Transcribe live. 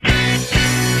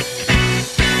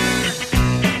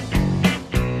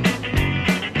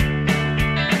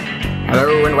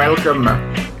and welcome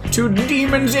to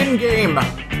Demons in Game.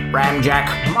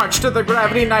 Ramjack, March to the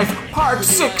Gravity Knife, Part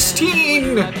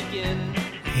 16!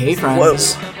 Hey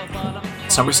friends.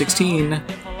 It's number 16.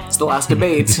 It's the last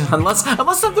debate. unless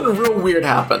something real weird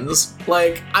happens.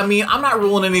 Like, I mean, I'm not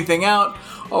ruling anything out.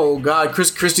 Oh god,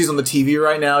 Chris Christie's on the TV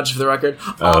right now, just for the record.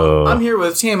 I'm here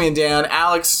with Tammy and Dan.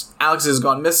 Alex has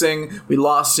gone missing. We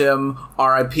lost him.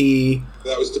 R.I.P.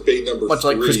 That was debate number much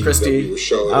 3 like Chris Christie. that we were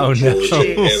showing. Oh,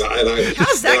 no.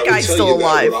 How's that guy still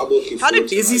alive?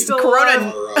 Is he still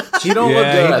Corona? He don't look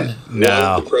good.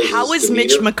 No. How is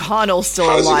Mitch McConnell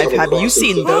still alive? Have you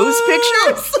seen those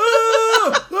pictures?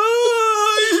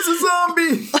 He's a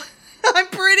zombie. I'm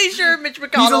pretty sure Mitch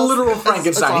McConnell. He's a literal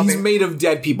Frankenstein. He's made of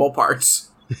dead people parts.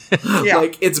 Yeah.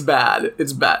 Like, it's bad.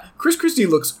 It's bad. Chris Christie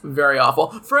looks very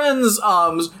awful. Friends,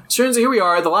 turns here we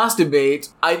are, the last debate.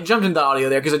 I jumped into audio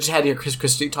there because I just had to hear Chris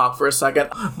Christie talk for a second.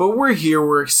 But we're here.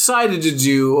 We're excited to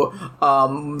do,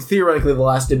 theoretically, the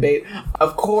last debate.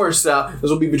 Of course, this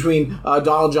will be between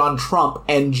Donald John Trump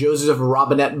and Joseph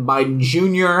Robinette Biden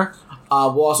Jr.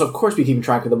 We'll also, of course, be keeping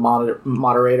track of the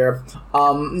moderator.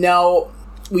 Now,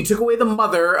 we took away the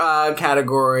mother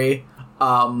category.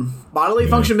 Bodily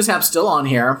function mishaps still on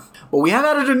here, but we have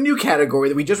added a new category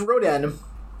that we just wrote in.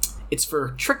 It's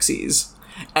for Trixies.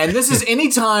 And this is any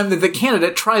time that the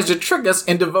candidate tries to trick us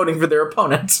into voting for their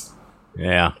opponent.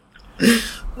 Yeah.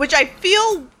 Which I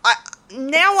feel...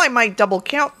 now I might double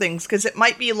count things, because it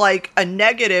might be like a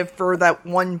negative for that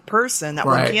one person, that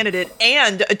one candidate,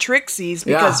 and a Trixies,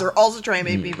 because they're also trying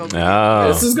to make me vote for them.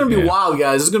 This is going to be wild,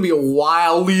 guys. This is going to be a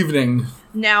wild evening.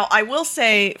 Now, I will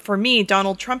say, for me,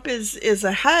 Donald Trump is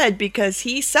ahead because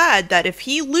he said that if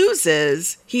he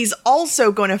loses, he's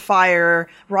also going to fire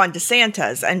Ron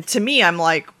DeSantis. And to me, I'm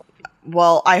like,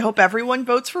 well, I hope everyone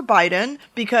votes for Biden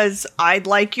because I'd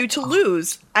like you to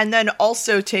lose and then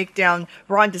also take down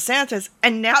Ron DeSantis.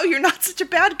 And now you're not such a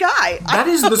bad guy. That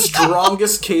is the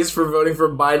strongest case for voting for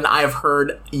Biden I've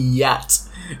heard yet.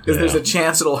 Because there's a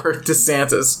chance it'll hurt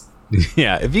DeSantis.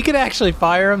 Yeah, if you could actually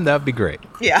fire him, that'd be great.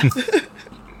 Yeah.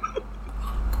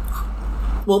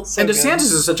 Well, so and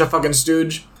DeSantis is such a fucking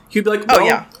stooge. He'd be like,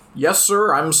 well, yes,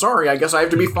 sir, I'm sorry. I guess I have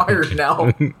to be fired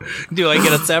now. Do I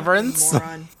get a severance?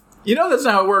 Moron. You know that's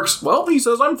not how it works. Well, he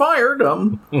says I'm fired.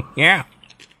 Yeah.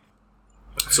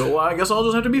 So I guess I'll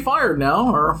just have to be fired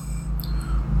now, or,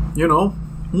 you know.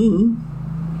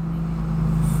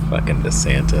 Fucking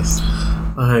DeSantis.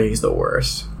 He's the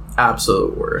worst.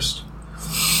 Absolute worst.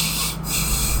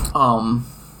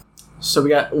 So we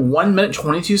got 1 minute,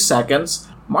 22 seconds.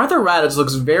 Martha Raddatz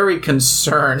looks very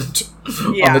concerned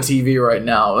on the TV right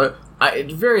now.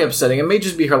 It's very upsetting. It may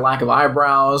just be her lack of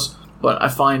eyebrows, but I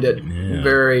find it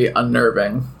very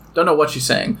unnerving. Don't know what she's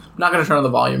saying. I'm not going to turn on the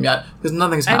volume yet, because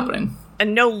nothing's happening.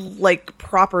 And no, like,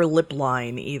 proper lip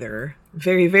line, either.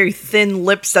 Very, very thin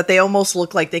lips that they almost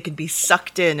look like they could be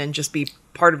sucked in and just be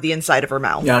part of the inside of her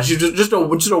mouth. Yeah, she's just a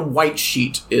white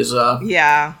sheet is...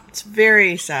 Yeah, it's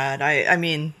very sad. I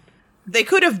mean... They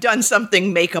could have done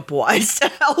something makeup-wise to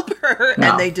help her,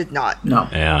 and they did not. No.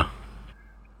 Yeah.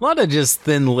 A lot of just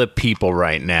thin-lipped people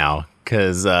right now,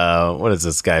 because, what is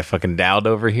this guy, fucking Dowd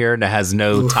over here, that has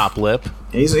no top lip?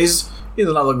 He does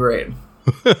not look great.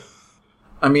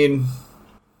 I mean,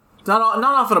 not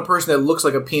often a person that looks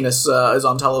like a penis is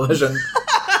on television.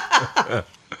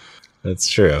 That's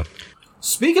true.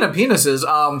 Speaking of penises,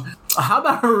 how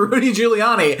about Rudy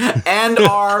Giuliani and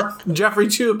our Jeffrey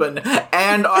Toobin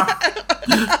and our...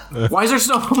 Why is there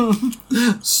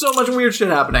so much weird shit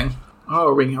happening? Oh,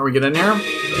 are we getting in here?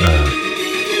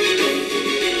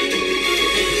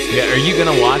 Yeah, are you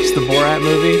gonna watch the Borat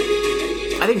movie?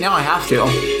 I think now I have to.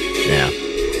 Yeah.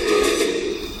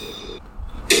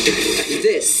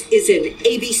 This is an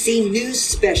ABC News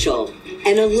special.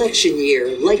 An election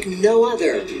year like no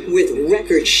other, with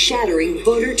record-shattering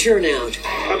voter turnout.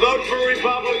 A vote for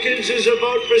Republicans is a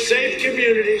vote for safe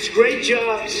communities, great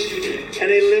jobs, and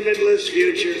a limitless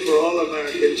future for all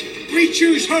Americans. We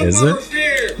choose hope over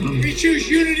fear. We choose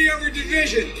unity over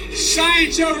division,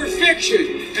 science over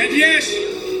fiction, and yes,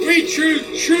 we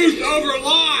choose truth over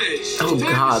lies. Oh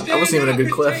God, that wasn't even a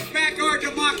good clip. Take back our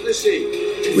democracy.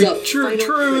 The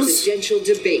final presidential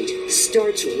debate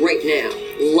starts right now,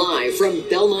 live from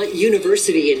Belmont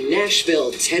University in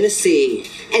Nashville, Tennessee.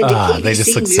 And they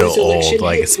just look so old,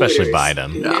 like especially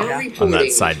Biden on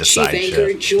that side-to-side Chief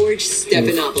anchor George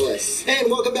Stephanopoulos.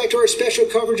 And welcome back to our special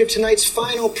coverage of tonight's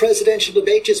final presidential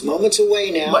debate, just moments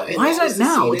away now. Why is that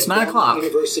now? It's 9 o'clock.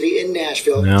 University in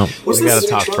Nashville. No, we got to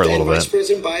talk for a little bit. Vice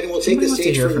President Biden will take the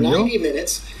stage for 90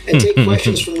 minutes and take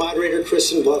questions from moderator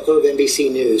Kristen Welker of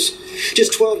NBC News.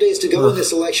 Just 12 days to go in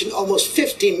this election, almost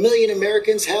 50 million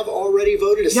Americans have already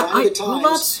voted to sign the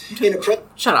Times in a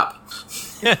Shut up.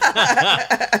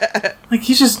 Like,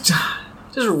 he's just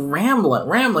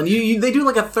rambling. They do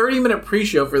like a 30-minute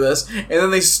pre-show for this, and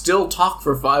then they still talk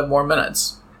for 5 more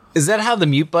minutes. Is that how the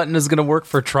mute button is going to work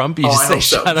for Trump? You just say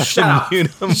shut up and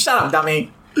mute him? Shut up,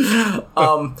 dummy.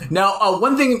 Now,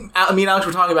 one thing me and Alex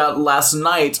were talking about last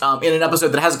night in an episode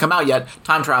that hasn't come out yet,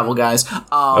 time travel, guys.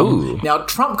 Now,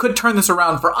 Trump could turn this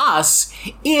around for us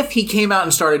if he came out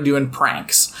and started doing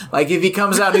pranks. Like, if he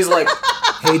comes out and he's like,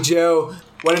 hey, Joe,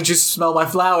 why don't you smell my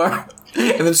flower?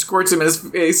 And then squirts him in his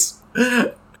face.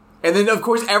 And then, of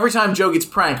course, every time Joe gets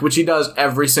pranked, which he does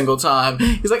every single time,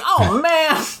 he's like, oh,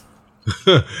 man.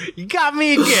 You got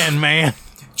me again, man.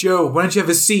 Joe, why don't you have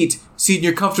a seat? Seat in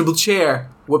your comfortable chair.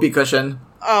 Whoopee cushion.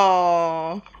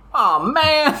 Oh. Oh,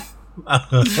 man.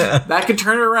 That could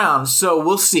turn it around, so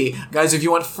we'll see. Guys, if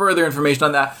you want further information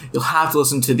on that, you'll have to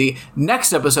listen to the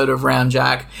next episode of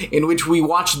Ramjack, in which we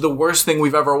watched the worst thing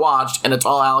we've ever watched, and it's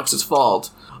all Alex's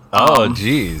fault. Oh,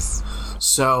 jeez.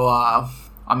 So,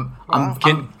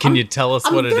 Can you tell us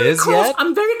what it is yet?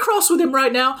 I'm very cross with him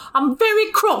right now. I'm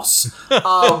very cross.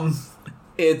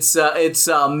 It's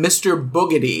Mr.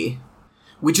 Boogedy,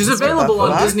 which is available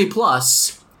on Disney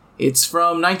Plus. It's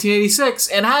from 1986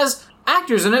 and has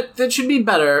actors in it that should be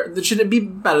better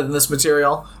than this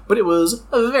material, but it was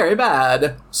very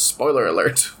bad. Spoiler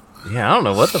alert. Yeah, I don't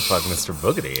know what the fuck Mr.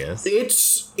 Boogedy is.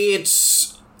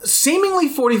 It's seemingly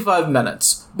 45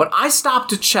 minutes, but I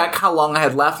stopped to check how long I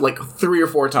had left like 3 or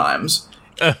 4 times.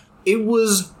 It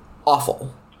was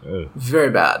awful.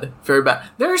 Very bad. Very bad.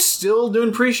 They're still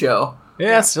doing pre-show.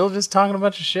 Yeah, still just talking a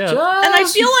bunch of shit. And I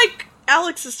feel like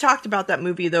Alex has talked about that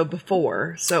movie, though,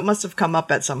 before, so it must have come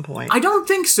up at some point. I don't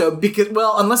think so, because,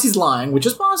 well, unless he's lying, which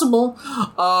is possible,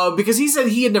 because he said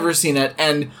he had never seen it,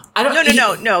 and I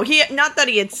don't... No, he not that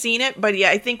he had seen it, but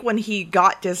yeah, I think when he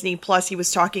got Disney Plus, he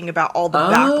was talking about all the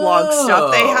backlog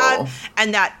stuff they had,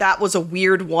 and that was a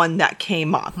weird one that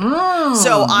came up.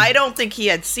 So I don't think he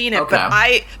had seen it,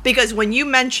 but because when you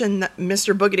mentioned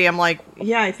Mr. Boogedy, I'm like,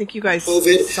 yeah, I think you guys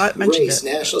COVID, mentioned race,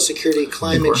 it. National security,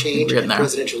 climate change, and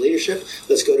presidential leadership.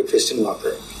 Let's go to Kristen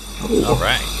Walker. Ooh. All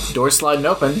right. Door sliding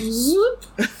open.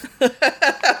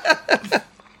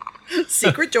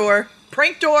 Secret door.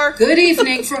 Prank door. Good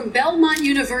evening from Belmont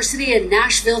University in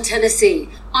Nashville, Tennessee.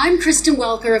 I'm Kristen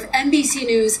Welker of NBC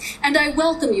News, and I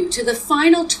welcome you to the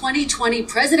final 2020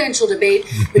 presidential debate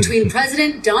between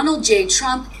President Donald J.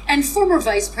 Trump and former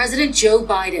Vice President Joe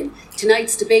Biden.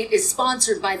 Tonight's debate is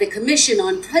sponsored by the Commission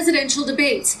on Presidential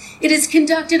Debates. It is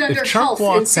conducted under health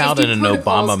and safety protocols. If Trump walks out in an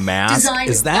Obama mask,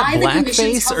 is that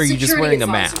blackface, or are you just wearing a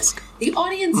mask? The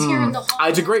audience here in the hall.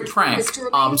 It's a great prank.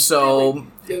 So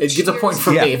it gets a point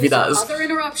from me if he does. Other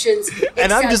interruptions.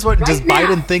 And I'm just wondering, does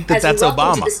Biden think that that's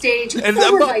Obama? To the stage, and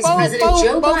former Vice President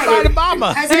Joe Biden.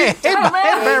 Obama. Hey,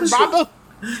 Obama.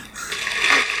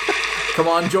 Come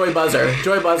on, Joy Buzzer.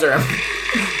 Joy Buzzer.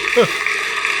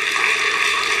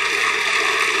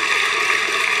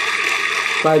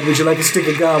 Biden, would you like a stick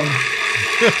of gum?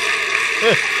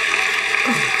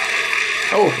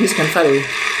 Oh, he's confetti.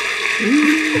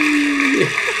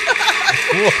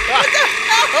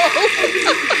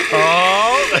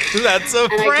 Oh, that's a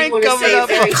prank coming up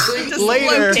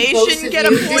later. Get a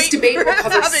point this debate will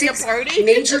cover having 6 a party.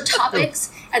 major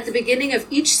topics. At the beginning of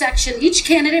each section, each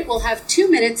candidate will have 2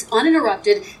 minutes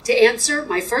uninterrupted to answer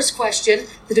my first question.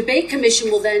 The debate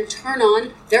commission will then turn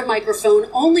on their microphone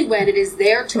only when it is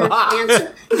their turn to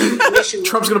answer.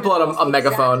 Trump's going to pull out a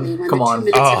megaphone. Come on. 2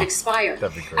 minutes have expired.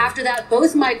 After that,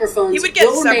 both microphones He would get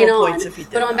will remain several on. points if he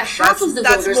did But on that. behalf of the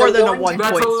That's voters, more I'm than a going to- 1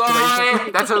 point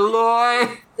situation. That's a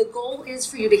lie. The goal is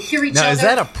for you to hear each Now, other. is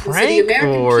that a and for the prank American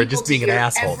or people just to being an hear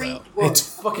asshole, every though? word. It's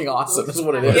fucking awesome. This is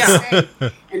what it is. Yeah.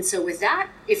 And so with that,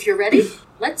 if you're ready,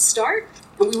 let's start.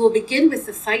 And we will begin with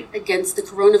the fight against the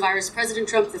coronavirus. President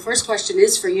Trump, the first question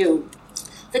is for you.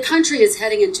 The country is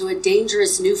heading into a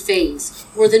dangerous new phase.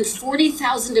 More than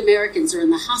 40,000 Americans are in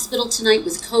the hospital tonight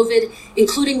with COVID,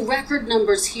 including record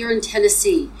numbers here in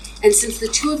Tennessee. And since the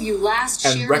two of you last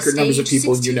And shared record a numbers of stage,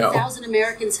 people you know. 16,000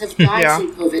 Americans have died Yeah.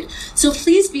 from COVID. So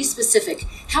please be specific.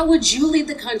 How would you lead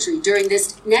the country during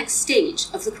this next stage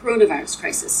of the coronavirus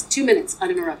crisis? 2 minutes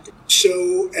uninterrupted.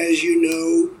 So, as you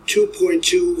know,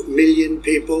 2.2 million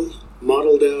people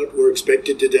modeled out were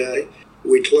expected to die.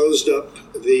 We closed up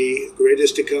the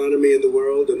greatest economy in the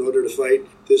world in order to fight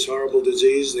this horrible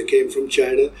disease that came from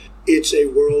China. It's a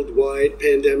worldwide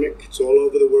pandemic. It's all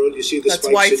over the world. You see the That's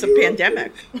spikes why it's in a Europe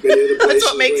pandemic. and many other That's places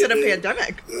what makes right it a now.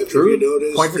 pandemic. If you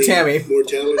notice, Point for the Tammy.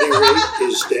 mortality rate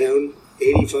is down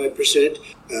 85%.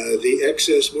 The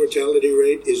excess mortality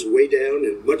rate is way down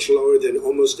and much lower than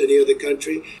almost any other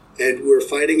country. And we're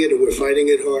fighting it, and we're fighting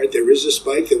it hard. There is a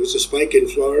spike. There was a spike in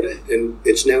Florida, and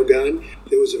it's now gone.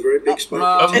 There was a very big spike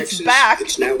in Texas. It's back.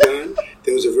 It's now gone.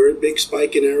 There was a very big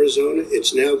spike in Arizona.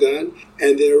 It's now gone.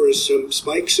 And there are some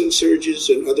spikes and surges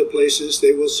in other places.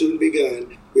 They will soon be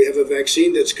gone. We have a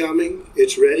vaccine that's coming.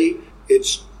 It's ready.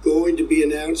 It's going to be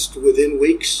announced within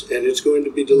weeks, and it's going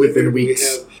to be delivered. Within weeks.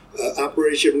 We have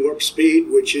Operation Warp Speed,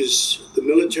 which is the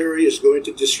military is going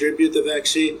to distribute the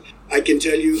vaccine. I can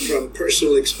tell you from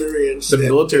personal experience The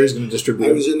military is going to distribute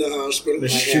I it. was in the hospital. They I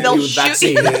shoot had- you with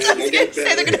vaccine. and I got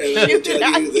better, and I will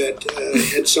tell you that I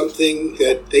had something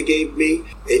that they gave me,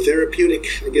 a therapeutic,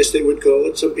 I guess they would call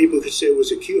it. Some people could say it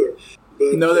was a cure.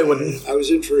 But No, they wouldn't. I was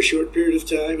in for a short period of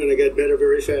time, and I got better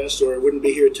very fast, or I wouldn't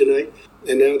be here tonight.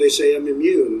 And now they say I'm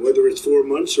immune. Whether it's 4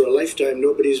 months or a lifetime,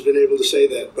 nobody's been able to say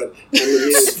that, but I'm immune.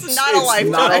 It's not a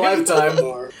lifetime. Not a lifetime.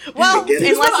 Well, Again,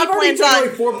 unless I've he already plans taken on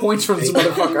like 4 points from this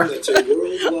motherfucker. That's a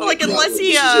worldwide Like, unless problem.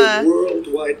 he, This is a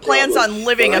worldwide plans problem. on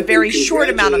living But a I've very been short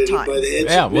amount of congratulated time. by the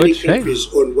heads Yeah, of many which, hey, countries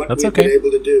on what that's we've okay. been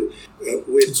able to do.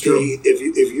 With It's true.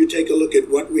 if you take a look at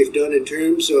what we've done in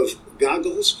terms of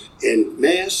goggles and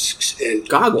masks and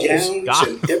Goggles? gowns and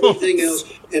Goggles. everything else,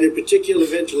 and in particular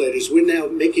ventilators, we're now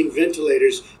making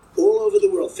ventilators all over the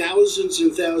world, thousands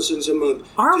and thousands a month,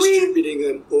 Are we? distributing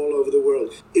them all over the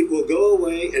world. It will go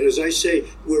away, and as I say,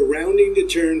 we're rounding the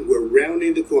turn, we're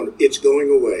rounding the corner. It's going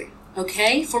away.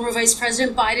 Okay, former Vice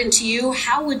President Biden, to you,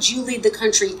 how would you lead the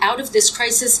country out of this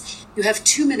crisis? You have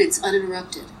 2 minutes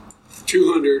uninterrupted.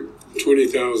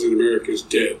 220,000 Americans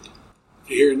dead.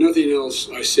 You hear nothing else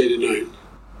I say tonight.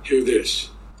 Hear this.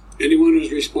 Anyone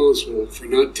who's responsible for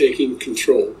not taking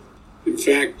control, in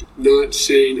fact, not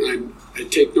saying I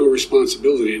take no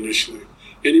responsibility initially,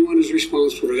 anyone who's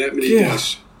responsible for that many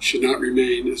deaths should not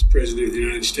remain as President of the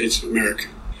United States of America.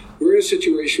 We're in a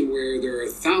situation where there are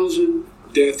 1,000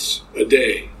 deaths a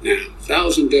day now,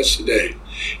 1,000 deaths a day,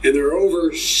 and there are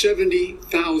over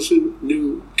 70,000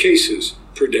 new cases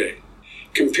per day.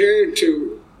 Compared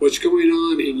to what's going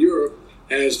on in Europe,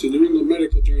 as the New England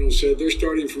Medical Journal said, they're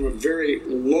starting from a very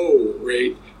low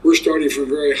rate. We're starting from a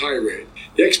very high rate.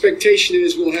 The expectation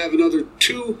is we'll have another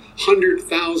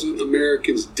 200,000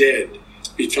 Americans dead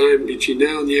between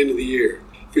now and the end of the year.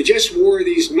 If we just wore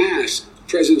these masks, the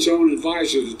president's own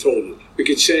advisors have told him, we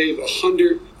could save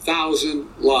 100,000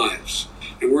 lives.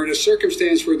 And we're in a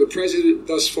circumstance where the president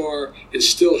thus far and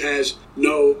still has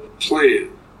no plan,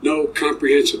 no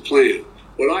comprehensive plan.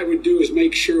 What I would do is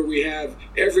make sure we have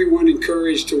everyone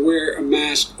encouraged to wear a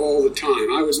mask all the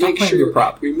time. I would make sure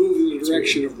we move in the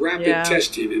direction of rapid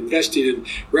testing, investing in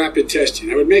rapid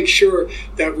testing. I would make sure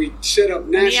that we set up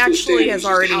national he actually standards has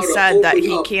already as to how to said that open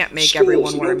he up can't make schools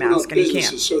everyone wear a open up mask, and he can't.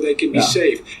 businesses so they can be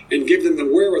safe and give them the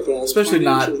wherewithal, Especially the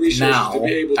not financial resources now, to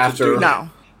be able after to do that. No.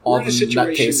 all We're in a the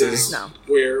situation nutcases. now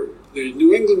where the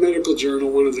New England Medical Journal,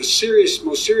 one of the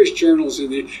most serious journals in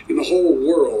the whole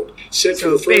world, said So for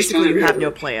the first basically time you have ever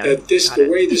no plan. that Got the it.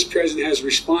 way this president has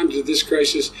responded to this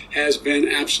crisis has been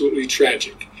absolutely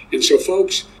tragic. And so,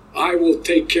 folks, I will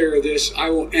take care of this. I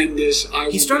will end this.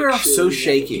 He started off so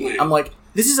shaky. I'm like,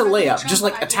 this is a layup. Just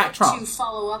like attack Trump. To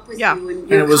follow up with Yeah. you in And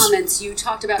your it was- comments, you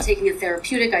talked about taking a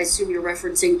therapeutic. I assume you're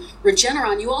referencing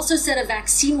Regeneron. You also said a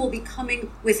vaccine will be coming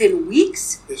within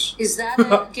weeks. Yes. Is that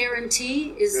a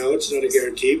guarantee? No, it's not a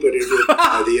guarantee, but it will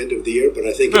by the end of the year. But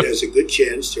I think it has a good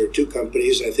chance. There are two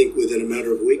companies, I think, within a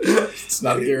matter of weeks. It's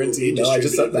not a and it will guarantee. be No, I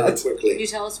just said distributed very that. Can quickly. you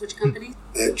tell us which company?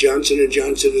 Johnson &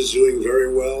 Johnson is doing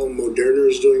very well. Moderna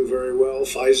is doing very well.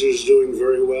 Pfizer is doing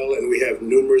very well. And we have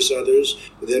numerous others.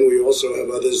 Then we also have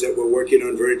others that we're working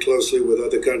on very closely with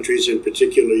other countries, in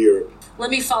particular Europe. Let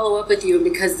me follow up with you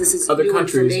because this is Other new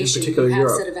countries, in information. particular You have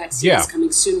Europe. said a vaccine Yeah. is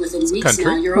coming soon within weeks country.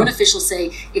 now. Your own officials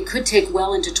say it could take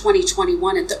well into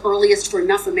 2021 at the earliest for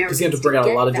enough Americans He's going to bring out a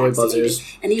get lot of joy vaccinated. buzzers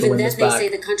And to even win then, this they back. say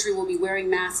the country will be wearing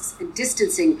masks and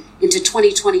distancing into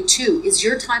 2022. Is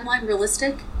your timeline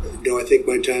realistic? No, I think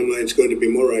my timeline's going to be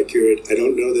more accurate. I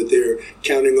don't know that they're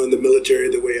counting on the military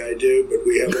the way I do, but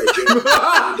we have our general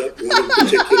lined up, one in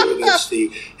particular that's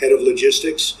the head of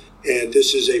logistics. And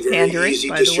this is a very Pandering, easy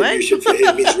by the way. distribution for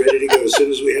him. He's ready to go as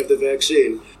soon as we have the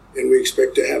vaccine. And we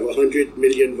expect to have 100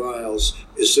 million vials.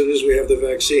 As soon as we have the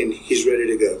vaccine, he's ready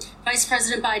to go. Vice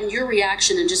President Biden, your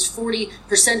reaction, and just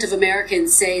 40% of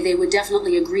Americans say they would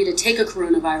definitely agree to take a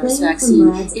coronavirus vaccine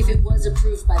if it was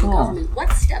approved by the government.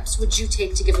 What steps would you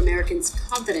take to give Americans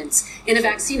confidence in a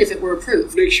vaccine if it were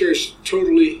approved? Make sure it's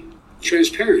totally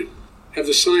transparent. Have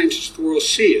the scientists of the world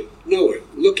see it, know it,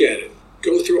 look at it,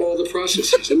 go through all the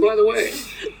processes. And by the way,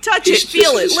 touch it,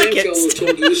 feel it, lick it. This is the same fellow who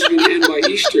told you this is going to end by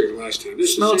Easter last time.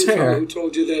 This is the same fellow who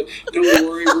told you that, don't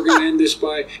worry, we're going to end this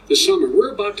by the summer.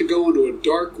 We're about to go into a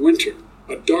dark winter.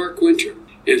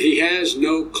 And he has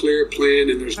no clear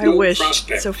plan, and there's no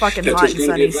prospect so fucking that hot there's going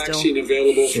to be a vaccine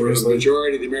available for the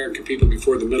majority of the American people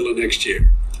before the middle of next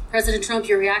year. President Trump,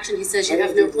 your reaction, he says you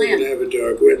have no plan. We're going to have a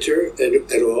dark winter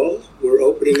at all. We're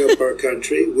opening up our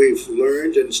country. We've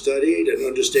learned and studied and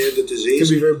understand the disease,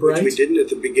 which we didn't at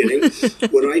the beginning.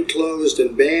 When I closed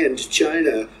and banned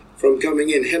China from coming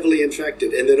in heavily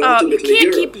infected, and then ultimately you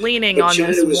can't Europe. keep leaning on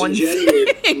China this was one in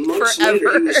January. thing Months forever.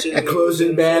 later, he was saying, I closed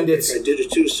and banned it. I did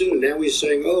it too soon. Now he's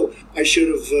saying, "Oh, I should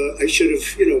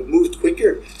have, moved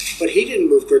quicker." But he didn't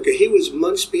move quicker. He was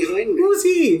months behind me. Who was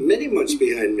he? Many months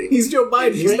behind me. He's Joe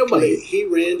Biden. He's nobody. He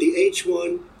ran the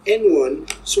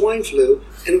H1N1 swine flu,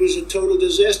 and it was a total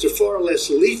disaster. Far less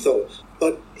lethal,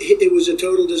 but it was a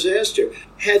total disaster.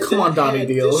 Come on, Donnie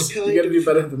Deals. You got to do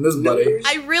better than this, buddy.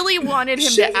 I really wanted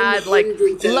him to add like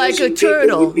a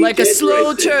turtle, like a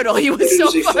slow turtle. He was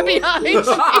so far behind me.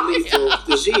 Lethal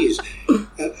disease.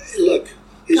 Look,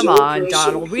 come on,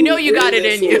 Donald. We know you got it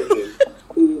in you.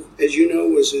 Who, as you know,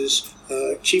 was his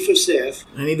chief of staff.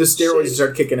 I need the steroids to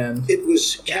start kicking in. It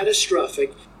was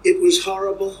catastrophic. It was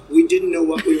horrible. We didn't know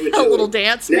what we were doing. A little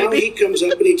dance, now maybe. He comes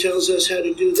up and he tells us how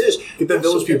to do this. Get the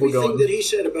village people going. Everything that he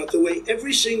said about the way,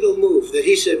 every single move that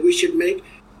he said we should make,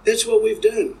 that's what we've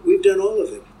done. We've done all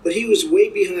of it. But he was way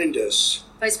behind us.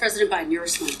 Vice President Biden, your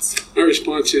response. My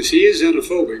response is he is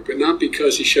xenophobic, but not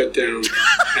because he shut down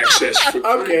access from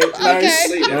Okay, nice.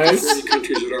 40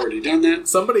 countries had already done that.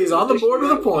 Somebody's on the board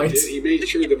with a point. He made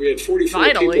sure that we had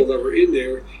 44 people that were in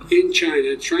there in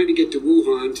China trying to get to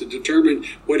Wuhan to determine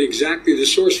what exactly the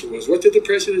source was. What did the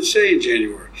president say in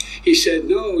January? He said,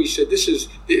 no,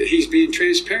 he's being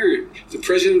transparent. The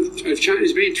president of China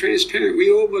is being transparent.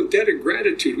 We owe him a debt of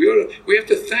gratitude. We have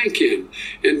to thank him.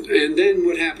 And then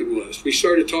what happened was we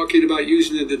started talking about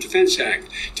using the Defense Act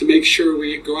to make sure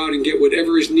we go out and get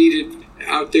whatever is needed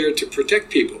out there to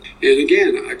protect people. And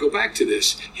again, I go back to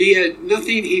this. He had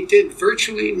nothing. He did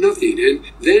virtually nothing. And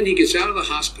then he gets out of the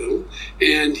hospital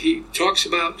and he talks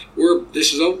about,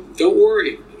 don't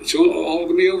worry, it's all going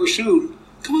to be over soon.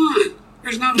 Come on.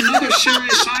 There's not another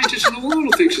serious scientist in the world who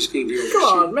thinks it's going to be over soon.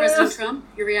 Come on, man. President Trump,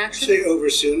 your reaction? I say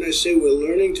over soon. I say we're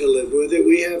learning to live with it.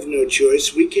 We have no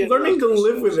choice. We can't learning to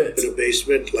live with it in a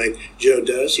basement like Joe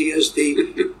does. He has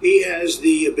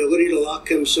the ability to lock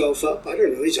himself up. I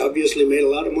don't know. He's obviously made a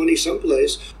lot of money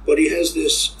someplace, but he has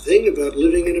this thing about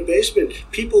living in a basement.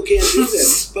 People can't do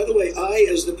that. By the way, I,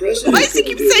 as the president, why does he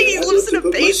keep saying he lives in a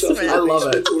basement? I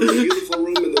love it. Or in a beautiful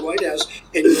room in the White House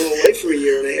and go away for a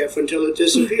year and a half until it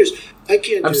disappears. I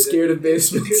can't. I'm scared of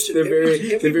basements. They're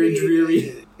very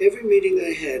dreary. Every meeting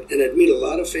I had, and I'd meet a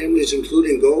lot of families,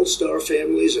 including Gold Star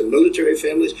families and military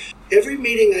families. Every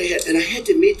meeting I had, and I had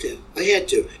to meet them. I had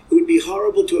to. It would be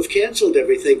horrible to have canceled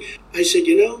everything. I said,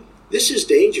 this is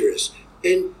dangerous,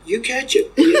 and you catch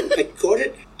it. And, I caught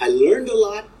it. I learned a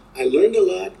lot.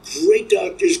 Great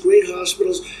doctors, great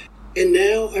hospitals, and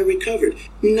now I recovered.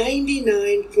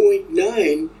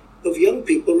 99.9% of young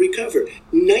people recover.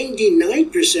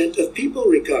 99% of people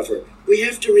recover. We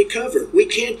have to recover. We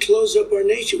can't close up our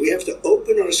nation. We have to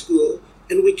open our school,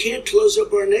 and we can't close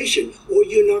up our nation, or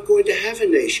you're not going to have a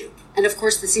nation. And of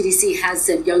course, the CDC has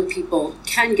said young people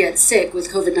can get sick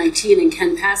with COVID-19 and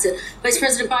can pass it. Vice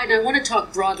President Biden, I want to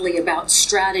talk broadly about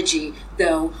strategy,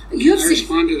 though. Can I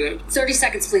respond to that? 30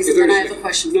 seconds, please, and then I have a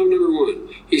question. No, number one,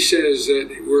 he says that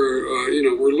we're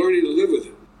learning to live with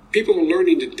it. People are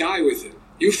learning to die with it.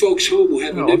 You folks home will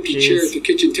have an empty chair at the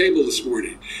kitchen table this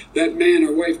morning. That man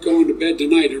or wife going to bed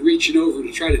tonight and reaching over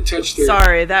to try to touch their...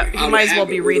 Sorry, that you might as well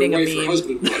be reading a meme.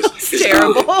 It's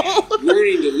terrible.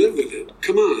 Learning to live with it.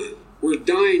 Come on. We're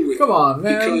dying with it. Come on,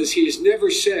 man. Because he's never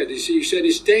said, you said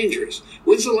it's dangerous.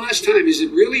 When's the last time? Is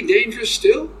it really dangerous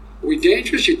still? Are we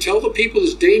dangerous? You tell the people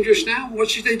it's dangerous now?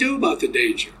 What should they do about the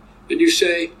danger? And you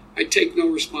say, I take no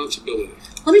responsibility.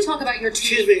 Let me talk about your two...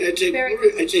 Excuse me, I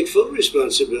take full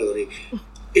responsibility.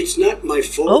 It's not my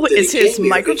fault. Oh, that is his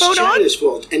microphone on? It's China's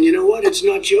fault. And you know what? It's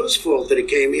not Joe's fault that it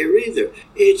came here either.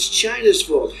 It's China's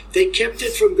fault. They kept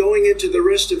it from going into the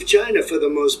rest of China for the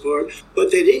most part,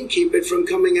 but they didn't keep it from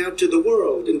coming out to the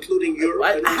world, including Europe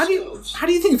and ourselves. How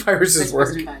do you think viruses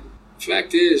work? The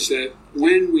fact is that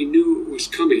when we knew it was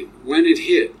coming, when it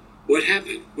hit, what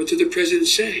happened? What did the president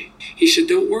say? He said,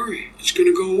 don't worry, it's going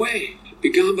to go away. be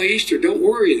gone by Easter. Don't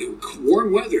worry.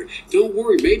 Warm weather. Don't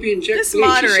worry. Maybe inject This bleach."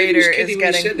 moderator is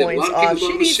getting points off.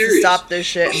 She needs to stop this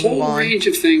shit A and whole move on. range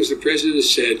of things the president has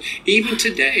said. Even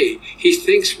today, he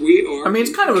thinks we are. I mean,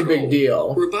 it's kind of a big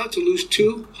deal. We're about to lose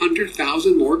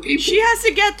 200,000 more people. She has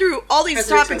to get through all these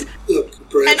topics. Look, And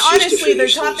perhaps just to honestly, they're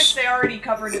finish topics this, they already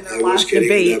covered in I their was last kidding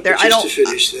debate. about, There, but I just don't. to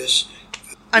finish this.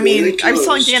 I mean, When I was telling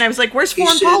closed, Dan, I was like, "Where's he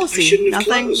foreign said, "I policy? shouldn't have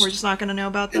Nothing. closed." We're just not going to know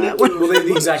about And that." that Well, they have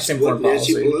the exact same foreign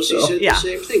Nancy policy. Pelosi So. said Yeah. the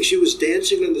same thing. She was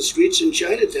dancing on the streets in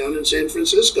Chinatown in San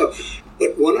Francisco.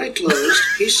 But when I closed,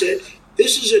 he said,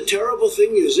 "This is a terrible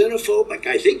thing. You're xenophobic."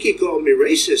 I think he called me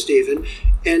racist even.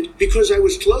 And because I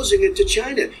was closing it to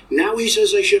China. Now he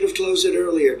says I should have closed it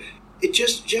earlier. It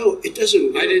just, Joe, it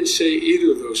doesn't work. I didn't say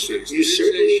either of those things. You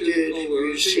certainly did.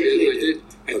 You certainly did.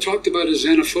 I talked about a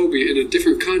xenophobia in a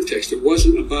different context. It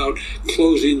wasn't about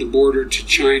closing the border to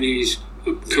Chinese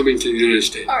coming to the United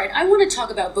States. All right, I want to talk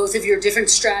about both of your different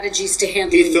strategies to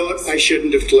handle. He thought I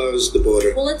shouldn't have closed the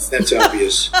border. Well, let's- That's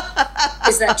obvious.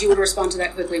 Is that? Do you want to respond to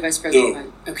that quickly, Vice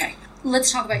President? No. Okay.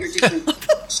 Let's talk about your different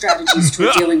strategies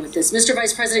toward dealing with this. Mr.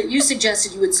 Vice President, you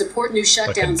suggested you would support new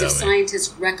shutdowns if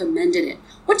scientists recommended it.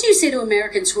 What do you say to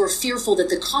Americans who are fearful that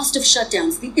the cost of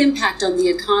shutdowns, the impact on the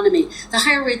economy, the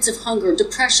higher rates of hunger,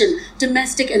 depression,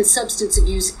 domestic and substance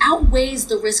abuse outweighs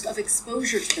the risk of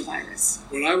exposure to the virus?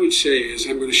 What I would say is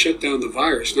I'm going to shut down the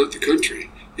virus, not the country.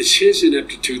 It's his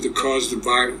ineptitude that caused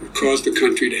the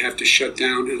country to have to shut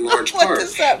down in large part. What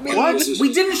does that mean? What?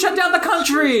 We didn't shut down the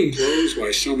country! Closed,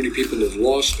 why so many people have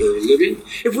lost their living.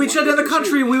 If we'd shut down the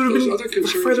country, we would have Those been other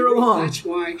concerns further are real. along. That's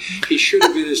why he should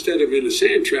have been, instead of in a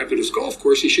sand trap in his golf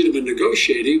course, he should have been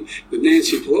negotiating with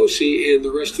Nancy Pelosi and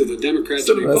the rest of the Democrats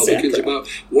and Instead of a sand Republicans trap. about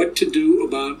what to do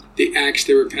about the acts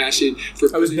they were passing for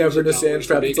I was never in a sand billions of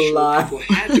trap, dollars it's to a make sure lie.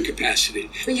 people had the capacity.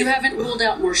 But you haven't ruled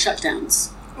out more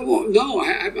shutdowns. Well, no,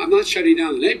 I'm not shutting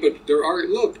down the name, but there are,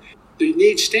 look, they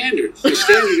need standards. The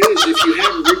standard is if you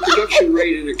have a reproduction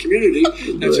rate in a community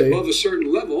that's Right. above a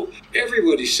certain level,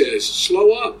 everybody says,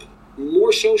 slow up,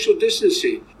 more social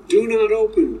distancing. Do not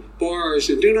open bars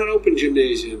and do not open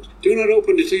gymnasiums. Do not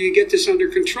open until you get this under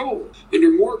control,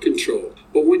 under more control.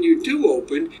 But when you do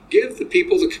open, give the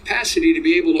people the capacity to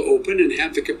be able to open and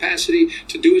have the capacity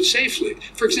to do it safely.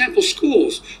 For example,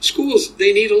 schools. Schools,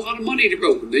 they need a lot of money to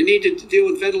open. They need to deal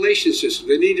with ventilation systems.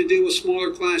 They need to deal with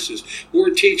smaller classes, more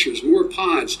teachers, more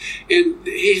pods. And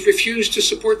he refused to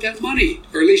support that money,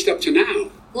 or at least up to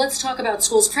now. Let's talk about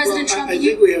schools. President Well, Trump, I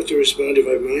think we have to respond, if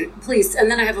I might. please, and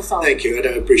then I have a follow-up. Thank you, and I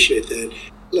appreciate that.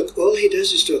 Look, all he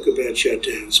does is talk about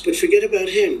shutdowns, but forget about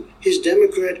him. His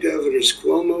Democrat governors,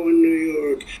 Cuomo in New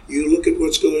York, you look at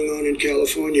what's going on in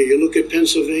California, you look at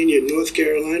Pennsylvania, North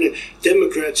Carolina,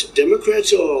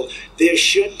 Democrats all, they're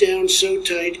shut down so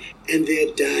tight, and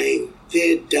they're dying.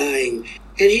 They're dying.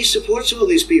 And he supports all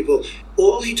these people.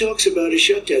 All he talks about is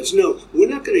shutdowns. No, we're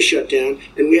not going to shut down,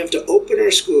 and we have to open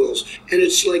our schools. And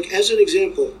it's like, as an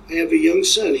example, I have a young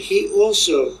son. He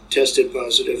also tested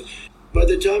positive. By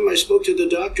the time I spoke to the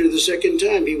doctor the second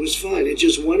time, he was fine. It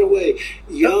just went away.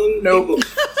 Young Nope. people.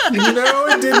 No,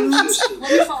 it didn't. Let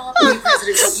me follow up with you,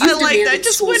 President Trump. I You've like demanded that.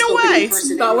 Just schools went open away. in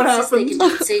person Not and what insist they happened. can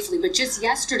do it safely. But just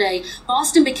yesterday,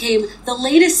 Boston became the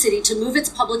latest city to move its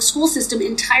public school system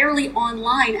entirely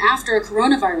online after a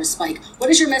coronavirus spike. What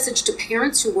is your message to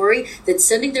parents who worry that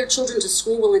sending their children to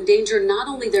school will endanger not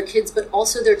only their kids but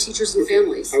also their teachers and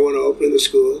families? I want to open the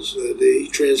schools. The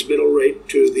transmittal rate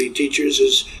to the teachers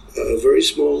is very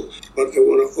small, but I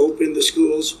want to open the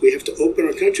schools. We have to open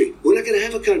our country. We're not going to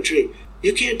have a country.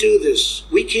 You can't do this.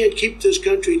 We can't keep this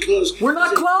country closed. We're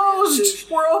not It's a closed. massive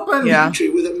We're open. Yeah. country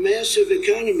with a massive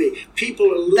economy. People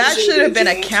are losing That should have their been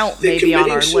a jobs. count They're maybe on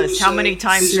committing our list. How many suicide.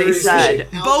 times they Seriously. said,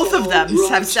 both of them Alcohol, have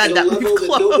drugs said at that a we've level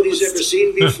that nobody's ever closed.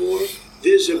 seen before.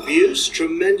 There's abuse,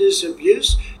 tremendous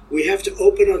abuse. We have to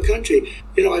open our country.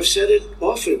 You know, I've said it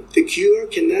often. The cure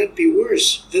cannot be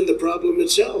worse than the problem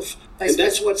itself. And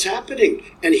that's what's happening.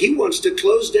 And he wants to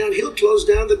close down. He'll close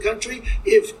down the country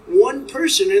if one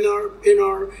person in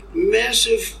our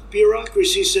massive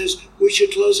bureaucracy says we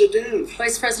should close it down.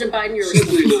 Vice President Biden, you're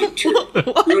Simply not true.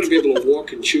 We ought to be able to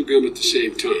walk and chew gum at the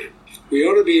same time. We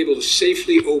ought to be able to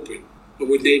safely open, but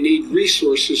when they need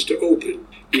resources to open,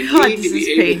 you God, need to this be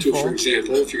is able to, painful. for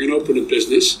example, if you're going to open a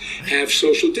business, have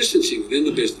social distancing within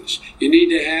the business. You need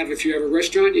to have, if you have a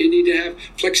restaurant, you need to have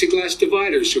plexiglass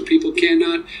dividers so people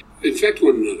cannot infect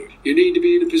one another. You need to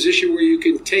be in a position where you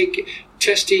can take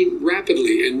testing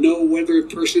rapidly and know whether a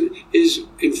person is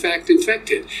in fact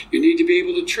infected. You need to be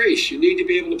able to trace. You need to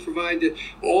be able to provide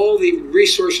all the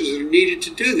resources that are needed to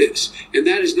do this. And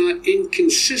that is not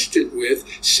inconsistent with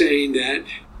saying that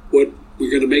what We're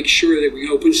going to make sure that we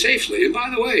open safely. And by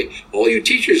the way, all you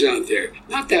teachers out there,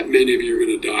 not that many of you are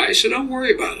going to die, so don't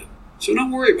worry about it.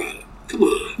 Come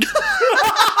on.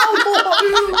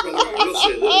 I will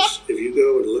say this. If you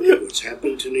go and look at what's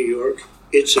happened to New York,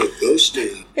 it's a ghost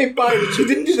town. Hey, buddy, you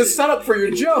didn't do the setup for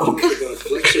your joke. About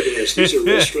plexiglass. These are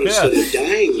restaurants that are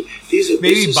dying. These are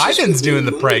Maybe Biden's doing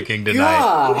the pranking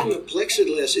tonight. Putting up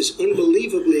plexiglass is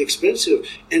unbelievably expensive,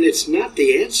 and it's not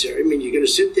the answer. I mean, you're going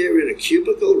to sit there in a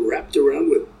cubicle wrapped around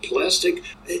with plastic.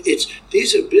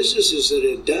 These are businesses that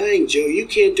are dying, Joe. You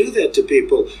can't do that to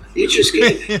people. You just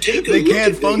can't. Take a They look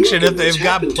can't at function if they've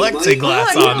got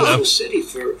plexiglass on them. City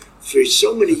for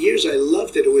so many years, I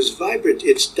loved it. It was vibrant.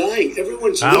 It's dying.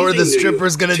 Everyone's How are the leaving New York.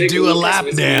 strippers going to do a lap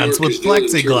dance with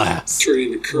plexiglass?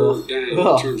 Turning the curve down in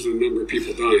terms of the number of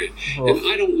people dying. And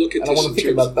I don't look at this in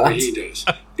terms of what he does.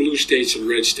 Blue states and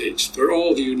red states. They're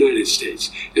all the United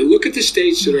States. And look at the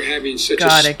states that are having such a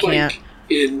spike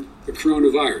in the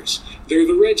coronavirus. They're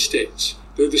the red states.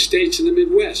 They're the states in the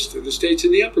Midwest. They're the states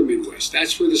in the upper Midwest.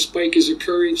 That's where the spike is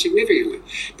occurring significantly.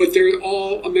 But they're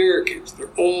all Americans.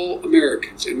 They're all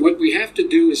Americans. And what we have to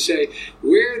do is say,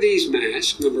 wear these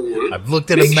masks, number one. I've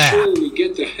looked at a map. Make sure we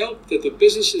get the help that the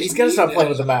businesses need. He's got to stop playing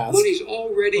with the mask. Money's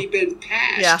already been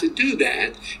passed to do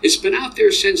that. It's been out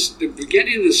there since the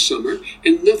beginning of the summer,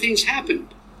 and nothing's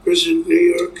happened. President, New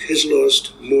York has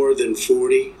lost more than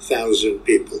 40,000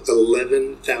 people,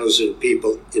 11,000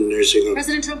 people in nursing homes.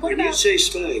 President Trump, what when about... you say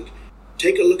spike,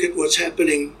 take a look at what's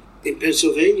happening in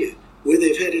Pennsylvania, where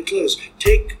they've had it closed.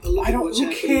 Take a look at what's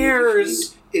happening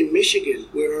in Michigan,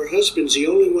 where her husband's the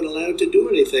only one allowed to do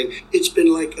anything. It's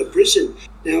been like a prison.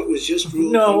 Now it was just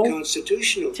ruled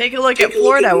unconstitutional. Take a look at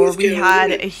Florida, where we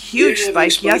had a huge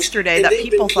spike yesterday that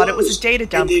people thought it was a data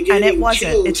dump, and it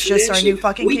wasn't. It's just our new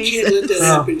fucking cases. We can't let that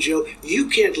happen, Joe. You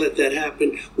can't let that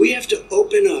happen. We have to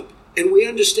open up. And we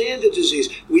understand the disease.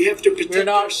 We have to protect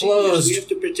our seniors. We have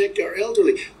to protect our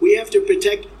elderly. We have to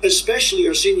protect especially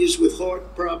our seniors with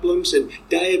heart problems and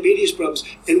diabetes problems.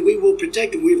 And we will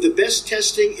protect them. We have the best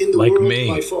testing in the world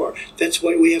by far. That's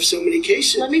why we have so many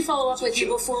cases. Let me follow up with you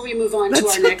before we move on to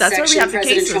our next section.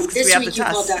 President Trump, this week you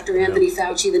called Dr. Anthony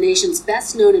Fauci, the nation's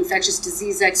best-known infectious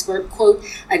disease expert, quote,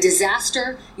 a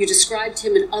disaster. You described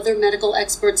him and other medical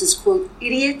experts as, quote,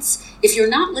 idiots. If you're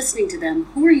not listening to them,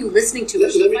 who are you listening to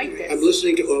as you fight this? I'm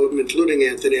listening to all of them, including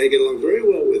Anthony. I get along very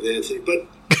well with Anthony, but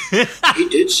he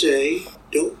did say,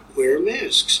 don't wear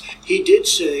masks. He did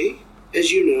say,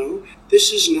 as you know,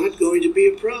 this is not going to be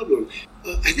a problem.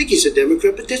 I think he's a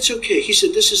Democrat, but that's okay. He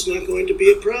said this is not going to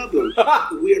be a problem.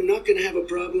 We are not going to have a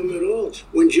problem at all.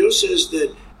 When Joe says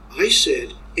that, I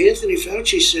said, Anthony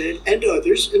Fauci said, and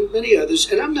others, and many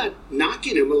others, and I'm not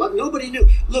knocking him a lot. Nobody knew.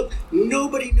 Look,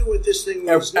 nobody knew what this thing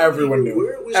was. Everyone knew.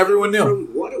 Where it was Everyone knew. from,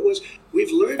 what it was. We've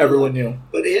learned. Everyone knew.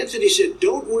 But Anthony said,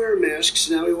 don't wear masks.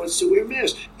 Now he wants to wear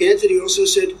masks. Anthony also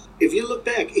said, if you look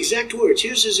back, exact words,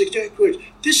 here's his exact words,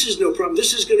 this is no problem.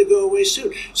 This is going to go away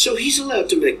soon. So he's allowed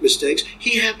to make mistakes.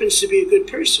 He happens to be a good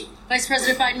person. Vice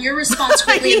President Biden, your response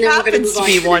quickly, and then we're going to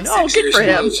move on to the next section. Good for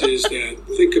him. Is that,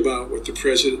 think about what the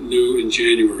president knew in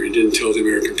January and didn't tell the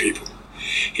American people.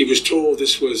 He was told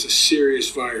this was a serious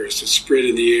virus that spread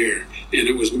in the air, and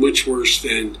it was much worse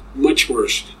than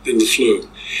the flu.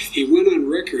 He went on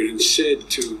record and said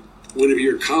to one of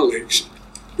your colleagues,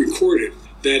 recorded,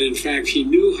 that in fact he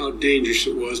knew how dangerous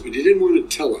it was, but he didn't want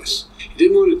to tell us. He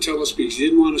didn't want to tell us because he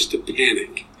didn't want us to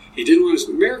panic. He didn't want us.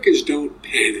 Americans don't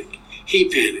panic. He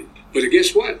panicked. But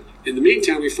guess what? In the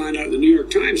meantime, we find out in the New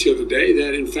York Times the other day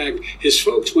that, in fact, his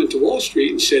folks went to Wall Street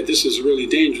and said this is a really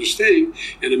dangerous thing.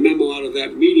 And a memo out of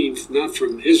that meeting, not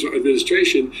from his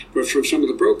administration, but from some of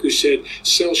the brokers, said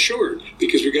sell short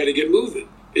because we got to get moving.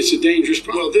 It's a dangerous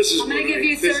problem. Well, this is I'm going to give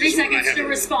you 30 seconds to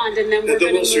respond, and then we're the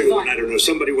going Wall to Street move one, on. I don't know.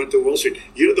 Somebody went to Wall Street.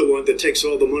 You're the one that takes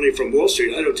all the money from Wall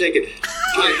Street. I don't take it.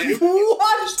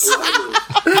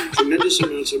 What? Tremendous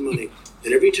amounts of money.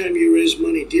 And every time you raise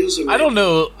money, deals are made. I don't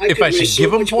know if I should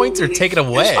give him points or take it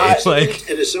away. I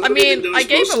mean, I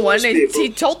gave him one, and he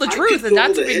told the truth, and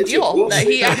that's a big deal. That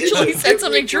he actually said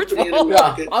something truthful.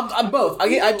 Yeah, I'm both. I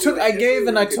gave,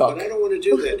 and I took. But I don't want to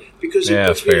do that because it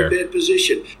puts me in a bad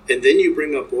position. And then you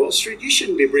bring up Wall Street. You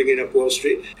shouldn't be bringing up Wall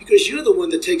Street because you're the one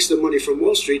that takes the money from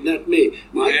Wall Street, not me.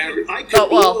 I could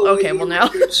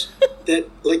that,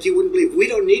 like you wouldn't believe. We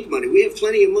don't need money. We have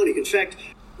plenty of money. In fact,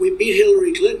 we beat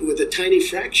Hillary Clinton with a tiny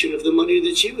fraction of the money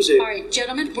that she was able. All right,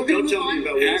 gentlemen, we're going to move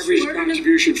on. Average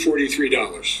contribution,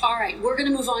 $43. All right, we're going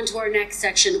to move on to our next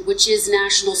section, which is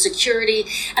national security.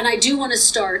 And I do want to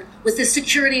start with the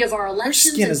security of our elections.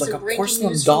 Her skin and is like some a breaking porcelain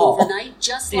news doll. from overnight.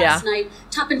 Just last night,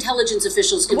 top intelligence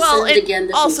officials confirmed again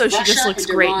that also both she Russia just looks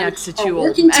and great Iran next to are two old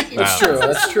working men. to That's true.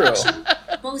 That's true.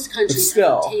 Both both countries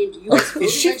still. have obtained U.S. voter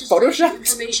Is she registration photoshopped?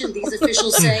 information, these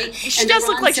officials say. She and does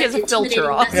Iran look like she sent has a filter intimidating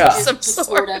on. messages Yeah. to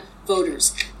Florida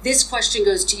voters. This question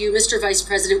goes to you, Mr. Vice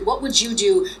President. What would you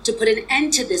do to put an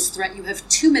end to this threat? You have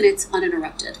 2 minutes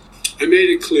uninterrupted. I made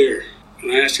it clear,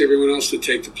 and I ask everyone else to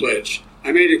take the pledge.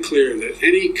 I made it clear that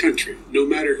any country, no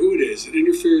matter who it is, that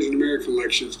interferes in American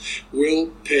elections will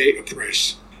pay a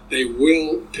price. They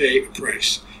will pay a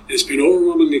price. And it's been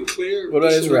overwhelmingly clear. What about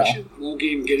this Israel? election, I won't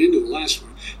even get into the last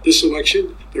one. This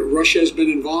election, that Russia has been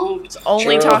involved. It's only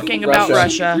Sure. talking about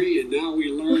Russia. And now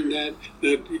we learn that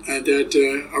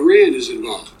Iran is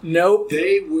involved. Nope.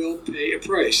 They will pay a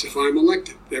price if I'm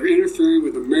elected. They're interfering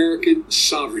with American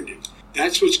sovereignty.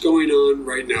 That's what's going on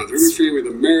right now. They're interfering with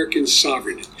American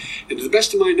sovereignty. And to the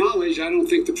best of my knowledge, I don't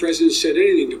think the president said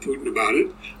anything to Putin about it.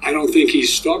 I don't think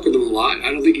he's stalking them a lot.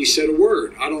 I don't think he said a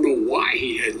word. I don't know why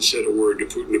he hadn't said a word to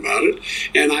Putin about it.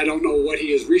 And I don't know what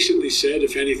he has recently said,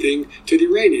 if anything, to the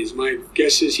Iranians. My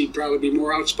guess is he'd probably be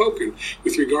more outspoken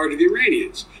with regard to the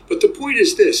Iranians. But the point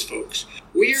is this, folks.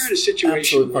 We are in a situation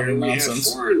Absolute where fucking we nonsense.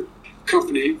 have foreign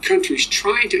countries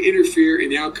trying to interfere in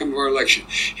the outcome of our election.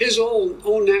 His own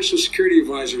national security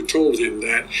advisor told him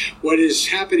that what is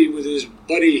happening with his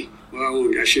buddy, I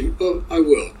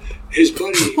will. His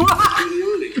buddy,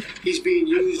 Giuliani, he's being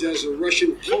used as a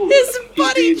Russian pawn. His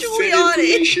buddy he's being fed Giuliani.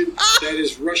 information that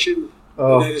is Russian,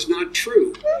 that is not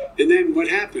true. And then what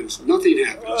happens? Nothing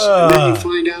happens. And then you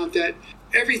find out that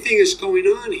everything that's going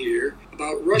on here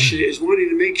about Russia is wanting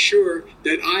to make sure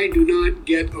that I do not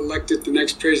get elected the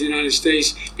next president of the United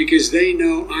States because they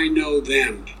know I know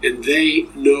them and they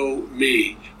know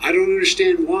me. I don't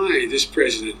understand why this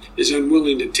president is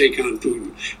unwilling to take on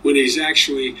Putin when he's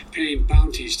actually paying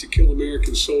bounties to kill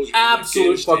American soldiers. in Absolute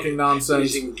Afghanistan. fucking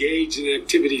nonsense. He's engaged in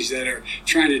activities that are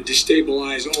trying to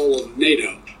destabilize all of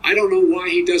NATO. I don't know why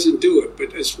he doesn't do it,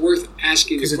 but it's worth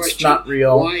asking the 'Cause it's question, not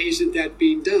real. why isn't that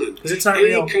being done? 'Cause it's not Any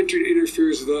real. country that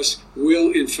interferes with us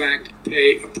will, in fact,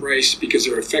 pay a price because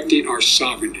they're affecting our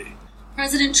sovereignty.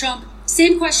 President Trump,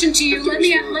 same question to you. Have to Let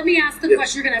me respond. ask the Yes.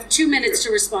 question. You're going to have 2 minutes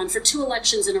to respond. For 2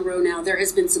 elections in a row now, there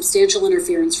has been substantial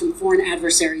interference from foreign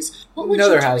adversaries. What would No, you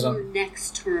there do in hasn't. your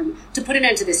next term to put an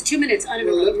end to this? 2 minutes Well,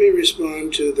 uninterrupted. let me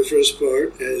respond to the first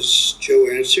part as Joe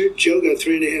answered. Joe got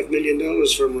 $3.5 million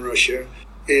from Russia,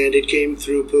 and it came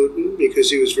through Putin because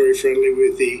he was very friendly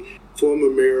with the former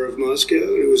mayor of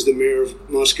Moscow. It was the mayor of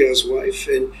Moscow's wife,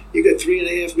 and you got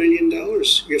 $3.5 million.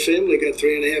 Your family got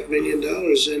 $3.5 million,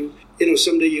 and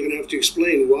someday you're going to have to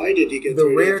explain why did you get The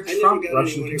 3.5 rare I never Trump got any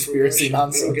Russian money from conspiracy Russia. I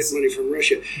don't get nonsense. money from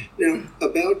Russia. Now,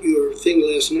 about your thing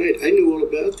last night, I knew all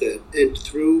about that, and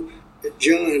through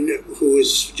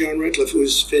John Ratcliffe, who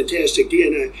is fantastic,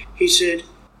 DNI, he said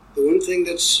the one thing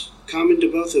that's common to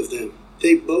both of them,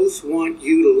 they both want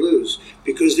you to lose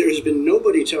because there has been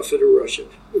nobody tougher to Russia.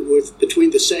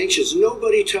 Between the sanctions,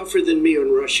 nobody tougher than me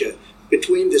on Russia.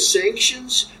 Between the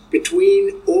sanctions,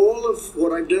 between all of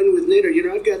what I've done with NATO,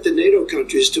 I've got the NATO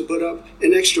countries to put up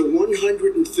an extra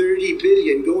 $130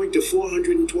 billion, going to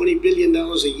 $420 billion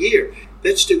a year.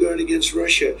 That's to guard against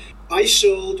Russia. I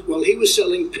sold, while he was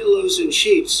selling pillows and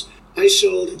sheets, I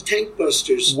sold tank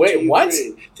busters. Wait, to what?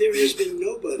 Ukraine. There has been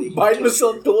nobody Biden was tougher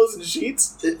selling pillows and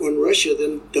sheets? on Russia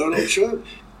than Donald Trump.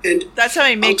 And That's how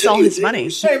he makes I'll tell all you, his they money.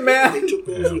 were Hey, man. They took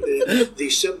over the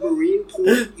submarine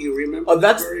port. You remember? Oh,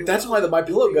 that's very that's well. why the My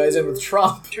Pillow guy's in with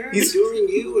Trump. He's During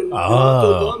you and Oh.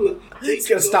 Obama. They He's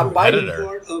gonna took stop over Biden.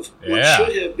 part of what Yeah.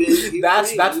 should have been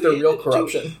That's Ukraine. the They real had to.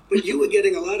 corruption. But you were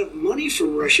getting a lot of money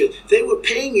from Russia. They were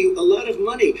paying you a lot of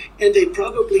money, and they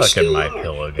probably Fucking still My are.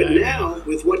 Pillow But guy, now,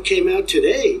 with what came out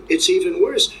today, it's even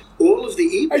worse. All of the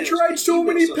emails. I tried so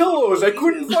many pillows, I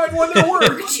couldn't find one that worked.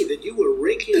 Money that you were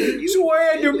raking in. So I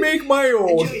had to make my And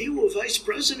own. you were vice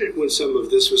president when some of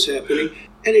this was happening,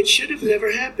 and it should have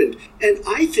never happened. And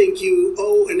I think you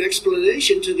owe an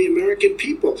explanation to the American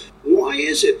people. Why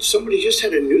is it? Somebody just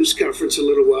had a news conference a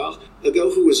little while ago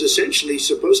who was essentially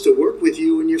supposed to work with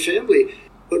you and your family,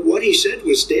 but what he said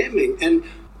was damning. And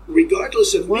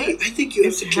regardless of me, I think you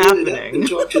have is to clean it up happening? and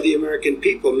talk to the American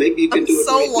people. Maybe you can I'm do it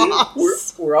so right now.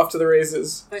 lost. We're off to the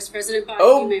races. Vice President Biden,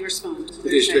 Oh. you may respond.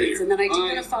 Please stay here. And then I do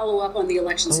want to follow up on the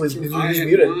election Oh, he's security. I He's have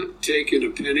muted. not taken a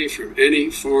penny from any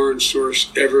foreign source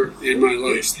ever in my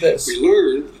What's life. this? We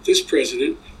learned that this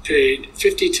president paid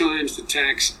 50 times the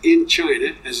tax in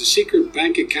China, has a secret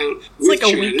bank account with like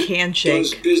a China, weak handshake.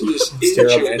 does business It's in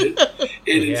terrible. China,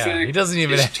 and in Yeah, fact, he doesn't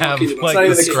even is have talking about like not even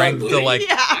the the strength to Clinton. like.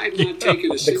 Yeah. I've not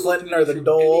taken a single Clinton or the penny from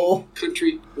Dole. any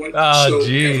country Oh, whatsoever.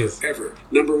 jeez. Ever.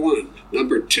 Number one.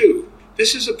 Number two.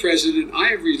 This is a president. I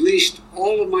have released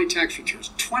all of my tax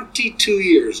returns. 22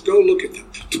 years. Go look at them.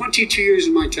 22 years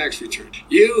of my tax return.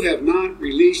 You have not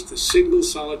released a single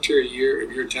solitary year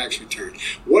of your tax return.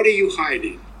 What are you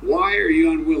hiding? Why are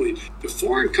you unwilling? The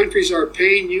foreign countries are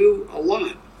paying you a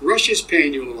lot. Russia's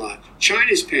paying you a lot.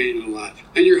 China's paying you a lot.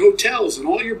 And your hotels and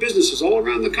all your businesses all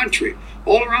around the country,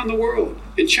 all around the world.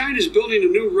 And China's building a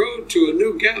new road to a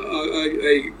new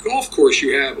a golf course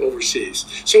you have overseas.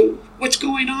 So what's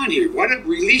going on here? Why don't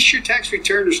release your tax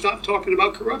return or stop talking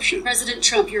about corruption? President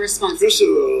Trump, your response. First of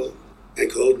all, I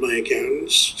called my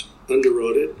accountants,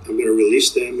 underwrote it. I'm going to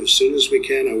release them as soon as we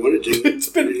can. I want to do it. It's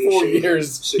been 4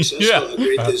 years. Successful. Yeah. How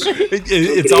great this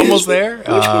It's almost there.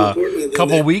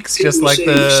 Couple weeks, just like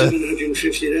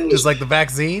the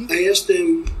vaccine. I asked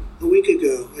them a week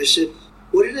ago. I said,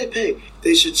 "What did I pay?"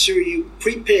 They said, "Sir, you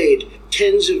prepaid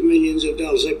tens of millions of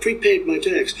dollars." I prepaid my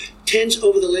tax. Tens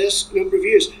over the last number of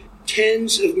years.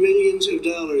 Tens of millions of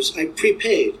dollars I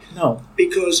prepaid. No.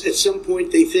 Because at some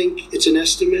point they think it's an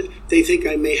estimate. They think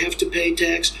I may have to pay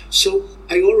tax. So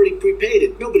I already prepaid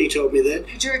it. Nobody told me that.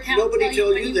 Did your account Nobody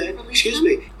told you that. Excuse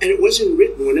me. And it wasn't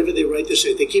written whenever they write this.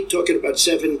 They keep talking about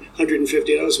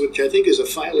 $750, which I think is a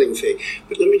filing fee.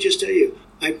 But let me just tell you,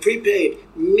 I prepaid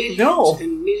millions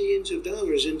and millions of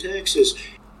dollars in taxes.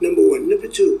 Number one. Number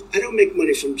two, I don't make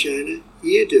money from China.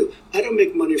 You do. I don't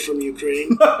make money from Ukraine.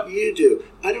 You do.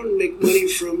 I don't make money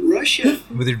from Russia.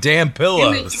 With your damn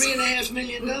pillows. You make $3.5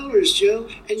 million, Joe.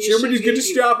 And you Germany's going to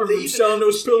stop him from selling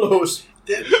those pillows.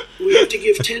 That we have to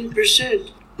give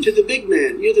 10% to the big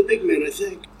man. You're the big man, I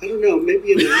think. I don't know. Maybe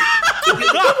you're not.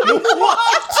 What?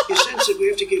 You said we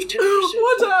have to give 10%.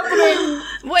 What's happening?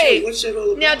 Wait. Joe, what's that all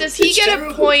about? Now, does he It's get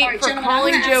terrible. a point All right, for gentlemen,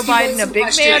 calling I'm gonna Joe ask you Biden both a some big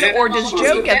questions. man, or does Hold on,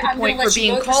 Joe okay? get the I'm gonna point let for you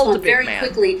being both called a respond big very man?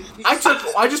 quickly.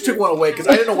 I just took one away because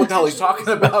I didn't know what the hell he's talking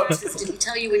about. Did he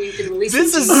tell you when you can release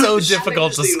This them? is so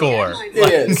difficult to score.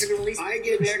 It is. I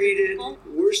get treated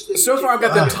worse than So far, I've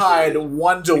got them tied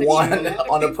 1-1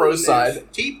 on the pro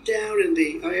side. Deep down in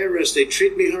the IRS, they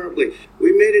treat me horribly.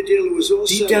 We made a deal. It was all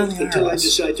Deep down in settled the until I IRS.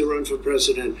 decided to run for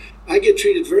president. I get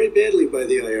treated very badly by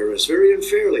the IRS, very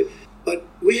unfairly. But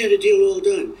we had a deal all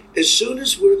done. As soon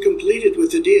as we're completed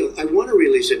with the deal, I want to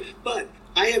release it. But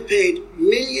I have paid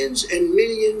millions and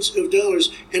millions of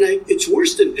dollars, and it's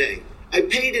worse than paying. I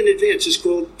paid in advance. It's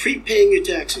called prepaying your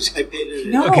taxes. I paid in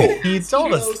advance. No. Okay, he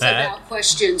told us Both that. about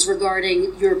questions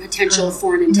regarding your potential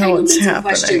foreign entanglements what's and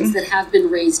questions happening. that have been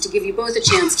raised to give you both a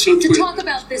chance to Something- talk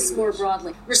about this more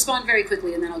broadly. Respond very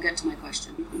quickly, and then I'll get to my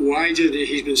question. Why did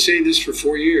he's been saying this for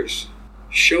 4 years?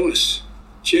 Show us.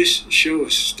 Just show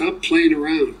us. Stop playing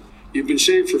around. You've been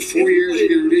saying for 4 years you're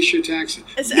going to release your taxes.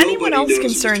 Is Nobody anyone else knows,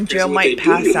 concerned Mr. Joe President. might What they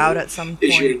do pass know out at some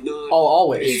is you're point? not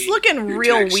Always. He's looking paying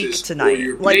real taxes, weak or tonight.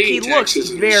 you're Like, he paying looks taxes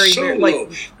that are very, so very, low.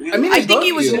 like, I mean, I think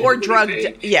he was you. more drugged.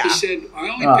 Yeah. He said, I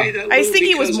only Oh. pay that I little think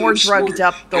he was because more I'm drugged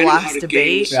smart. up the I know how last to debate.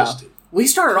 game the Yeah. system. We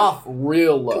started off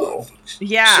real Come on, low. folks.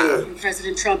 Yeah.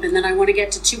 President Trump, and then I want to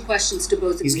get to two questions to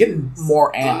both of He's you. getting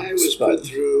more I was amped. put But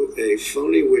through a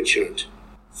phony witch hunt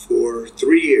for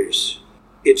 3 years.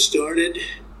 It started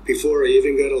before I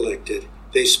even got elected.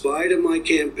 They spied on my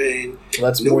campaign. Well,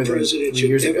 that's no more than president 3 should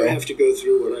years ever ago. have to go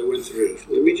through what I went through.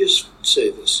 Let me just say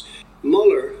this.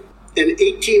 Mueller and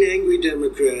 18 angry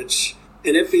Democrats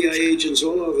and FBI agents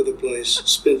all over the place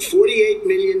spent $48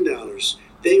 million.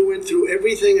 They went through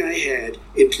everything I had,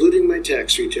 including my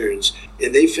tax returns,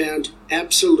 and they found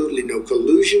absolutely no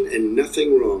collusion and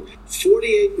nothing wrong.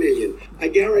 $48 million. I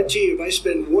guarantee you, if I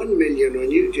spend $1 million on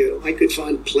you, Joe, I could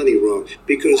find plenty wrong.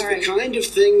 Because All right. the kind of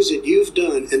things that you've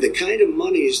done and the kind of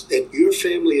monies that your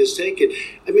family has taken,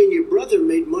 I mean, your brother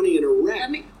made money in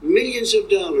Iraq, millions of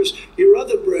dollars. Your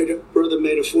other brother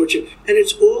made a fortune, and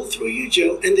it's all through you,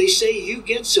 Joe. And they say you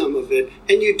get some of it,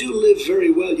 and you do live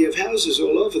very well. You have houses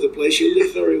all over the place. You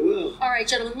live very well. All right,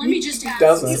 gentlemen, let me just ask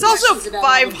doesn't. some He's also questions about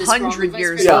all of this 500 broadly.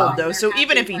 years Vice President old, Biden, though, so there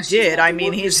even have if he been questions did, about I the mean,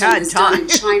 work he's your son had has done time in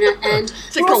China and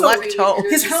to collect hope.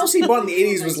 his house he bought in the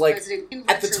 80s was like, In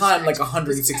at the time, like retrospect,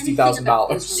 was anything $160,000. about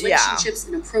those Yeah. relationships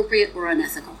inappropriate or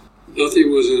unethical?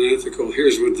 Nothing was unethical.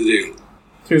 Here's what the deal.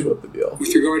 Here's what the deal.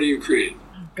 With regard to Ukraine,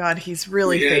 God, he's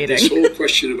really we had this fading. whole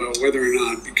question about whether or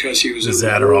not, because he was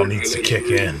The on Adderall board needs of to kick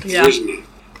in. Yeah. Prisma,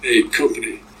 a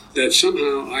company, that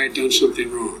somehow I had done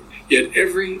something wrong. Yet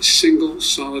every single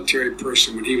solitary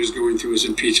person, when he was going through his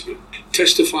impeachment,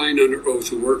 testifying under oath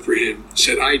who worked for him,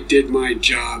 said, I did my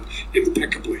job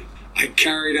impeccably. I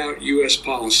carried out U.S.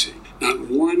 policy. Not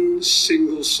one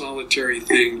single solitary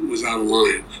thing was out of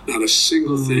line. Not a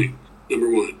single thing, number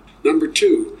one. Number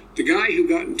two, The guy who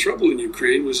got in trouble in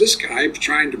Ukraine was this guy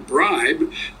trying to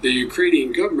bribe the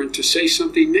Ukrainian government to say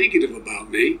something negative about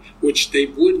me, which they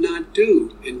would not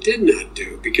do and did not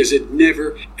do because it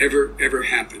never, ever, ever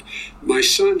happened. My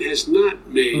son has not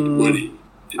made money.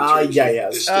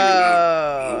 Yes.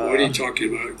 What are you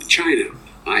talking about? China.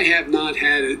 I have not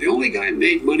had it. The only guy who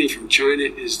made money from China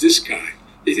is this guy.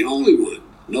 He's the only one.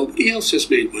 Nobody else has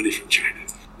made money from China.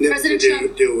 President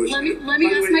Trump, let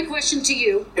me ask my question to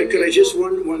you. Could I just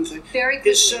one thing? Very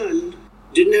quickly. His son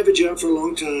didn't have a job for a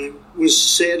long time, was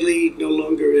sadly no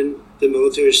longer in the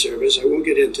military service. I won't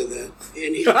get into that.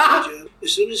 And he got a job.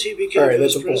 As soon as he became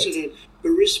vice president,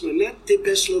 Burisma,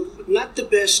 not the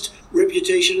best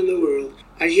reputation in the world.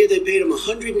 I hear they paid him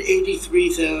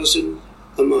 $183,000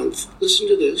 a month. Listen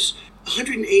to this.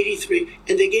 $183,000,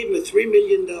 and they gave him a $3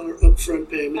 million upfront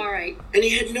payment. All right. And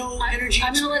he had no energy.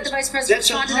 I'm going to let the Vice President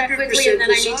respond to that quickly, and then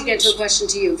I need to get to a question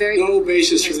to you. No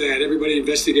basis for that. Everybody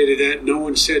investigated that. No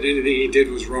one said anything he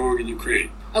did was wrong in Ukraine.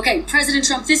 Okay, President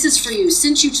Trump, this is for you.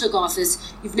 Since you took office,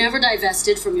 you've never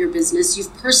divested from your business.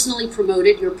 You've personally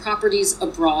promoted your properties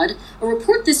abroad. A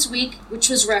report this week, which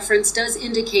was referenced, does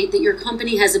indicate that your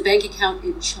company has a bank account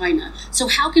in China. So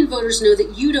how can voters know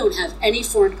that you don't have any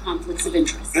foreign conflicts of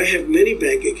interest? I have many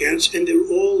bank accounts, and they're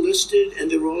all listed,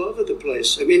 and they're all over the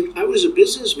place. I mean, I was a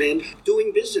businessman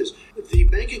doing business. The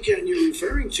bank account you're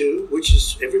referring to, which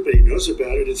is everybody knows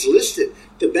about it, it's listed.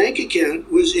 The bank account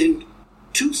was in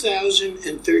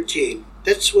 2013.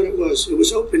 That's what it was. It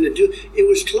was open it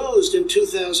was closed in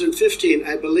 2015,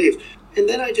 I believe. And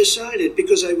then I decided,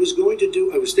 because I was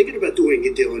thinking about doing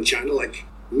a deal in China like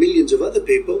millions of other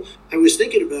people. I was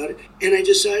thinking about it, and I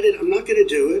decided I'm not going to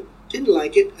do it. Didn't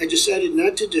like it. I decided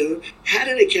not to do it. Had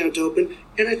an account open,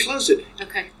 and I closed it.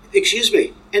 Okay. Excuse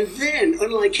me. And then,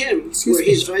 unlike him, where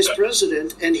he's vice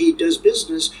president and he does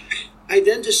business, I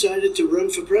then decided to run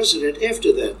for president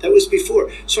after that. That was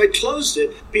before. So I closed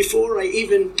it before I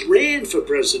even ran for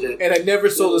president. And I never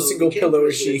sold a single pillow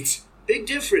or sheet. Big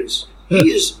difference. He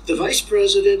is the vice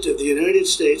president of the United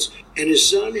States, and his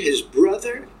son, his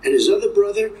brother, and his other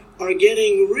brother are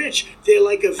getting rich. They're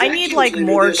like a vacuum I need like cleaner.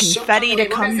 more There's confetti to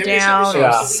come down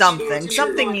or something.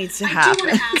 Something needs to I do happen.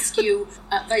 want to ask you,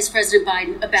 Vice President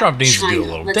Biden, about Trump needs to China. do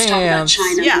a little Let's dance. talk about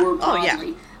China Yeah. more Oh, yeah.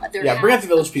 broadly. Bring out the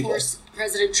village people. Of course,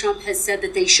 President Trump has said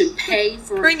that they should pay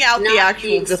for Bring out the not actual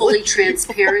being fully village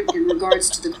transparent in regards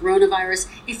to the coronavirus.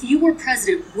 If you were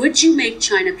president, would you make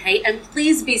China pay? And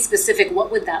please be specific.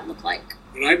 What would that look like?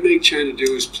 What I'd make China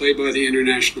do is play by the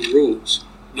international rules,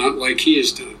 not like he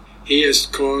has done. He has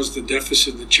caused the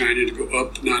deficit of China to go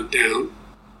up, not down,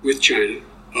 with China,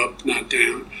 up, not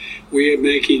down. We are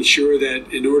making sure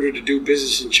that in order to do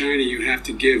business in China, you have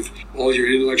to give all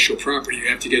your intellectual property. You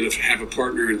have to have a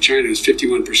partner in China. It's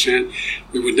 51%.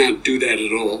 We would not do that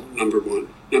at all, number one.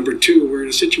 Number two, we're in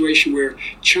a situation where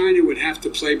China would have to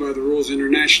play by the rules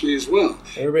internationally as well.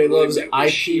 Everybody loves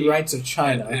IP rights of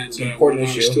China. It's an important when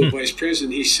issue. I was still vice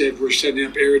president, he said we're setting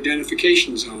up air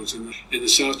identification zones in the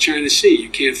South China Sea. You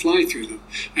can't fly through them.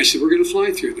 I said, we're going to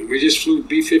fly through them. We just flew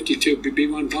B-52,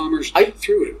 B-1 bombers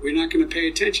through it. We're not going to pay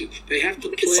attention. They have to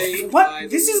play by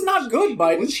This is not good,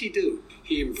 Biden. What's he do?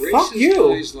 He embraces Fuck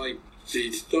you. guys like the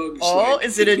thugs. Oh, like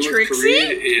is it a North Trixie?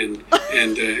 Korea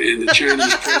and the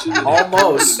Chinese president.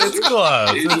 Almost. It's close.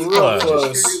 And It's he close.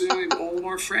 close. all of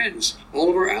our friends, all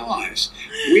of our allies.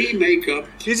 We make up.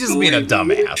 He's just being a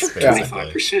dumbass,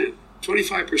 basically.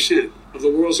 25% of the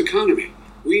world's economy.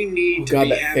 We need to God, be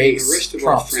that having face. the rest of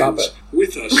Trump, our stop friends it.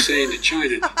 with us saying to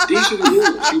China, these are the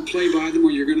rules. You play by them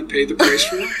or you're going to pay the price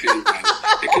for not paying by them.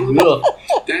 Economically.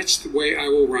 That's the way I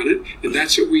will run it, and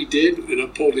that's what we did in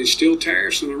upholding steel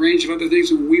tariffs and a range of other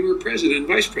things when we were president and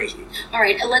vice president. All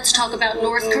right, let's talk about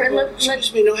North Korea.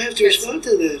 Excuse me, no, I have to respond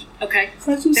to that. Okay,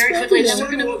 very quickly, then we're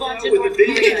going to move on to North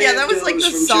Korea. Yeah, that was like the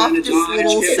From China softest to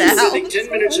little After sound. 10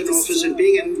 minutes in office and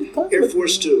being in Air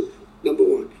Force 2, number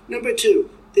one. Number two,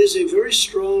 there's a very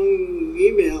strong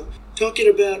email talking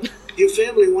about your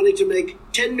family wanting to make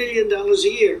 $10 million a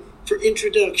year for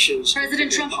introductions.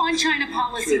 President Trump, on China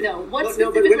policy, Sure. though, what No, but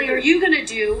specifically wait- are you going to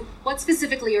do? What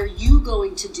specifically are you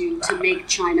going to do to make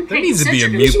China pay? There needs to You be said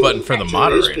a you're mute gonna button do for the that.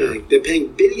 moderator. They're paying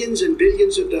billions and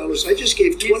billions of dollars. I just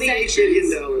gave New $28 billion.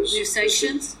 sanctions? New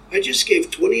sanctions? I just gave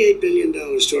 $28 billion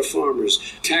to our farmers.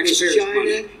 Taxpayers' Because China,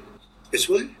 money. It's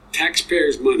what?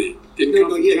 Taxpayers' money didn't No,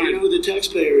 come from yeah, China. you know who the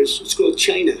taxpayer is? It's called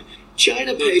China.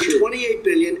 China paid true. $28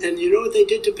 billion, and you know what they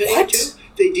did to pay it to?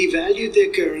 They devalued their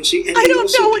currency, and I they don't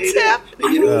also know what's paid out. happening.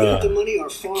 And you know who got the money? Our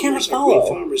farmers, can't our follow. wheat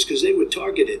farmers, because they were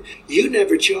targeted. You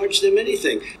never charged them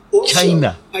anything. Also,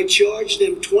 China. I charged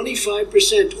them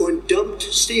 25% on dumped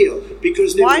steel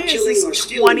because they Why were is killing this our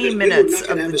steel. 20 industry. minutes We were not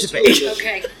gonna of have the a steel debate? industry.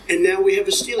 Okay. And now we have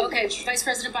a steel Okay, industry. Vice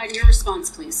President Biden, your response,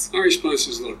 please. My response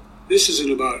is, look, this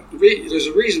isn't about. There's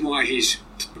a reason why he's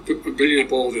bringing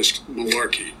up all this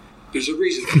malarkey. There's a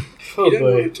reason. Oh, He doesn't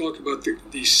boy. want to talk about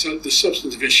the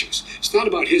substantive issues. It's not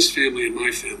about his family and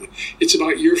my family. It's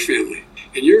about your family.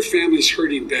 And your family's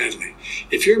hurting badly.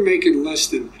 If you're making less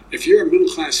than, if you're a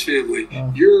middle-class family,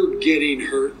 you're getting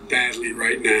hurt badly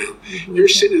right now. You're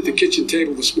sitting at the kitchen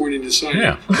table this morning deciding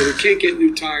that we can't get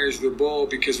new tires for the ball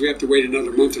because we have to wait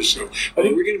another month or so. Or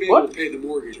we're going to be able to pay the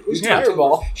mortgage. Who's going to tell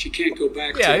Ball. her she can't go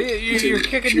back Yeah, to you're to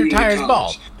kicking your community tires college?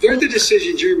 ball. They're the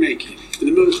decisions you're making. And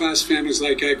the middle-class families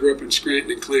like I grew up in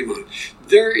Scranton and Claymont,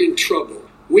 they're in trouble.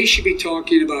 We should be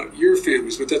talking about your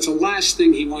families, but that's the last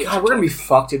thing he wants God, to we're gonna be talk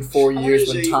fucked in 4 years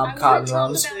when Tom Cotton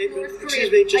runs. I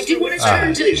did want to All turn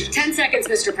right. to 10 seconds,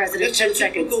 Mr. President. That's 10 a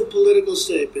seconds. typical political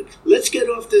statement. Let's get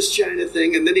off this China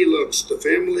thing, and then he looks, the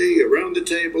family, around the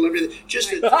table, everything.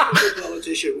 Just a typical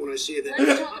politician when I see that.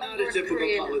 Let's talk I'm about not a North typical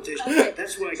Korea. politician. Okay.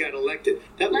 That's why I got elected.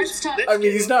 Let's talk- I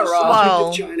mean, he's not wrong.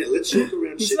 Wow. China. Let's look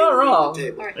around. He's sitting not around wrong. The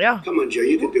table. All right. Yeah. Come on, Joe.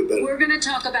 You could do better. We're going to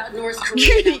talk about North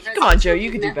Korea. Now, Come on, Joe,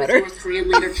 you could do met with better. North Korean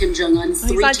leader Kim Jong-un He's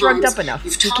three not drugged times. up enough.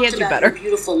 You've He talked can't do about better. your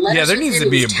beautiful letters Yeah, there with needs him. to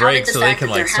be You've a break touted the so they fact can,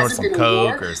 that like, there snort hasn't some been a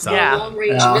war coke or on something. Yeah. a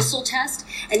long-range Yeah. missile test,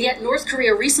 and yet North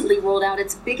Korea recently rolled out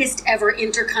its biggest ever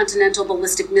intercontinental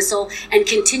ballistic missile and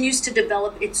continues to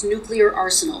develop its nuclear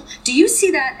arsenal. Do you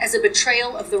see that as a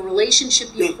betrayal of the relationship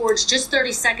you No. forged? Just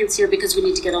 30 seconds here because we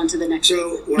need to get on to the next.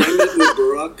 So when I met with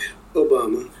Barack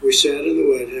Obama, we sat in the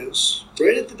White House.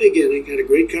 Right at the beginning, had a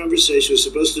great conversation. It was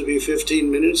supposed to be 15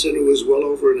 minutes, and it was well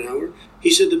over an hour. He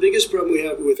said the biggest problem we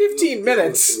have with 15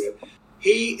 minutes. North Korea.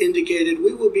 He indicated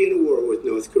we will be in a war with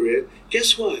North Korea.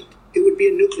 Guess what? It would be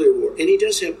a nuclear war, and he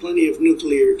does have plenty of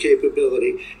nuclear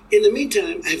capability. In the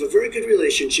meantime, I have a very good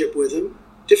relationship with him.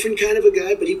 Different kind of a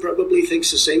guy, but he probably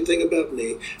thinks the same thing about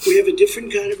me. We have a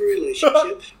different kind of a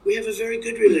relationship. We have a very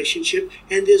good relationship,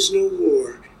 and there's no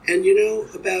war. And you know,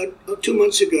 about 2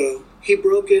 months ago, he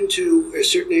broke into a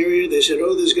cerertain area. They said,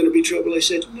 "Oh, there's going to be trouble." I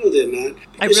said, "No, they're not."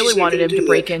 I because really he's not wanted gonna him to do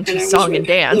break that." into And I was Song right. and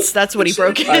Dance. Look, That's what he instead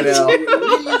broke of into.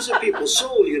 millions of people.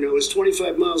 Seoul, you know, is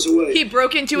 25 miles away. He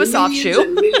broke into a soft Millions shoe.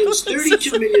 and millions,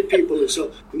 32 million people in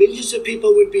Seoul. Millions of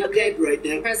people would be dead right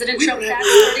now. President We Trump, don't have that's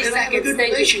a war, 30 and I have a seconds. good Thank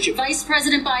you. relationship. Vice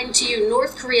President Biden, to you.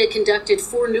 North Korea conducted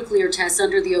 4 nuclear tests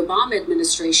under the Obama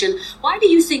administration. Why do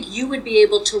you think you would be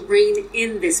able to rein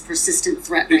in this persistent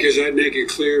threat? Because I'd make it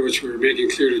clear, which we were making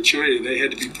clear to China, they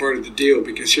had to be part of the deal.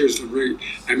 Because here's the ring.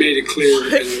 I made it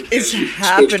clear is as a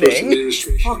happening? spokesperson of the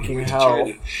administration Fucking went to hell.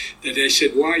 China, that they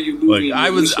said, "Why are you moving?" Look, I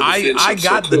your was missile defense I up so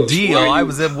got the close? deal. Why are I you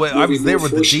was there moving with more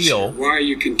the forces deal. here? Why are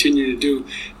you continuing to do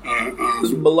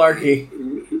This is malarkey.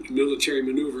 military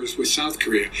maneuvers with South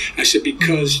Korea? I said,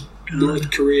 because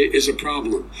North Korea is a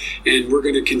problem, and we're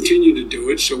going to continue to do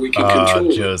it so we can control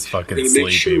them. Joe's fucking We're going to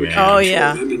make sure we sleepy, can man. Oh, control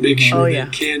yeah. them and make sure Oh, they yeah.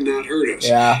 cannot hurt us.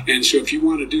 Yeah. And so if you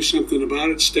want to do something about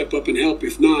it, step up and help.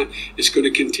 If not, it's going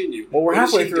to continue. Well, we're What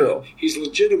has halfway he through. done? He's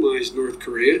legitimized North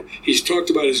Korea. He's talked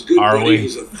about his good Are buddy we?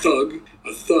 who's a thug,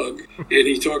 and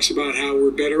he talks about how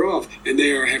we're better off. And they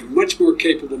have much more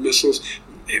capable missiles,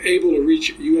 able to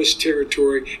reach U.S.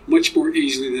 territory much more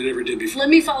easily than ever did before. Let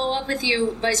me follow up with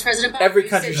you, Vice President Biden. Every You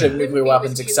country said should have you wouldn't nuclear meet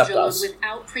weapons with Kim except Jong-un us.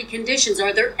 Without preconditions,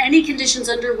 are there any conditions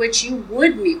under which you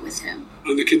would meet with him?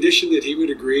 On the condition that he would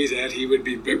agree that he would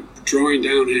be drawing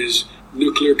down his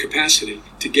nuclear capacity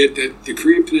to get that the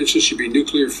Korean Peninsula should be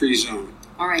nuclear-free zone.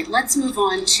 All right, let's move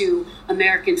on to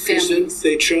American Listen, families.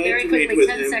 they tried Very to quickly, meet with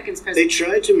 10 him. seconds, They President.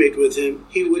 tried to meet with him.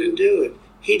 He wouldn't do it.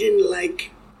 He didn't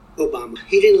like Obama.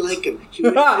 He didn't like him. He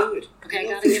wouldn't do it. Okay, I You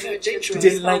know, gotta in give you a fact, they chance to tried.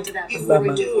 Didn't respond like to that He before we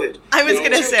wouldn't do do it. it. I was No,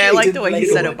 going to it's say, I okay. like the way Didn't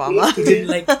he like said him. Obama. He didn't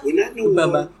like We're not in a war.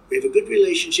 Obama. We have a good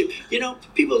relationship. You know,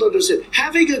 people don't understand.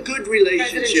 Having a good President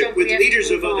relationship Trump, with we have to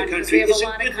leaders move of on other because we countries have is a a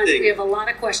lot of good thing. we have a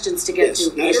lot of questions to get Yes,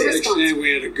 to. now Your say- Like response. saying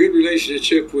we had a good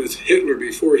relationship with Hitler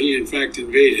before he, in fact,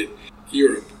 invaded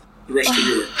Europe, the rest of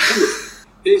Europe. Come on.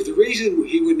 The reason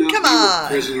he would not Come meet on.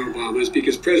 with President Obama is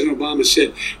because President Obama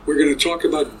said, we're going to talk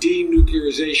about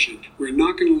denuclearization. We're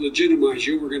not going to legitimize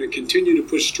you. We're going to continue to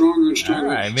put stronger and stronger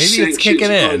All right, maybe it's sanctions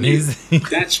kicking in. on you. He's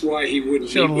That's why he wouldn't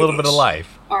showing a meet little with bit of us.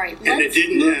 life. All right, And it let's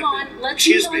didn't move happen. on. Let's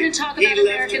Excuse move on me. and talk He about left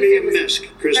American me a families. mess,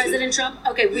 Kristen. President Trump.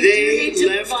 Okay, we do They need to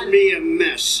move left on. me a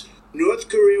mess. North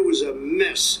Korea was a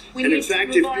mess. We And in need to fact,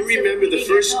 move if on you so that remember we the can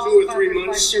first get to 2 all or of 3 our months,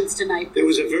 questions tonight. there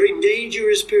was a very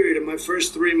dangerous period in my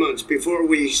first 3 months before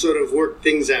we sort of worked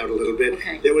things out a little bit.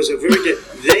 Okay. There was a very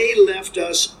they left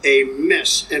us a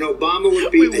mess, and Obama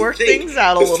would be We worked things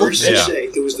out a the little first bit. to say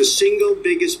it was the single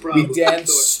biggest problem. We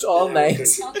danced all night.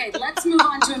 Okay, let's move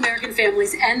on to American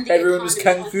families and the Everyone was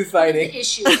economy. kung fu One of fighting. the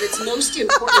issues that's most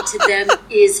important to them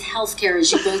is healthcare,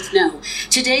 as you both know.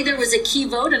 Today there was a key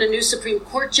vote on a new Supreme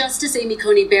Court Justice, Amy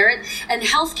Coney Barrett, and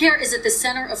healthcare is at the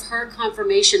center of her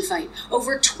confirmation fight.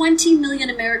 Over 20 million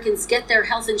Americans get their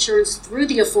health insurance through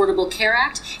the Affordable Care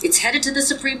Act. It's headed to the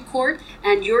Supreme Court,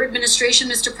 and your administration,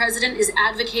 Mr. President, is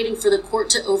advocating for the court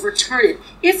to overturn it.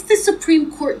 If the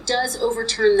Supreme Court does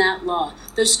overturn that law,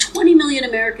 those 20 million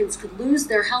Americans could lose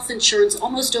their health insurance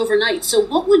almost overnight. So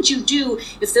what would you do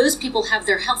if those people have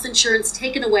their health insurance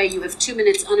taken away? You have 2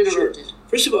 minutes uninterrupted. Sure.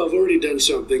 First of all, I've already done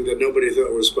something that nobody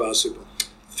thought was possible.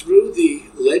 Through the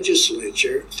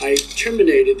legislature, I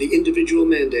terminated the individual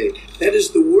mandate. That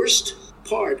is the worst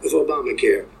part of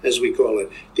Obamacare, as we call it.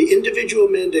 The individual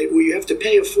mandate where you have to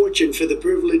pay a fortune for the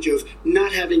privilege of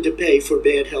not having to pay for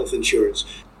bad health insurance.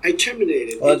 I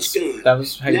terminated. Well, it's gone. that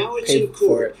was how you now it's paid in for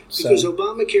court it, so. because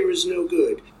Obamacare is no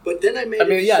good. But then I made I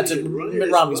mean, yeah, it's a decision, run it Mitt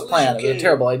as Romney's well as plan. you It was a can.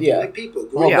 terrible idea. Like people, The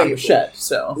whole great thing people. was shit,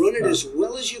 so. Run it as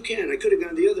well as you can. I could have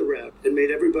gone the other route and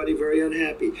made everybody very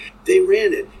unhappy. They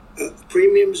ran it.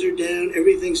 Premiums are down.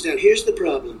 Everything's down. Here's the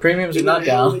problem. Premiums No are not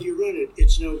matter how down. well you run it,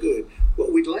 it's no good.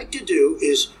 What we'd like to do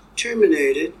is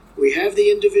terminate it. We have the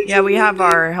individual. Yeah, we have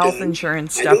mandate our health done.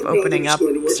 insurance I stuff don't know that opening it's up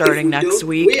going to work. starting If we next don't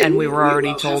week, win, and we were already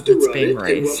we'll told have to it's run being it, and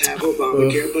raised. We'll have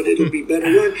Obamacare, but it'll be better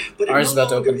run. But it Ours no is about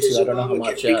to longer open, too. is I don't know how Obamacare,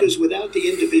 much yet. because without the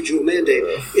individual mandate,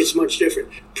 it's much different.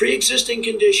 Pre-existing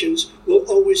conditions will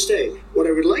always stay. What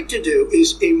I would like to do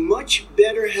is a much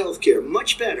better healthcare,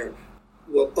 much better,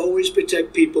 will always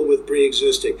protect people with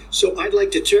pre-existing. So I'd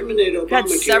like to terminate Obamacare. Had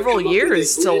several come up with a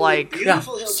years to, brand new, like,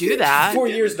 beautiful do healthcare. that. 4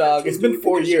 years, dog. It's been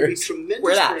 4 years.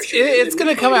 We're at. It's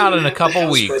going to come out in a couple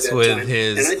weeks with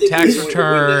his tax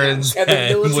returns And the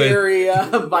and with military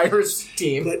virus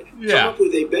team. But Yeah. come up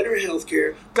with a better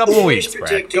healthcare. Couple always weeks, Brad.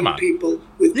 protecting Come on. people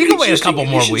with You can wait a pre-existing couple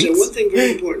more conditions. And weeks. one thing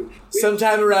very important. we Sometime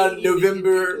have around 20 million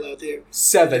November people out there have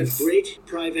 7th. great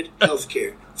private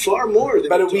healthcare. Far more than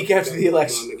About a we're week talking after the about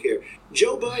election. Obamacare.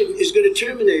 Joe Biden is going to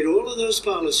terminate all of those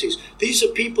policies. These are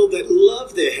people that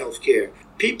love their health care.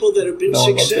 People that have been No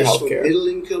one loves their successful, healthcare.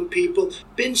 middle-income people,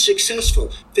 been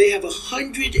successful. They have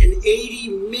 180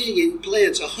 million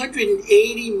plans,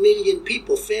 180 million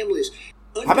people, families.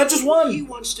 How about just one? What he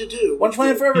wants to do, One which plan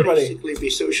will for everybody. Basically, be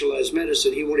socialized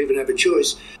medicine. He won't even have a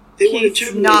choice. They want to He's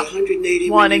terminate not 180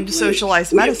 wanting million to plans.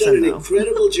 socialize We medicine, have done though. an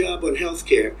incredible job on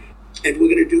healthcare, and we're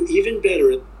going to do even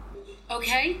better at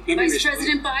Okay, Let me Vice respond.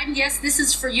 President Biden, yes, this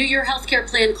is for you. Your healthcare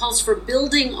plan calls for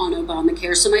building on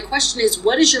Obamacare. So my question is,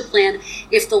 what is your plan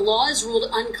if the law is ruled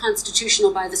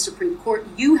unconstitutional by the Supreme Court?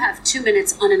 You have 2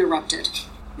 minutes uninterrupted.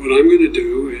 What I'm going to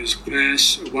do is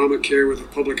pass Obamacare with a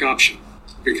public option.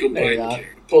 Become There you go. Biden-care.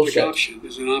 The public Bullshit. option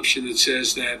is an option that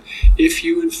says that if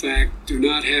you, in fact, do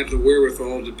not have the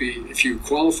wherewithal to be, if you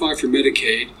qualify for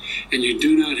Medicaid and you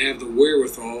do not have the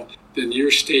wherewithal, then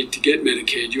your state to get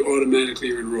Medicaid, you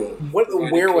automatically are enrolled. What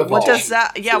Provided wherewithal? What does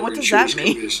that? Yeah, for what does that insurance mean?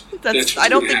 companies. That's. what's I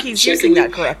don't gonna think happen. he's using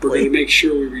that Secondly, We're going correctly. to make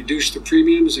sure we reduce the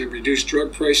premiums and reduce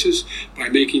drug prices by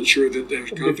making sure that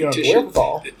there's If you don't have the competition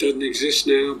wherewithal. that doesn't exist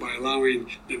now by allowing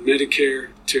the Medicare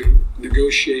to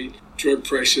negotiate drug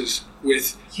prices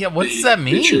with Yeah, what the does that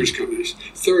mean? insurance companies.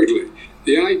 Thirdly,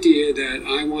 the idea that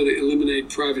I want to eliminate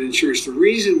private insurance. The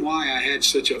reason why I had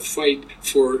such a fight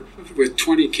with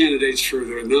 20 candidates for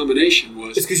the nomination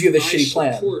was It's 'cause you have the I shitty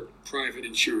plan. support private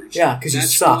insurance. Yeah, 'cause you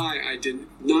That's suck. why I didn't.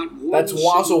 Not one That's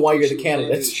also single why you're the person with private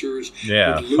candidate. Insurance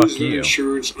Yeah, would lose fuck their you.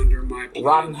 insurance under my plan.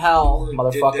 Rotten hell,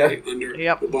 Nor did motherfucker. they under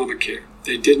Yep. Obamacare.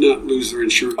 They did not lose their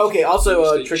insurance. Okay, also,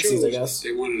 Once they Trixie's, I chose, guess.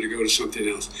 They wanted to go to something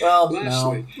else. Well,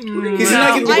 Lastly, no. we're gonna He's No,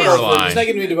 not getting me to I- vote for. Lie. He's not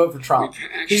getting me to vote for Trump.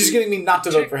 He's just getting me not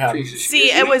to vote for him.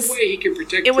 See, it was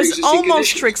it was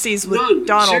almost Trixie's with None,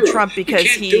 Donald zero. Trump You because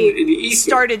can't do it in the he ether.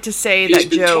 started to say He's that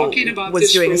been Joe talking about was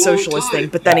this doing for a a long socialist time. thing,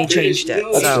 but then he There is changed it.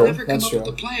 no- That's he's true. never come That's up true. with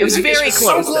a plan. It was I guess very that's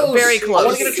close, so though, very I close.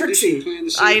 want to get a Trixie.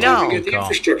 I know. We get the Call.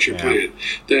 infrastructure Yeah. plan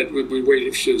that we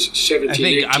waited since 17, I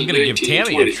think 18, I'm going to give 19,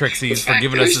 Tammy 20. a Trixie's The for fact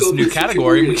giving that I us this still new do 50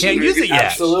 category. We million can't is use it very yet.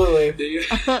 Absolutely.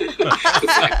 The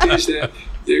fact is that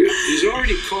He's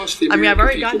already cost the American I've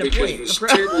already people gotten a because point. of his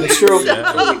terrible That's true.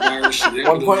 COVID virus and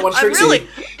 1.1 I'm really.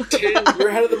 10 You're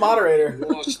ahead of the moderator.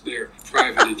 lost their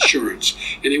private insurance.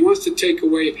 And he wants to take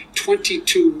away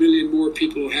 22 million more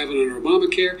people who have it under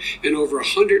Obamacare and over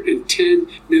 110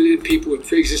 million people with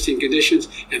pre-existing conditions.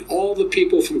 And all the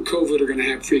people from COVID are going to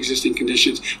have pre-existing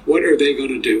conditions. What are they going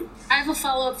to do? I have a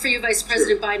follow-up for you, Vice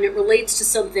President Biden. It relates to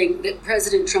something that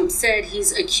President Trump said.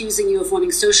 He's accusing you of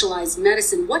wanting socialized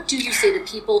medicine. What do you say to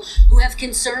people who have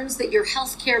concerns that your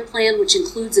health care plan, which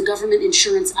includes a government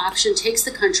insurance option, takes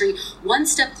the country one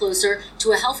step closer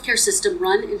to a health care system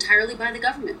run entirely by the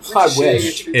government? I wish.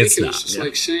 It's ridiculous. It's not, It's yeah.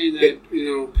 like saying that,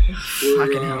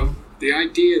 we're, the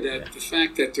idea that the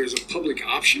fact that there's a public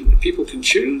option that people can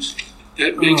choose,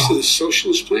 that makes it a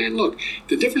socialist plan. Look,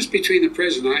 the difference between the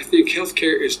president, I think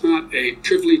healthcare is not a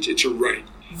privilege, it's a right.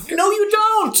 No, you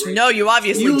don't. No, you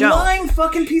obviously You don't. lying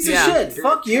fucking piece of Yeah. shit.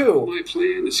 Fuck you. My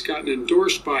plan has gotten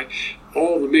endorsed by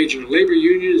all the major labor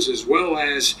unions as well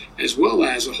as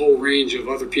a whole range of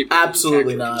other people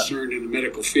Absolutely who are not. concerned in the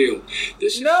medical field.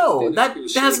 This is No, something that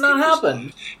that's has gonna not save people's happened.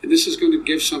 lives. And this is going to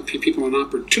give some people an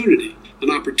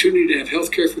opportunity to have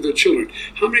health care for their children.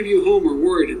 How many of you home are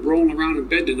worried and rolling around in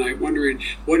bed tonight wondering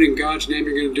what in God's name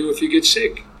you're going to do if you get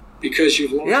sick? Because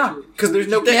you've lost Yeah, your... 'cause there's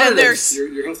no And candidates.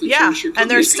 Your health Yeah, insurance, your and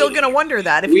they're company's still gonna- going to wonder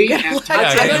that if We you get have to-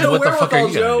 I got no what the fuck are wherewithal,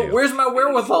 you gonna Joe. do? Where's my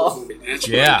wherewithal? That's what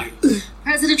Yeah. I do.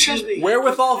 President Trump.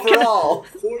 Wherewithal for all.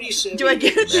 47 Do I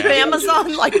get it years. from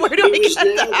Amazon? Like, where do I He was get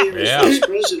now that? there as Yeah. vice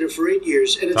president for 8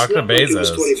 years, and it's Talk to not like it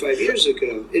was Bezos. 25 years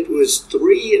ago. It was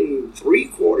 3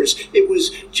 3/4. It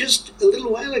was just a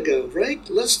little while ago, right?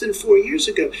 Less than 4 years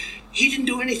ago. He didn't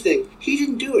do anything. He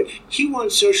didn't do it. He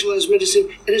wants socialized medicine,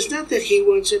 and it's not that he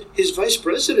wants it. His vice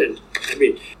president, I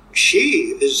mean,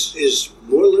 she is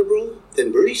more liberal than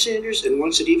Bernie Sanders and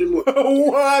wants it even more.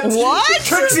 What? What?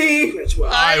 Trixie. That's why.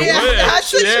 I Yeah, wish,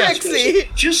 that's a yeah. Trixie.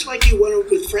 Just like you went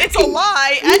with fracking. It's a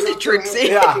lie and a Trixie.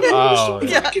 Yeah. Oh,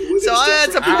 Yeah. So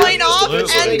it's a point off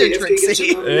and a Trixie.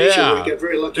 Yeah.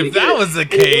 If that was the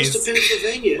case, to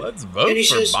Pennsylvania, let's vote and he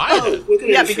for says, Biden. Oh, we're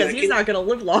gonna Yeah, have because he's fracking. not going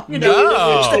to live long No.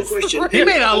 enough. He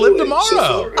may not live tomorrow. So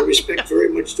far, I respect very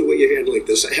much the way you're handling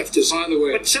this. I have to say. By the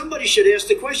way- but somebody should ask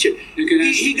the question. You can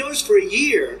ask- He goes for a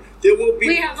year. There will be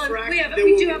We no have frack, there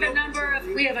we will do be have no-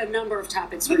 a number of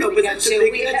topics No, we're no, going but to get that's a to.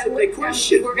 big- that's a big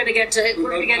question. We're going to get to.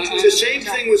 It's the same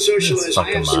thing with socialized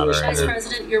Fucking medicine. moderator. Vice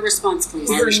President, your response, please.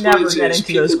 My We're response never is get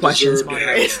into those people questions, deserve to have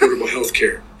moderator. affordable health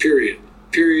care. Period.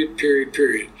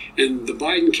 And the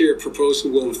Biden care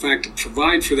proposal will, in fact,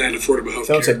 provide for that affordable health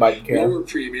care. Don't say Biden care. Lower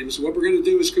premiums. What we're going to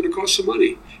do is going to cost some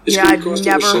money. It's Yeah, gonna I've cost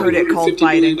never over heard it called $750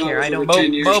 million Biden care. I don't- over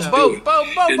 10 years to do it. And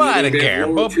you're Biden gonna care. have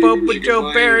lower Bo premiums, you can Joe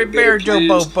buy Barry better Bear Joe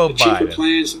plans, Bo cheaper Biden.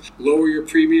 plans, lower your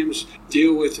premiums,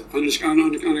 deal with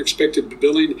unexpected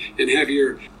billing, and have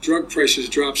your drug prices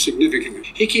drop significantly.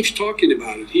 He keeps talking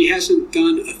about it. He hasn't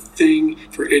done a thing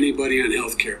for anybody on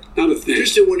health care. Not a thing.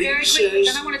 Kristen, when Very he quickly,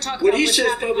 says then I want to talk when about he what's says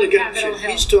happening public on Capitol option,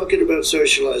 Hill. he's talking about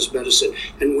socialized medicine,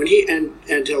 and when he and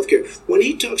healthcare. When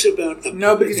he talks about a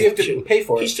No, because you have to public pay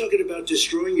for it. he's talking about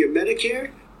destroying your Medicare.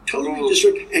 Totally Wrong.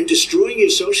 destroying and destroying your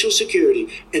Social Security,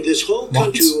 and this whole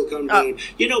country will come Oh. down.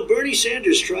 You know, Bernie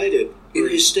Sanders tried it in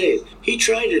his state. He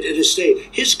tried it in his state.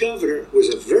 His governor was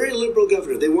a very liberal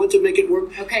governor. They want to make it work.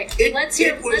 Okay, It let's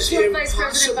was hear Vice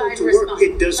President impossible Biden to work. respond.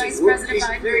 It doesn't Vice work. President He's a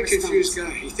Biden very responds. confused guy.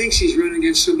 He thinks he's running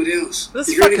against somebody else. This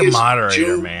He's running fucking against moderator,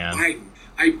 Joe man. Biden.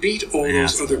 I beat all those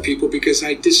Asshole. other people because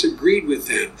I disagreed with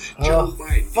them. Joe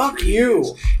Biden. he's fuck running you.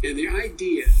 against. And the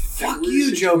idea Fuck that we're you,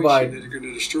 in a Joe situation Biden. that are going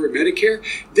to destroy Medicare,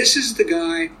 this is the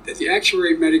guy that the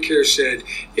actuary at Medicare said,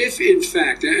 if in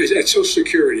fact, at Social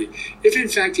Security, if in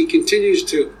fact he continues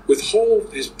to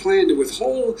withhold his plan to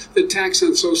withhold the tax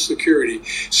on Social Security,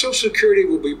 Social Security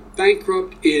will be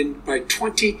bankrupt by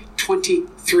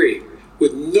 2023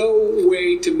 with no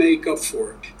way to make up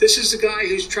for it. This is the guy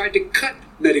who's tried to cut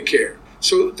Medicare.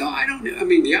 So no, I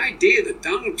mean, the idea that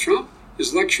Donald Trump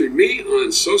is lecturing me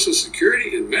on Social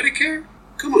Security and Medicare?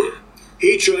 Come on.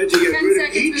 He tried to get 10 rid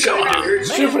of. He seconds, tried to Mr. hurt President.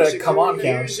 Social Should put a come on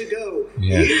Security count. years ago.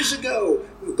 Yeah. Years ago.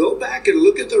 Go back and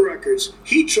look at the records.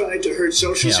 He tried to hurt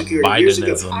Social Yeah, Security years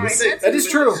ago. Bidenism. All right, let's That is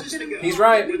move true. on to the- He's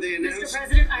right. When they Mr. announced-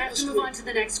 President, I have to move on to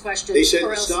the next question. They said or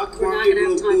the else stock we're not market going to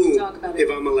will have time to boom talk about if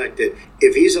it. I'm elected.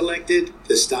 If he's elected,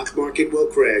 the stock market will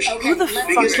crash. Okay, Who the let's fuck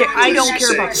move care- on I to the don't next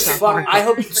care about question. the Fuck, I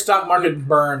hope the stock market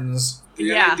burns. The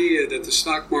Yeah. idea that the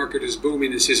stock market is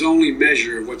booming is his only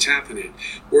measure of what's happening.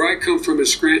 Where I come from in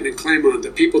Scranton and Claremont, the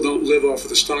people don't live off of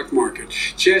the stock market.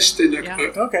 Just in the, Yeah.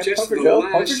 Okay, just Poker in Joe, the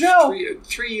Poker last Joe.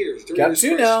 3 years. during Got this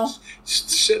you now.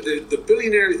 crisis, the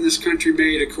billionaires in this country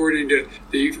made, according to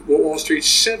the Wall Street,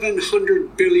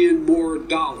 $700 billion more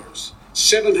dollars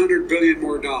 $700 billion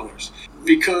more dollars,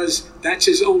 because that's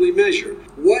his only measure.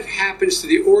 What happens to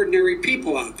the ordinary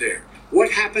people out there? What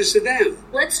happens to them?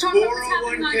 Let's talk about what's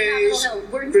happening on Capitol Hill.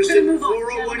 We're going Kristen, to move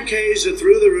on. 401ks are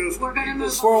through the roof. We're going to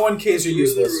move 401ks are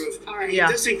useless. All right. He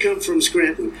doesn't come from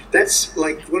Scranton. That's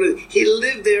like he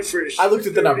lived there for. I looked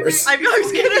at the numbers. I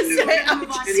was going to say, I'm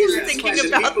just thinking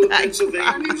about that.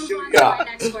 Let me move on to my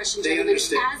next question, gentlemen.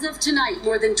 As of tonight,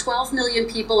 more than 12 million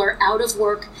people are out of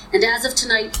work, and as of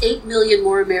tonight, 8 million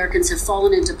more Americans have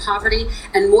fallen into poverty,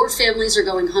 and more families are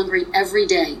going hungry every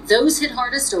day. Those hit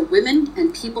hardest are women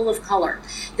and people of color.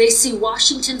 They see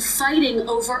Washington fighting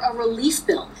over a relief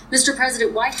bill. Mr.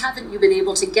 President, why haven't you been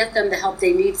able to get them the help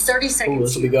they need? 30 seconds.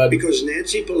 This will be good. Because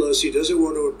Nancy Pelosi doesn't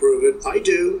want to approve it. I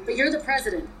do. But you're the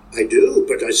president. I do,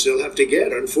 but I still have to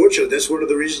get. Unfortunately, that's one of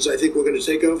the reasons I think we're going to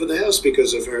take over the House,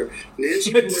 because of her.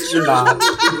 Nancy Pelosi doesn't want to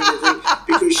approve anything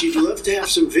because she'd love to have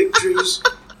some victories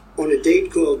on a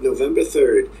date called November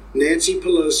 3rd. Nancy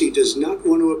Pelosi does not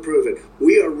want to approve it.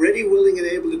 We are ready, willing, and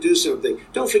able to do something.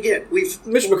 Don't forget, Mitch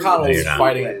McConnell is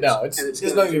fighting it. No, it's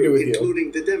has nothing to do with you.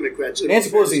 Including the Democrats. Nancy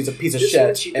Pelosi is a piece of shit.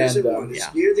 What she doesn't want is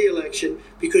near the election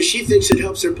because she thinks it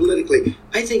helps her politically.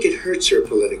 I think it hurts her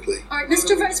politically. All right,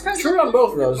 Mr. Vice President. True on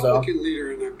both of those, though. The Republican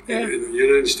leader in the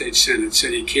United States Senate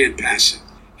said he can't pass it.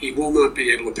 He will not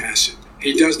be able to pass it.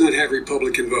 He does not have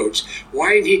Republican votes.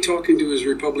 Why ain't he talking to his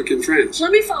Republican friends? Let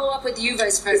me follow up with you,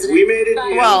 Vice President. We made it.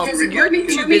 Well, you're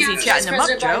too busy chatting him up,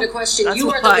 Joe. Question.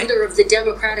 You are the leader of the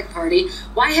Democratic Party.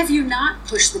 Why have you not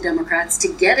pushed the Democrats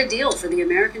to get a deal for the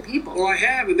American people? Well, I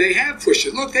have, and they have pushed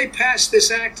it. Look, they passed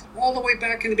this act all the way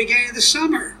back in the beginning of the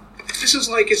summer. This is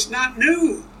like it's not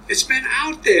new. It's been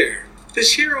out there.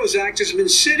 This HEROES Act has been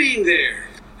sitting there.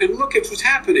 And look at what's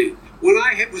happening. When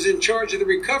I was in charge of the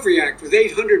Recovery Act with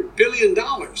 $800 billion,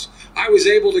 I was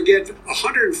able to get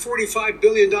 $145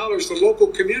 billion to local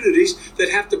communities that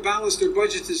have to balance their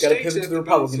budgets to Gotta states pivot that to the have to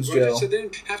balance their Republicans, budgets, Joe. and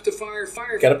then have to fire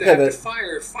firefighters. Gotta They have to pivot.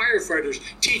 fire firefighters,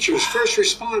 teachers, first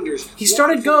responders. He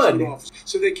started law enforcement good. officers,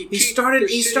 so they can He keep started- their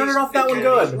he cities started off that and one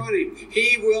counties good. running.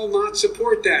 He will not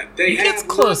support that. They He gets have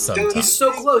close not sometimes. done He's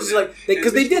so close. He's like,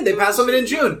 because they did. They passed something in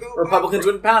June. Republicans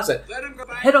wouldn't pass it. Let him go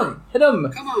back. Hit him. Hit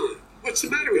him. Come on. What's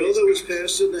the matter The with bill that was these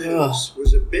passed in the House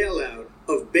was a bailout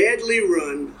of badly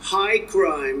run, high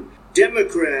crime,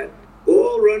 Democrat,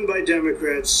 all run by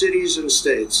Democrats, cities and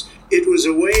states. It was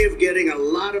a way of getting a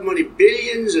lot of money,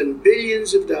 billions and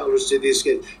billions of dollars to these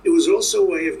kids. It was also a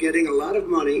way of getting a lot of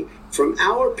money from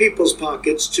our people's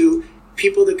pockets to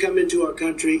people that come into our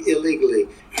country illegally.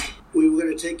 We were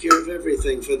going to take care of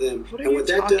everything for them. What are and you what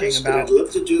that talking does, about? and I'd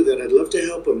love to do that. I'd love to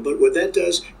help them. But what that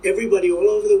does, everybody all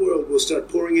over the world will start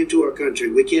pouring into our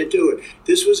country. We can't do it.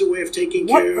 This was a way of taking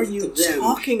What care are of you them.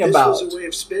 talking about? This was a way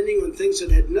of spending on things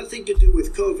that had nothing to do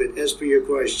with COVID, as per your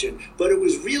question. But it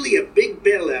was really a big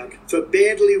bailout for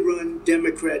badly run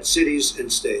Democrat cities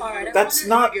and states. All right, That's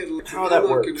not how that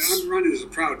works. I'm running as a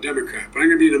proud Democrat, but I'm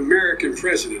going to be an American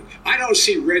president. I don't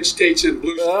see red states and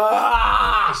blue states.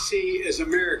 I see as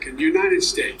American, United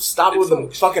States. Stop And with the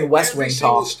folks, fucking West every Wing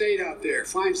single talk. state out there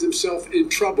finds themselves in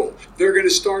trouble. They're going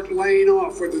to start laying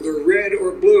off, whether they're red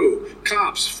or blue,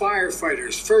 cops,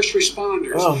 firefighters, first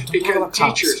responders, Oh, don't talk because about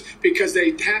cops. teachers, because they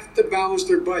have to balance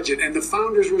their budget. And the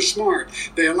founders were smart.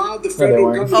 They allowed the they federal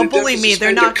weren't. government. Oh, believe me,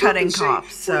 they're not cutting compensate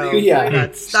cops, so for the Yeah.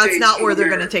 that's states not where of they're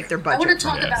going to America. take their I budget. want to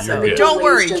talk about you're something. good. Don't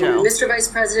worry, ladies and gentlemen. Joe. Mr. Vice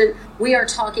President, we are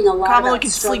talking a lot Kamala about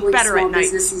can sleep struggling better small at night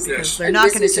businesses because they're and not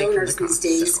gonna business take from the owners these cops,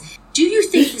 days. so. Do you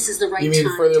think this is the right You mean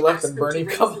time further to left ask than them to Bernie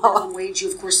raise the Kamala? minimum wage? You,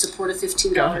 of course, support a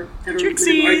 $15 federal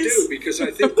Trixie. minimum I do, because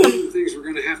I think one of the things we're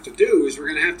going to have to do is we're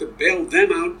going to have to bail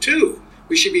them out too.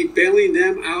 We should be bailing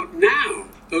them out now,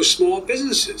 those small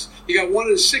businesses. You got 1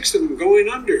 in 6 of them going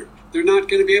under. They're not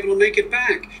going to be able to make it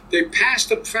back. They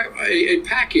passed a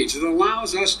package that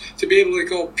allows us to be able to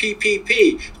call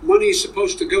PPP. Money is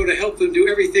supposed to go to help them do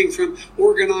everything from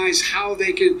organize how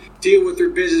they can deal with their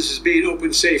businesses being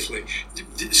open safely.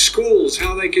 Schools,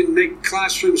 how they can make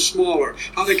classrooms smaller,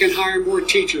 how they can hire more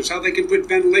teachers, how they can put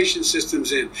ventilation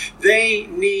systems in. They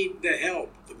need the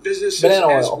help. The businesses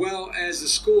Banana as oil. well as the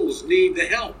schools need the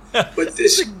help. But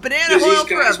this It's like banana these oil for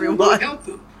guys will everyone. not help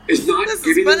them. Is not This is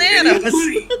giving them any of the bananas.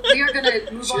 money. We are going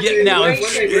to move on Yeah, to now, a if-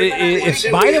 break. if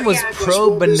Biden was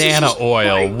pro-banana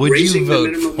oil, would you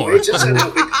vote for it?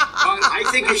 I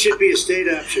think it should be a state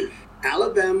option.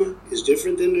 Alabama is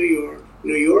different than New York.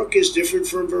 New York is different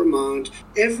from Vermont.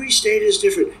 Every state is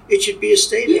different. It should be a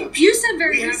state option. You said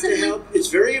very we have recently. to help. It's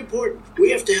very important.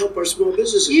 We have to help our small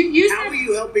businesses. How are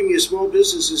you helping your small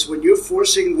businesses when you're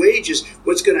forcing wages?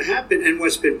 What's going to happen, and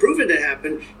what's been proven to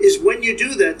happen, is when you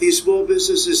do that, these small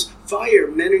businesses fire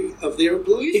many of their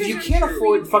employees. If you can't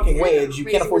afford fucking wage, you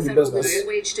can't afford your business. Minimum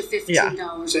wage to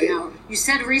 $15 an hour. You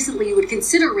said recently you would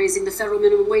consider raising the federal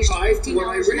minimum wage to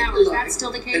 $15 an hour. Is that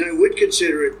still the case? And I would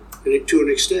consider it to an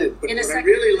extent, but in a what I second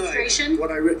really administration?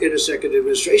 in a second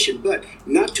administration, but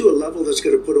not to a level that's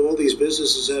going to put all these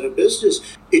businesses out of business.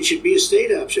 It should be a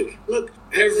state option. Look,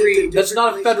 that's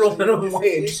not a federal minimum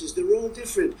wage. They're all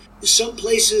different. Some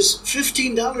places,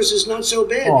 $15 is not so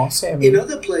bad. Oh, Sammy. In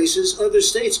other places, other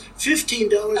states, $15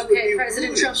 would be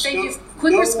President ruinous. Trump, thank you.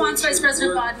 Quick response, Vice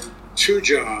President Biden. 2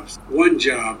 jobs, 1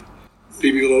 job,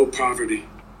 be below poverty.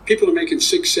 People are making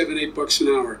 $6, $7, $8 an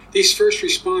hour. These first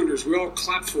responders we all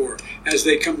clap for as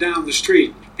they come down the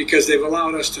street because they've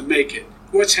allowed us to make it.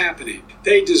 What's happening?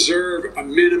 They deserve a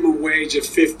minimum wage of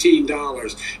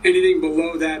 $15. Anything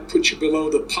below that puts you below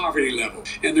the poverty level.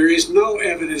 And there is no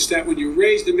evidence that when you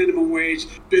raise the minimum wage,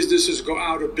 businesses go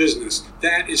out of business.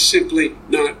 That is simply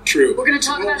not true. We're going to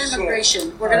talk about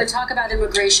immigration. We're going to talk about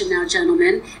immigration now,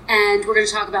 gentlemen, and we're going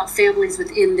to talk about families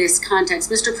within this context.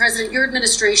 Mr. President, your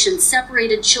administration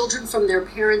separated children from their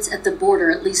parents at the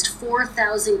border, at least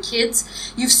 4,000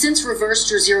 kids. You've since reversed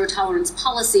your zero-tolerance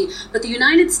policy, but the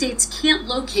United States can't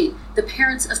locate the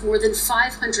parents of more than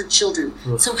 500 children.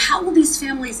 So how will these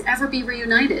families ever be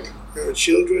reunited?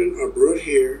 Children are brought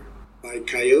here by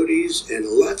coyotes and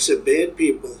lots of bad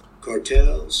people,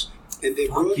 cartels, and they're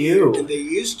brought here, and they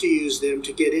used to use them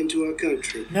to get into our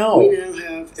country. No. We now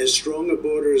have as strong a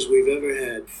border as we've ever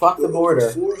had. Fuck the border.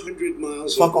 400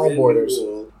 miles Fuck of all brand new borders.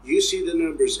 wall. You see the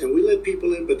numbers, and we let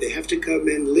people in, but they have to come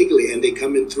in legally, and they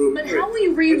come in through. But how will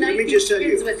you reunite these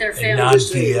kids with their families?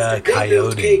 Not the They built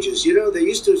coyote. cages. You know, they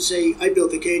used to say, "I built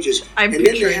the cages." I'm and then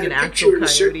they picturing had an a actual picture in a coyote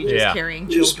certain just carrying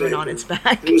children on its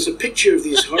back. There was a picture of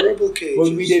these horrible cages.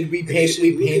 What we did, we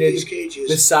painted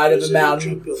the side of the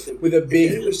mountain with a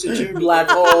big black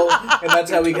hole, and that's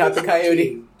how we got the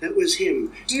coyote. That was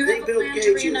him. Do you have a plan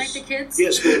to reunite the kids?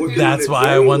 Yes, but we're That's why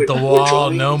I want the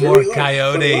wall. No more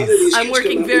coyotes. I'm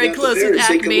working very close with They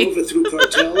Acme. come over through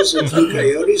cartels and through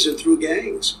coyotes and through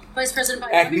gangs. Vice President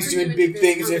Biden, Acme's doing big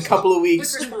things in a couple of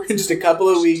weeks. In just a couple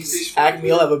of weeks, Acme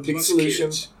will have a big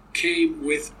solution. Came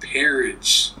with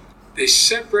parents. They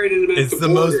separated them at It's the the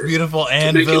border most beautiful to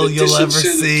make it anvil a you'll ever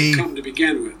disincentive see. to come to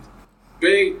begin with.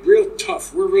 They real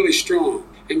tough. We're really strong.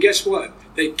 And guess what?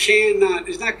 They cannot.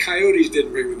 It's not coyotes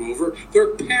didn't bring them over. Their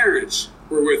parents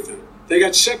were with them. They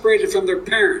got separated from their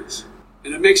parents,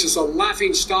 and it makes us a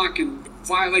laughing stock and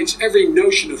violates every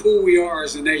notion of who we are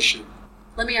as a nation.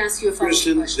 let me ask you a follow-up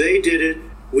Kristen, question. they did it.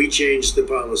 We changed the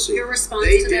policy. Your response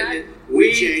they to did that? it.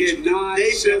 We did changed. not They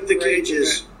built the separate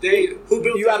cages. Who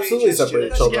built You the absolutely cages? separated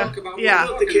Let's children. talk about what Yeah. we're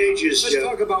Built the talking about. cages, Let's Joe.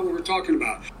 talk about what we're talking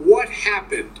about. What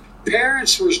happened?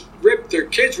 Parents were ripped. Their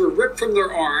kids were ripped from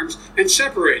their arms and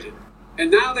separated. And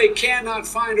now they cannot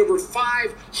find over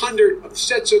 500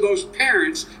 sets of those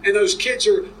parents, and those kids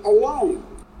are alone.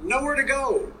 Nowhere to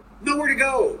go. Nowhere to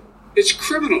go. It's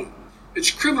criminal. It's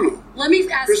criminal. Let me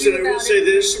ask Kristen, you I about will say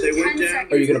this. They immigration. went 10 down.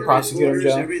 seconds. Are you going to prosecute him,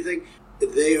 Borders, Joe? everything.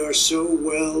 They are so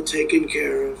well taken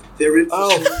care of. They're in Oh,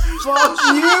 facilities. fuck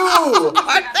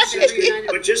you!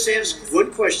 But just ask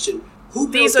one question. Who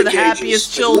built These are the cages?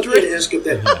 happiest I'd love you children. to ask him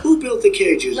that. Who built the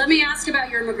cages? Let me ask about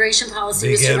your immigration policy,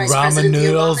 They Mr. get Vice ramen President. The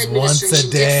noodles Obama once a administration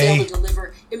did day. fail to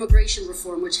deliver immigration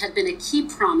reform, which had been a key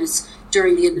promise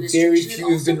during the administration. Very It few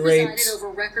also have been presided raped. over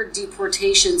record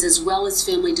deportations as well as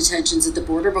family detentions at the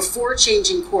border before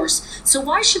changing course. So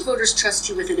why should voters trust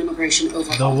you with an immigration The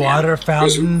overhaul? water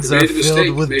Because we fountains made are a mistake.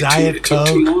 filled with It Diet took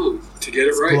too Coke. long to get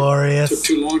it right. glorious. It took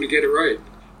too long to get it right.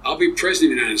 I'll be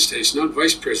president of the United States, not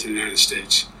vice president of the United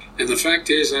States. And the fact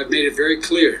is, I've made it very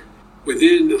clear.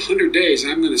 Within 100 days,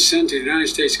 I'm going to send to the United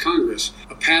States Congress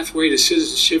a pathway to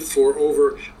citizenship for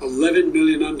over 11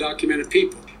 million undocumented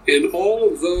people. And all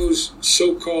of those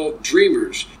so-called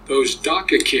dreamers, those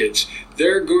DACA kids,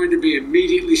 they're going to be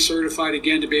immediately certified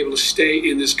again to be able to stay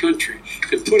in this country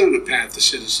and put on a path to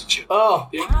citizenship. Oh,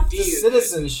 The path to idea that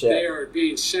citizenship. They are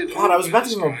being sent God, I was home about by to give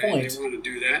this him a guy, and point. They want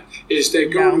to do that. Is they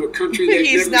go No. to a country they've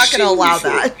He's never not seen gonna allow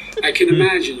before. that. I can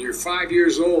imagine you're 5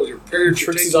 years old. Your parents are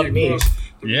Trixie's taking on me. you across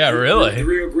Yeah, really. the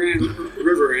Rio Grande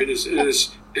River, and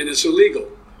it's illegal.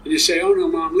 And you say, "Oh no,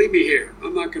 Mom, leave me here.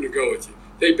 I'm not going to go with you."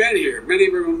 They've been here. Many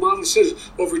of them are model citizens.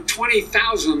 Over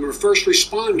 20,000 of them are first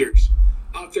responders.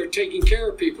 out there taking care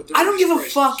of people. I don't give a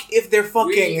crisis. fuck if they're We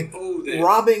fucking owe them.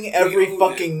 robbing every We owe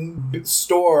fucking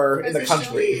store in the President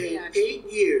country. Trump had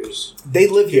 8 years They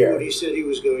live to do here. what he said he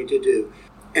was going to do.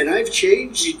 And I've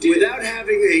changed without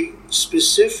having a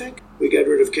specific. We got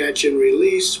rid of catch and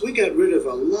release. We got rid of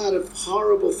a lot of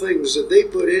horrible things that they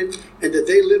put in and that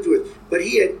they lived with. But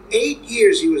he had 8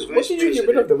 years he was vice What did you get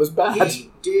rid of that was bad? He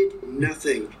did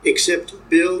nothing except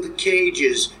build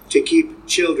cages to keep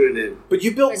children in. But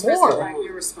you built Vice President more. Biden,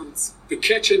 your response. The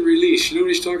catch and release, you know what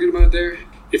he's talking about there?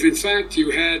 If in fact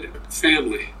you had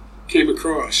family came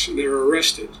across and they were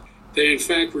arrested, they in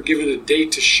fact were given a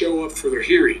date to show up for their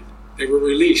hearing. They were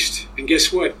released. And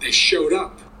guess what? They showed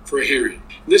up for a hearing.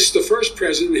 This is the first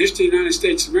president in the history of the United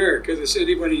States of America that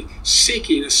anybody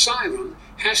seeking asylum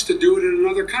has to do it in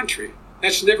another country.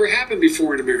 That's never happened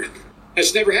before in America.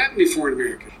 That's never happened before in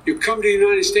America. You come to the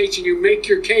United States and you make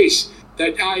your case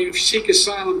that I seek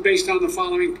asylum based on the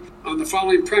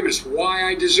following premise: why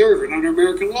I deserve it under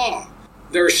American law.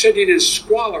 They're sitting in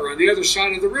squalor on the other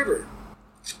side of the river.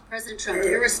 President Trump,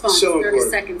 your response, So 30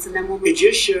 important. seconds, and then we'll move It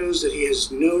just shows that he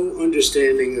has no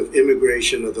understanding of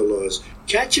immigration or the laws.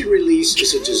 Catch and release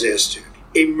is a disaster.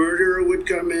 A murderer would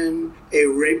come in, a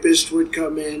rapist would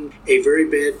come in, a very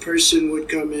bad person would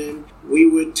come in. We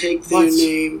would take their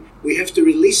name. We have to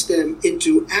release them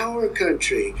into our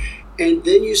country. And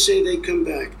then you say they come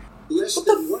back. What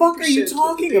the fuck are you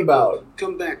talking about?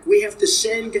 Come back. We have to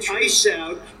send ICE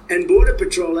out and Border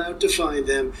Patrol out to find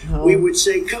them. We would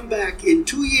say, come back in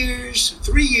 2 years,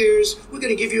 3 years. We're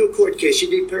going to give you a court case. You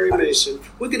need Perry Mason.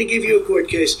 We're going to give you a court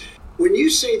case. When you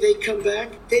say they come back,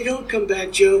 they don't come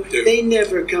back, Joe. They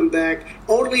never come back.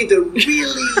 Only the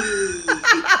really,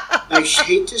 I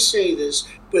hate to say this,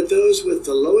 but those with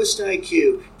the lowest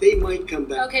IQ, they might come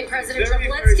back. Okay, President Very,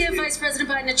 Trump, let's very give few. Vice President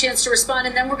Biden a chance to respond,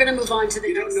 and then we're going to move on to the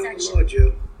You next don't know the section. law,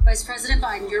 Joe. Vice President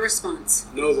Biden, your response.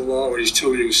 Know the law, what he's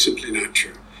telling you is simply not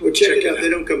true. Well, check it out. They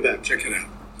don't come back. Check it out.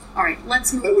 All right,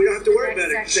 let's move But on we don't have to the worry next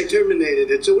about it because section. they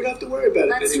terminated it, so we don't have to worry about it.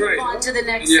 Let's anymore. move on to the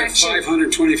next And you have section.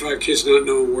 525 kids not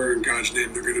knowing where in God's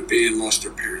name they're going to be and lost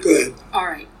their parents. Go ahead. All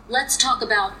right, let's talk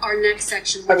about our next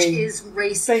section, I which mean, is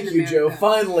race thank in you, America. Joe.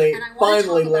 Finally, And I want to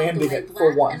finally talk about landing the way it Black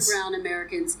for once. and brown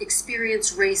Americans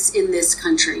experience race in this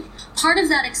country. Part of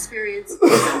that experience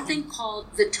is something called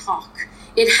the talk.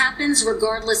 It happens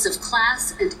regardless of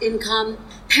class and income.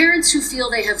 Parents who feel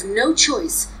they have no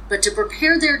choice but to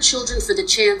prepare their children for the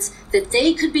chance that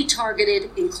they could be targeted,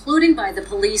 including by the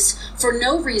police, for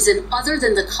no reason other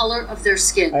than the color of their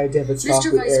skin. I did this talk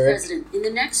Mr. with Vice Eric. President, in the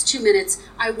next 2 minutes,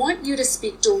 I want you to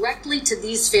speak directly to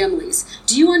these families.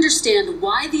 Do you understand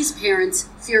why these parents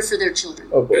fear for their children?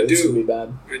 Oh boy, I this is do. gonna be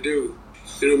bad. I do.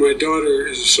 You know, my daughter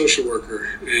is a social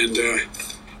worker, and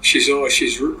she's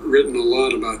written a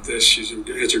lot about this. She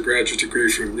has her graduate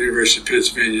degree from the University of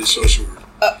Pennsylvania in social work.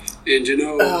 And you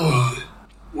know,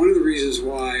 one of the reasons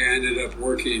why I ended up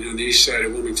working on the east side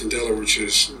of Wilmington, Delaware, which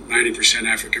is 90%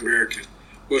 African American,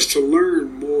 was to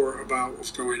learn more about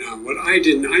what's going on. I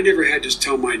never had to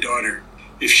tell my daughter,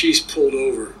 if she's pulled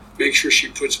over, make sure she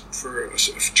puts, for a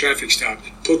traffic stop,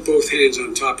 put both hands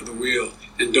on top of the wheel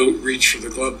and don't reach for the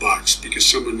glove box because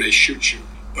someone may shoot you.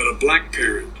 But a black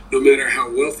parent, no matter how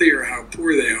wealthy or how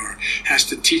poor they are, has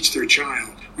to teach their child,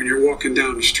 when you're walking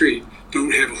down the street,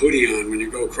 don't have a hoodie on when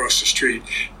you go across the street,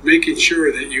 making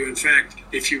sure that you, in fact,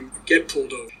 if you get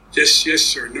pulled over, yes, yes,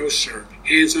 sir, no, sir,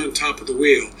 hands on top of the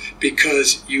wheel,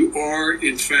 because you are,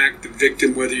 in fact, the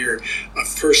victim, whether you're a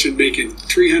person making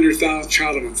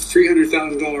child of a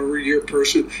 $300,000 a year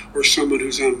person or someone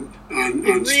who's on food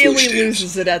Really stamps.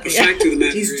 loses it at the fact of the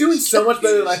matter He's is, doing so much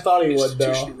better than I thought he would, though.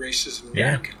 institutional racism in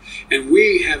America. And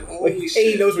we have Like, always he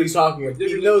said, knows what he's talking about.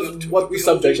 He knows what the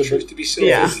subject of truth it. to be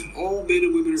celebrated. All men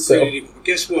and women are created equal. But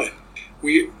guess what?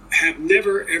 We have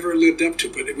never ever lived up to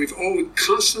it, but we've always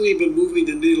constantly been moving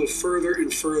the needle further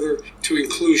and further to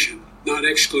inclusion, not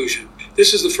exclusion.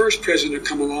 This is the first president to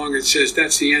come along and says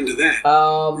that's the end of that.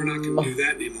 We're not going to do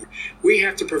that anymore. We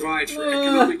have to provide for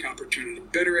economic opportunity,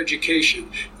 better education,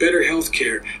 better health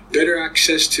care, better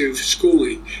access to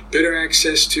schooling, better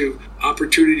access to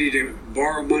opportunity to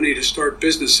borrow money to start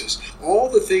businesses. All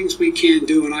the things we can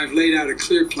do, and I've laid out a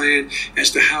clear plan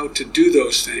as to how to do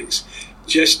those things,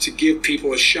 just to give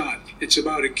people a shot. It's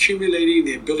about accumulating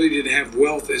the ability to have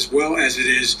wealth as well as it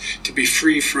is to be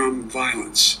free from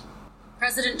violence.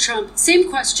 President Trump,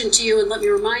 same question to you, and let me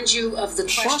remind you of the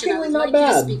question. Shockingly I would not like you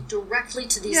to bad. speak directly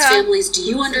to these families. Do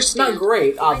you understand? Not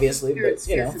great, why obviously, these but parents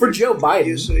you fear know, for for their Joe Biden,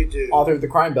 Yes, I do. author of the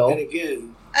crime bill. And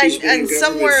again, And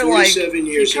somewhere like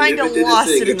he kind of lost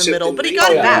it in the middle, but he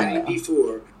got it back.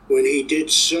 1994, when he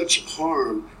did such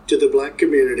harm to the black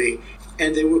community,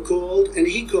 and they were called, and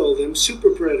he called them super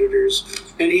predators,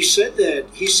 he said that.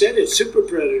 He said it, super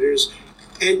predators,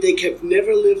 and they kept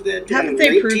never lived that down. Haven't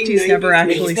they proved he's never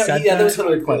actually said that was that?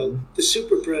 Hillary Clinton. The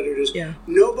super predators. Yeah.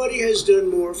 Nobody has done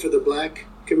more for the black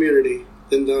community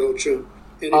than Donald Trump.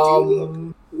 And if you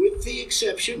look, with the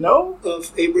exception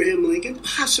of Abraham Lincoln,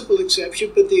 possible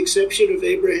exception, but the exception of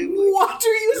Abraham Lincoln. What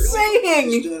are you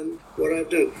saying? Has done what I've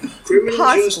done. Criminal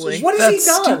Possibly. justice. What has he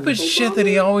done? Stupid shit that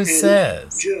he always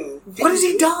says. Joe, What has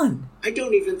he done? I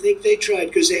don't even think they tried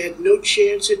because they had no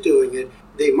chance at doing it.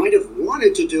 They might have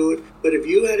wanted to do it, but if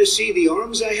you had to see the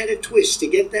arms I had to twist to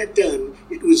get that done,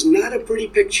 it was not a pretty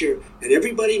picture. And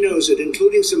everybody knows it,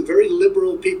 including some very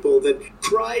liberal people that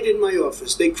cried in my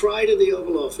office. They cried in the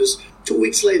Oval Office. 2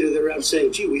 weeks later, they're out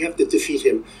saying, gee, we have to defeat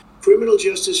him. Criminal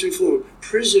justice reform,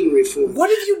 prison reform. What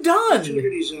have you done?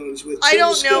 Opportunity zones with I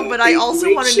don't know, but I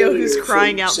also want to know who's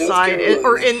crying outside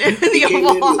or in the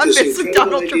Oval Office with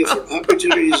Donald Trump.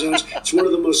 Opportunity zones. It's one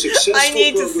of the most successful I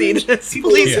need to see programs. this.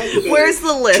 People Please, don't talk about where's it.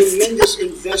 the list? Tremendous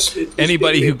investment. It's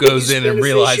Anybody been who the goes biggest in and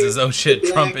realizes, beneficiary oh shit,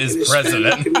 to Trump black is and Hispanic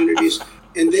president. communities,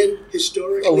 and then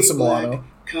historically Alyssa black Milano.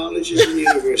 colleges and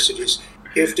universities.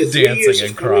 After 3 Dancing years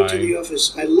and of coming to crying. the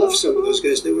office, I love some of those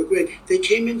guys. They were great. They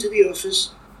came into the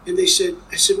office and they said,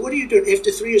 I said, what are you doing? After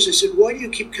 3 years, I said, why do you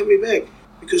keep coming back?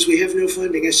 Because we have no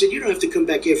funding. I said, you don't have to come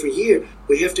back every year.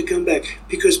 We have to come back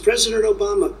because President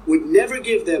Obama would never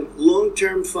give them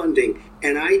long-term funding.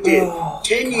 And I did.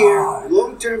 10-year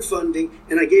long-term funding,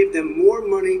 and I gave them more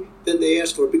money than they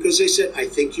asked for because they said, I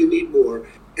think you need more.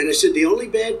 And I said, the only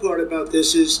bad part about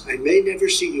this is I may never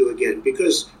see you again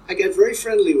because I got very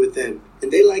friendly with them. And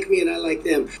they like me and I like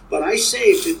them. But I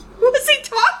saved it. What is he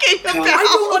talking about? I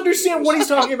don't understand what he's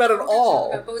talking about at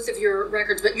all. Both of your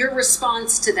records, but your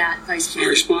response to that, Vice My President.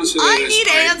 response to that I is need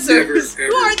I answers.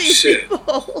 never, Who ever are these said people?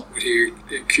 what he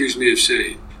accused me of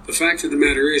saying. The fact of the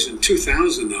matter is, in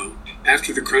 2000, though,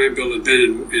 after the crime bill had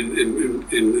been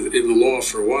in the law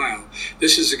for a while,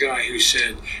 this is a guy who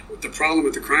said, the problem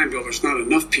with the crime bill, there's not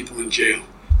enough people in jail.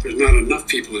 There's not enough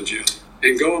people in jail.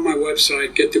 And go on my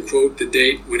website, get the quote, the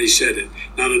date when he said it.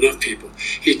 Not enough people.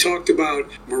 He talked about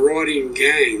marauding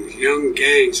gangs, young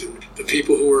gangs, and the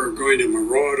people who are going to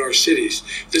maraud our cities.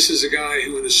 This is a guy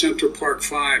who in the Central Park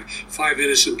Five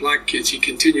innocent black kids, he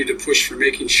continued to push for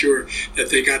making sure that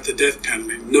they got the death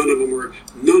penalty. None of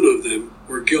them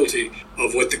were guilty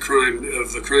of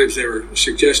the crimes they were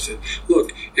suggested.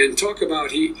 Look, and talk about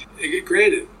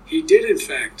granted, he did in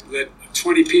fact let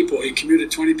 20 people, he commuted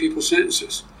 20 people's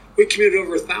sentences. We commuted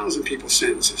over 1,000 people's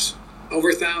sentences. Over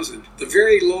 1,000. The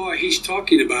very law he's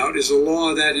talking about is a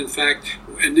law that, in fact,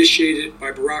 initiated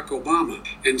by Barack Obama.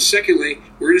 And secondly,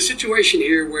 we're in a situation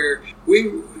here where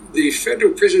the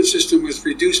federal prison system was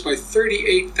reduced by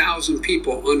 38,000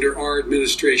 people under our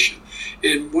administration.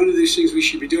 And one of these things we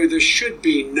should be doing, there should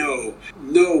be no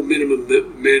minimum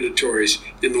mandatories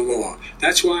in the law.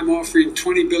 That's why I'm offering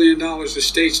 $20 billion to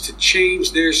states to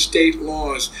change their state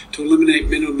laws to eliminate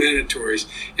minimum mandatories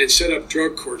and set up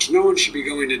drug courts. No one should be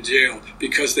going to jail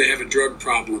because they have a drug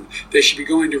problem. They should be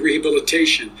going to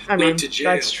rehabilitation, not to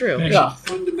jail. That's true. They Yeah. should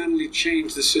fundamentally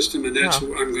change the system, and that's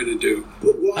what I'm going to do.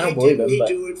 But why I don't believe didn't him, he but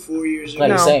do it 4 years glad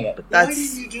ago? he's saying it. Why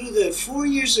That's didn't you do that 4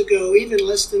 years ago, even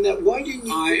less than that? Why didn't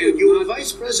you I do it? am You were not-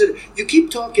 vice president. You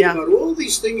keep talking Yeah. about all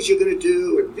these things you're going to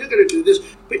do and you're going to do this,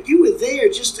 but you were there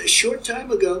just a short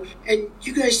time ago and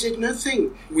you guys did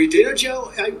nothing. We did. You know,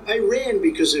 Joe, I ran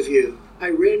because of you. I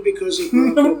ran because of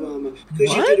Barack Obama.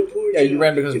 Because you did a poor Yeah, job. you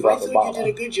ran because of if Barack I thought Obama. you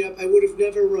did a good job, I would have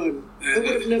never run.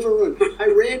 I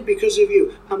ran because of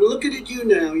you. I'm looking at you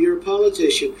now. You're a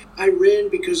politician. I ran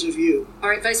because of you. All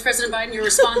right, Vice President Biden, your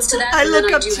response to that? I and then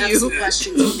look up do to have you. some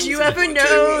questions. Do you ever I'll tell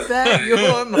you know what, that you're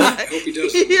I my hope he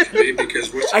does something for me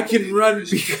because what's I can run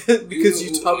because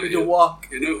you taught me to walk.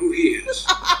 You know who he is.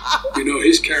 You know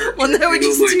his character. When there were you know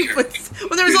just my two character. foot,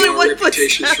 when there was You only know one our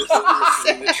reputations for footstep.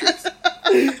 telling the truth.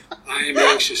 I am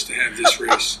anxious to have this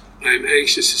race. I am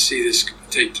anxious to see this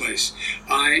take place.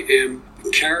 I am the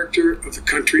character of the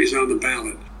country is on the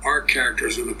ballot. Our character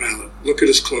is on the ballot. Look at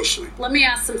us closely. Let me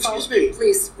ask some follow-up. Excuse me.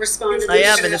 Please respond to I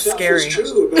this. am, and it's Stuff scary. is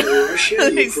true about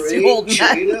Russia, He's too Ukraine, old, man.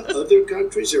 China, other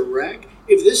countries, Iraq.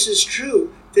 If this is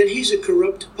true, then he's a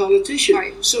corrupt politician.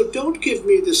 Right. So don't give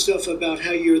me the stuff about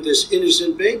how you're this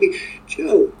innocent baby.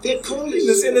 Joe, they're calling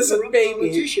This you innocent a corrupt baby.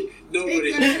 politician.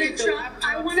 Nobody- President Trump,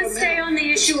 I want to stay on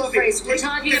the issue of race. We're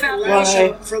talking about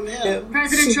Russia from hell.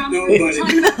 President Trump, Nobody. we're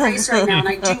talking about race right now, and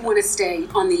I do want to stay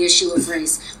on the issue of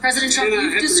race. President Trump, And I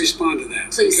you've have to just respond to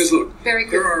that. Please, Because look, very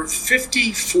there quickly. are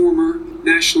 50 former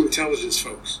national intelligence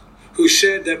folks who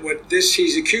said that what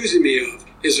he's accusing me of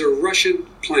is a Russian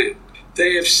plan.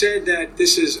 They have said that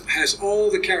this has all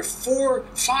the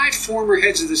 5 former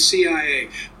heads of the CIA,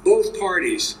 both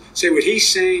parties, say what he's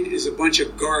saying is a bunch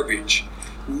of garbage.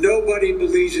 Nobody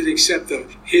believes it except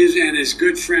his and his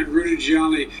good friend Rudy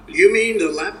Giuliani. You mean the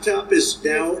laptop is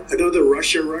now another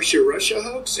Russia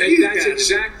hoax? That's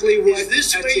exactly what. Is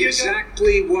this that's where you're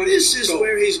exactly going? what. This is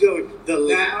where he's going. The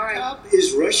laptop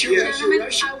is Russia. Gentlemen,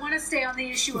 I want to stay on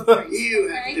the issue of race.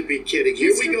 You have to be kidding.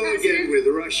 Here we go again with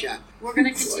Russia. We're going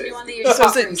to continue on the issue. So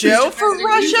is it Joe from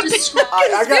Russia?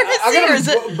 I got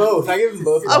them both. I give them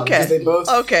both. Okay. They both.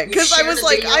 Okay. Because I was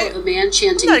like, I'm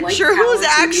not sure who's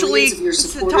actually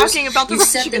talking about the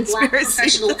Russia said that black conspiracy.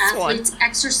 professional This one. athletes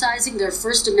exercising their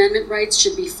First Amendment rights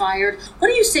should be fired. What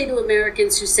do you say to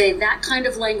Americans who say that kind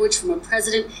of language from a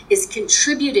president is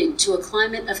contributing to a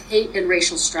climate of hate and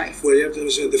racial strife? Well, you have to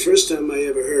understand, the first time I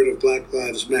ever heard of Black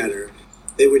Lives Matter,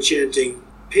 they were chanting,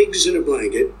 pigs in a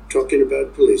blanket, talking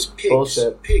about police. Pigs.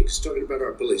 Bullshit. Pigs, talking about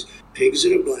our police. Pigs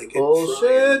in a blanket.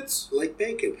 Bullshit. Like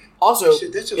bacon. Also, I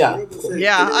said, that's a horrible thing.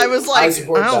 Yeah, I was like,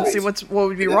 I don't see what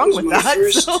would be wrong with that. That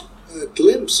was my So. first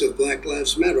glimpse of Black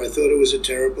Lives Matter. I thought it was a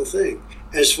terrible thing.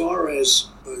 As far as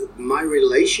my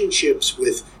relationships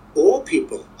with all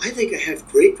people, I think I have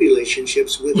great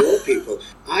relationships with all people.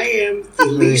 I am the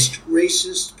least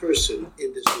racist person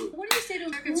in this room. What do you say to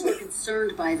Americans who are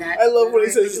concerned by that? I love when he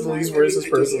says he's the least racist I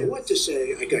don't person. know what to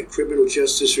say. I got criminal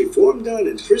justice reform done,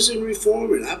 and prison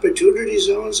reform, and opportunity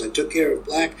zones. I took care of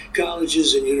black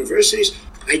colleges and universities.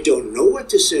 I don't know what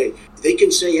to say. They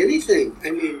can say anything.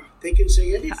 I mean, they can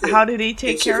say anything. How did he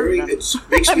take care of them? It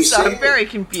makes me I'm sad. very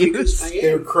confused.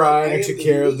 They were crying. I took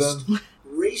care of them.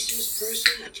 Racist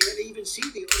person. I can't even see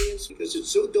the audience because it's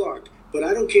so dark. But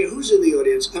I don't care who's in the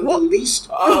audience. I'm the least.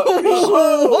 Wait,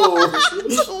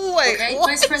 Okay, what?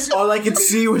 Vice President. All I could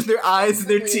see was their eyes and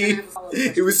their teeth.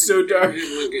 It was so dark.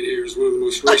 Abraham Lincoln here is one of the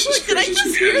most racist Did I presidents just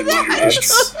we've hear had in modern that?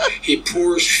 history. He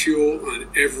pours fuel on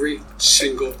every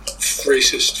single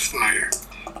racist fire.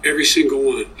 Every single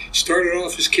one. Started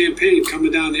off his campaign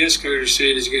coming down the escalator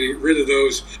saying he's going to get rid of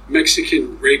those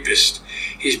Mexican rapists.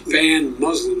 He's banned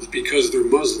Muslims because they're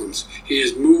Muslims. He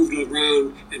has moved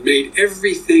around and made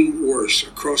everything worse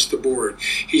across the board.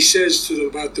 He says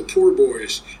about the poor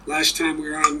boys. Last time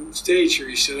we were on stage here,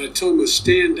 he said, I told them to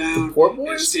stand down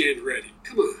and stand ready.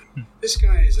 Come on. This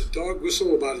guy is a dog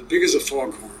whistle about as big as a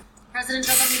foghorn. President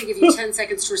Trump, I'm going to give you 10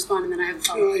 seconds to respond, and then I have a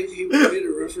follow-up. He made a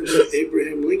reference to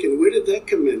Abraham Lincoln. Where did that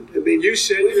come in? I mean, You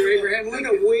said you're Abraham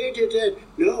Lincoln. No, where did that?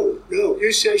 No.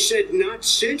 I said not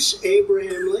since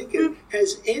Abraham Lincoln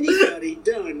has anybody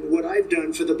done what I've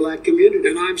done for the black community.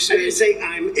 And I'm saying- I didn't say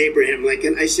I'm Abraham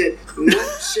Lincoln. I said not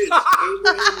since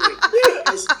Abraham Lincoln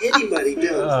has anybody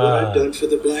done what I've done for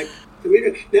the black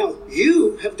community. Now,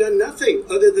 you have done nothing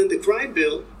other than the crime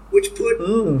bill, which put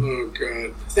Oh,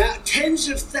 God. tens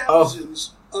of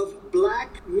thousands of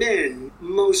black men,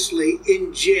 mostly,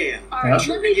 in jail. All right, And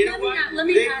let you know me what? ask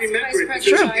They Vice remember it President because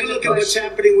if Biden you look a at what's question.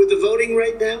 happening with the voting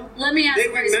right now, Let me ask they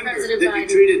Vice remember President that you Biden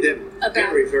treated them about-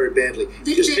 very, very badly.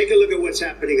 Just take a look at what's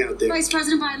happening out there. Vice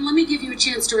President Biden, let me give you a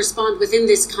chance to respond within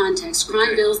this context.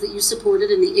 Crime bills that you supported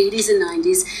in the 80s and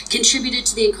 90s contributed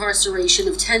to the incarceration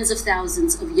of tens of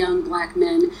thousands of young black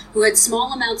men who had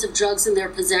small amounts of drugs in their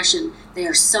possession. They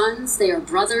are sons, they are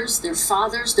brothers, they're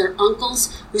fathers, they're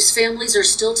uncles, whose families are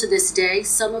still to this day,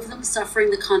 some of them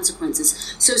suffering the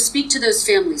consequences. So speak to those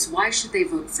families. Why should they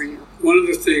vote for you? One of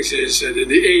the things is that in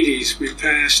the 80s, we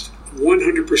passed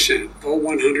 100%, all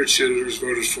 100 senators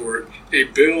voted for it, a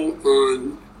bill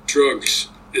on drugs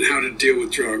and how to deal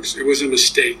with drugs. It was a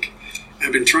mistake.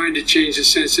 I've been trying to change it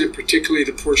since then, particularly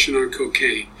the portion on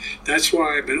cocaine. That's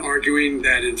why I've been arguing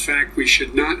that, in fact, we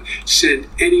should not send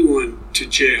anyone to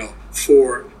jail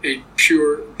for a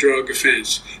pure drug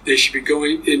offense. They should be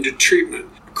going into treatment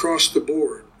across the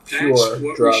board. That's what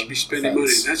we should be spending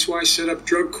money. That's why I set up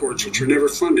drug courts, which were never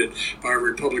funded by our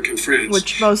Republican friends.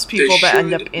 Which most people that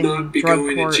end up in not be drug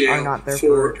going to court jail are not there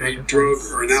for for a drug drug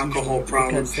offense, or an alcohol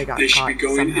problem. because they got should be caught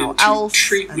going somehow into else,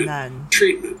 treatment. and then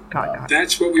Treatment.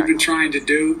 That's what we've been trying to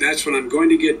do. That's what I'm going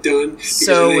to get done. because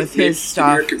So I think with his the stuff,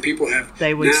 American people have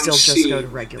they would now still just seen go to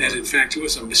regular. that in fact it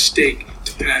was a mistake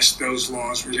to pass those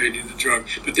laws related to drug,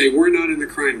 but they were not in the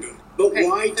crime bill. But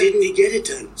why didn't he get it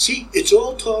done? See, it's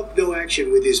all talk, no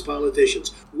action with these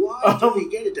politicians. Why didn't he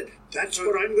get it done? That's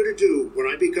what I'm going to do when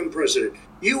I become president.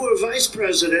 You were vice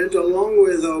president along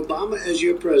with Obama as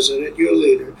your president, your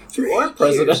leader. You are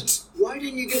president. Years. Why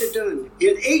didn't you get it done?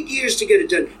 You had 8 years to get it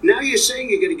done. Now you're saying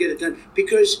you're going to get it done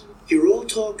because You're all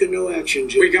talk and no action,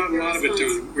 Jim. We got a lot of it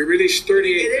done. We released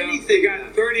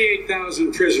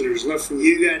 38,000 prisoners left from.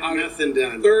 You got nothing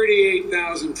done.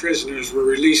 38,000 prisoners were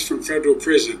released from federal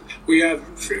prison.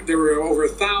 There were over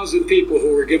 1,000 people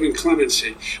who were given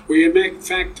clemency. In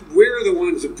fact, we're the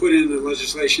ones that put in the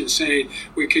legislation saying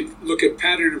we could look at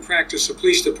pattern and practice of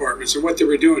police departments and what they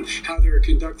were doing, how they were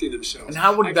conducting themselves. And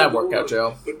how would that work out,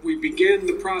 Joe? But we began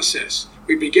the process.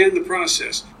 We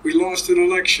lost an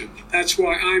election. That's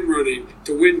why I'm running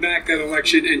to win back that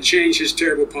election and change his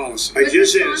terrible policy. I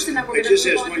just asked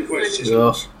one question.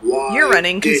 Why you're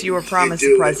running because you were promised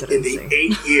the presidency. In the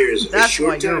 8 years, That's a short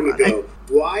why you're time running. ago,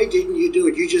 why didn't you do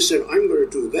it? You just said, I'm going to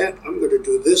do that, I'm going to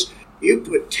do this. You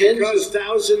put tens of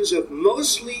thousands of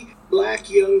mostly black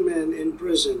young men in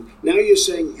prison. Now you're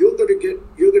saying you're going to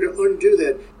undo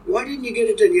that. Why didn't you get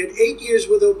it done? You had 8 years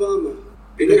with Obama.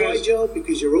 You know why, Joe?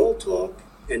 Because you're all talk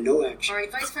and no action. All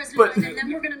right, Vice President Biden, and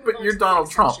then we're going to move on. But you're to the Donald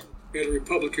next Trump. section. We had a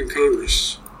Republican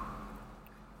Congress.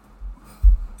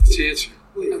 That's the answer.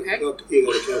 Okay. You got to talk them into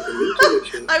it,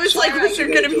 Joe. I was like, was there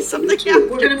going to be something We're else?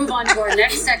 going to move on to our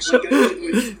next section. We got to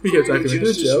talk about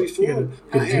it, Joe.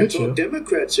 I had to talk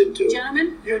Democrats into it.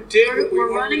 Gentlemen, You did what we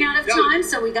we're wanted running out of done. time,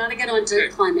 so we got to get on to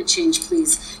climate change,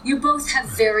 please. You both have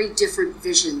very different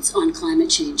visions on climate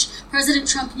change. President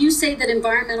Trump, you say that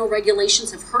environmental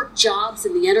regulations have hurt jobs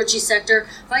in the energy sector.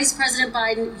 Vice President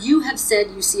Biden, you have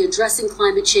said you see addressing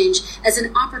climate change as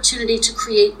an opportunity to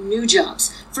create new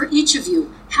jobs. For each of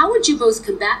you, how would you both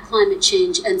combat climate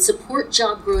change and support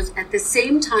job growth at the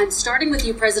same time? Starting with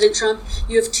you, President Trump,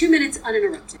 you have 2 minutes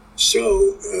uninterrupted.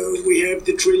 So we have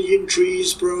the Trillion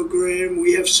Trees program.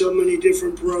 We have so many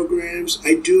different programs.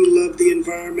 I do love the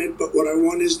environment, but what I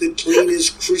want is the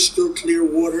cleanest, crystal clear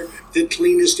water, the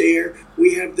cleanest air.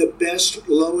 We have the best,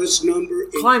 lowest number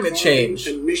in Climate carbon change.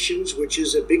 emissions, which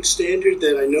is a big standard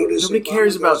that I notice. Nobody Obama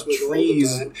cares about goes with all the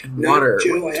trees time. and Not water.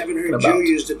 Joe, What I haven't heard about? Joe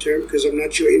use the term because I'm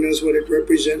not sure he knows what it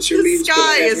represents or The means. but I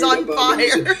sky have is heard on Obama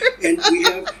use it. fire. And we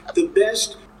have the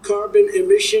best carbon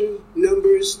emission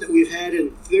numbers that we've had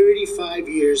in 35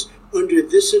 years under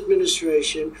this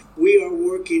administration. We are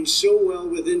working so well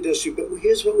with industry, but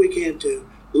here's what we can't do.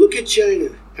 Look at China,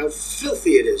 how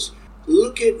filthy it is.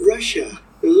 Look at Russia.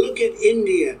 Look at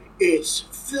India. It's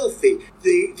filthy.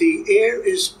 The air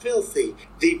is filthy.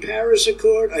 The Paris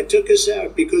Accord, I took us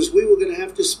out because we were going to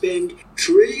have to spend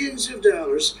trillions of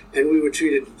dollars, and we were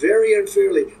treated very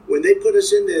unfairly. When they put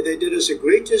us in there, they did us a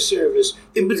great disservice.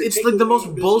 They But were it's take like the away most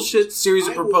our business. bullshit series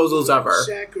of I will proposals not ever.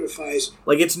 Sacrifice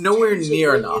Like, it's nowhere tens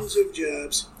near of enough. millions of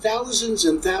jobs, thousands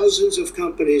and thousands of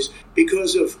companies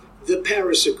because of the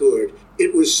Paris Accord.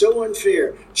 It was so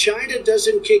unfair. China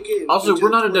doesn't kick in. Also, until we're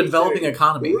not a 2030. developing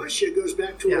economy. Russia goes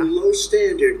back to a low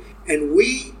standard, and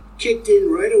we kicked in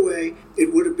right away.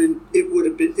 It would have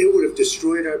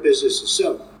destroyed our businesses.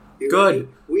 So, Good.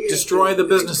 We have Destroy done the an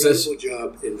businesses.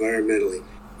 incredible job environmentally.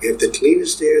 We have the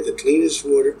cleanest air, the cleanest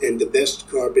water, and the best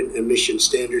carbon emission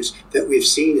standards that we've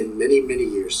seen in many, many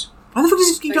years. Why the fuck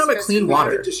does he keep talking about clean We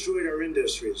water? have destroyed our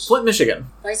industries. Flint, Michigan.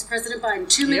 Vice President Biden,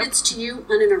 2 minutes to you,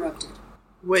 uninterrupted.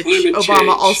 Which Climate Obama change,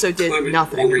 also did climate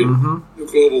nothing. Warming,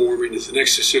 global warming is an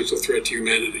existential threat to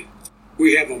humanity.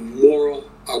 We have a moral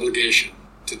obligation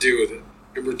to deal with it.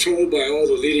 And we're told by all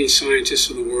the leading scientists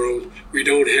in the world we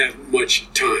don't have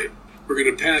much time. We're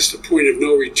going to pass the point of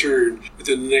no return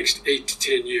within the next 8 to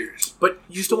 10 years. But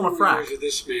you still want to 4 frack. years of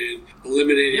this man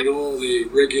eliminating all the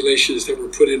regulations that were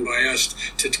put in by us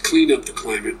to clean up the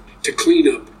climate, to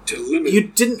limit. You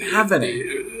didn't have any.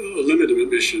 Limit of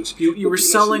emissions. You were Put us in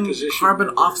a selling position carbon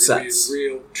where we're gonna be offsets. in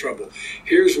real trouble.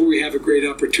 Here's where we have a great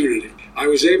opportunity. I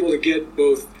was able to get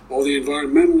both all the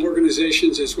environmental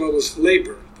organizations as well as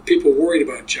labor, the people worried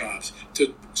about jobs,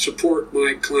 to support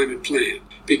my climate plan.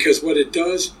 Because what it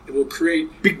does, it will create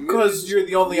Because you're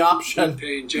the only option.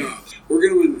 paying jobs. We're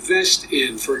going to invest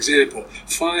in, for example,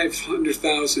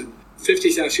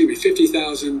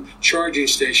 50,000 charging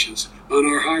stations on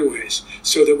our highways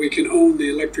so that we can own the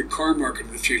electric car market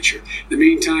of the future. In the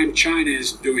meantime, China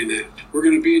is doing that. We're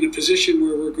going to be in a position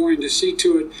where we're going to see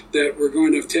to it that we're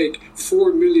going to take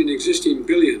 4 million existing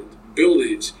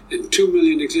buildings and 2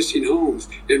 million existing homes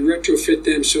and retrofit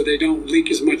them so they don't leak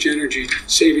as much energy,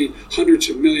 saving hundreds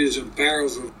of millions of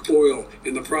barrels of oil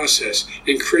in the process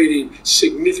and creating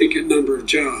significant number of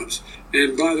jobs.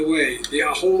 And by the way, the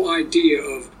whole idea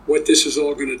of what this is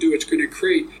all going to do, it's going to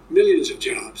create millions of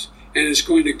jobs and it's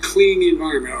going to clean the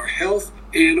environment. Our health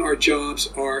and our jobs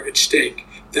are at stake.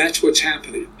 That's what's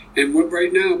happening. And what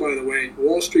right now, by the way,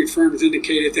 Wall Street firms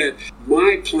indicated that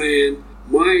my plan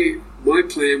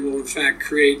will in fact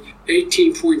create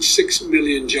 18.6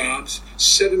 million jobs,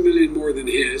 7 million more than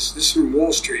his. This is from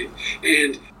Wall Street.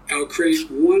 And I'll create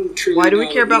 $1 trillion. Why do we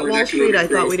care about Wall Street? I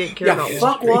thought we didn't care about Wall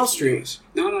fuck Street. Wall Street.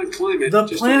 Not on climate. The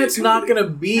just planet's on not economy.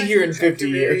 going to be here in 50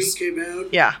 years. Came out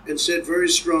Yeah. and said very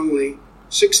strongly,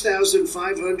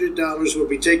 $6,500 will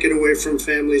be taken away from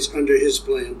families under his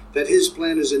plan. That his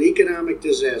plan is an economic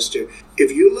disaster.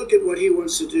 If you look at what he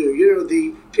wants to do,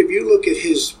 if you look at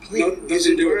his plan, his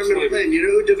environmental plan, you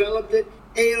know who developed it?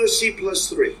 AOC plus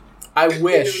 3. I They know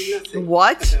wish. nothing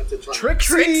What? about the climate.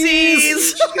 Trixies!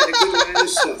 She's got a good line of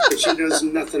stuff, but she knows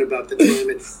nothing about the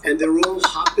climate. And they're all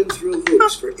hopping through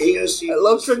hoops for AOC. I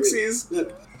love plus 3. Trixies.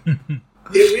 Look,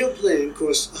 their real plan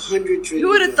costs $100 trillion. Who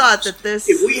would have thought that this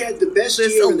If we had the best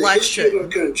this year in the history of our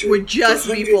election country, would just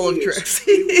for be 100 full of years,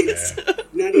 Trixies? we would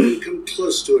not even come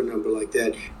close to a number like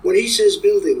that. When he says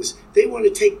buildings, they want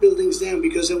to take buildings down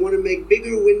because they want to make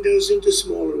bigger windows into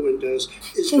smaller windows.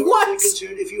 As far as What? they're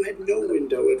concerned, if you had no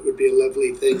window, it would be a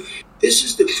lovely thing. This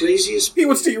is the craziest. He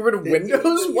wants to get rid of that windows?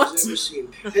 anybody's What? ever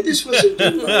seen. And this wasn't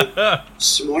done by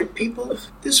smart people.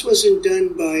 This wasn't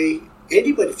done by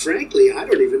anybody. Frankly, I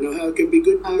don't even know how it could be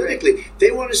good politically.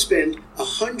 They want to spend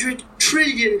 $100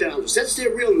 trillion. That's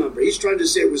their real number. He's trying to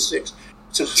say it was 6.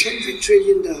 It's $100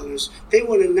 trillion. They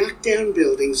want to knock down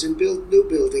buildings and build new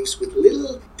buildings with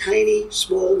little, tiny,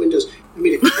 small windows. I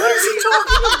mean, What is he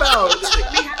talking about?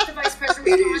 Let me have the Vice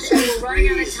President respond, and we're running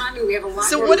out of time, and we have a lot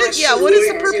So more what is- questions. yeah, what is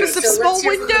the to purpose do. of So small let's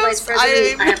hear from the windows? Vice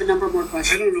President. I have a number more I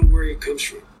questions. don't know where he comes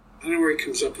from. I don't know where he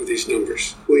comes up with these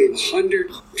numbers. $100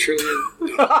 trillion.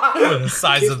 The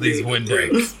size of these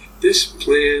windows. This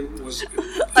plan was.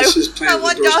 I This is plan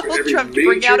want that goes for Donald every Trump to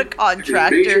bring out a major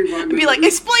contractor and be like, environmental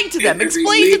explain to them, and every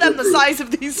explain to them the labor size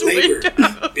of these labor,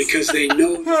 windows. because they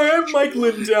know. Hi, I'm Mike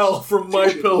Lindell from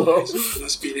My Pillow.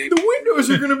 Must be able The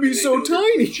windows are going to be they so know they're doing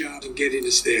a tiny. job in getting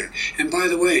us there. And by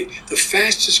the way, the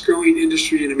fastest growing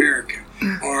industry in America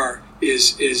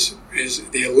is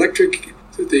the electric,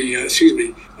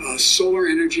 solar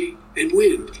energy and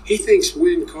wind. He thinks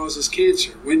wind causes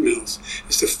cancer. Windmills.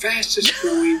 It's the fastest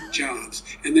growing jobs,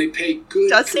 and they pay good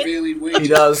Does it? prevailing wages. He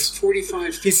does.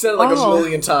 45. He said it like Oh. a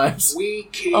million times. We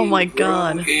can Oh my grow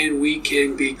God. and we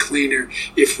can be cleaner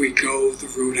if we go the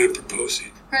route I'm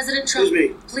proposing. President Trump, Excuse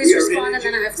me. please We are respond, and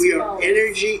then I have we some are follow-up.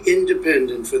 energy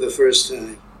independent for the first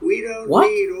time. We don't What?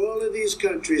 need all of these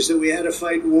countries that we had to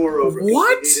fight war over. 'cause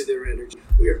What? They needed their energy.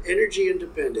 We are energy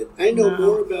independent. I know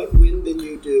more about wind than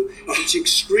you do. It's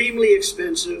extremely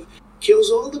expensive.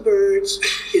 Kills all the birds.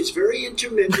 It's very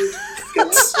intermittent. Got a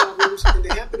lot of problems, and they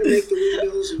happen to make the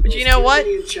windmills. In But both you know what?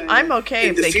 Germany and China. I'm okay And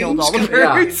if the they killed fumes all the coming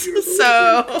up, birds. if you're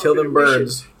So Kill them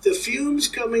birds. The fumes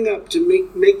coming up to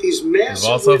make these massive.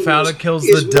 I've also found windows it kills is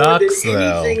the more than ducks, though.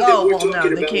 anything that Oh, we're well, no,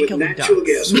 talking they about can't with kill the natural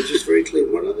ducks. gas, which is very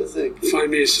clean. One other thing. Find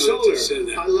me a scientist Solar. that said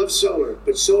that. I love solar,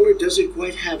 but solar doesn't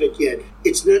quite have it yet.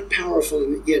 It's not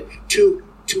powerful yet to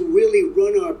really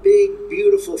run our big,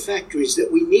 beautiful factories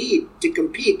that we need to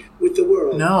compete with the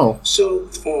world. No. So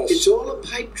False. it's all a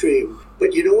pipe dream.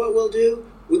 But you know what we'll do?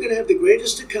 We're going to have the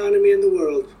greatest economy in the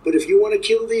world. But if you want to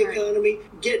kill the economy,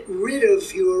 get rid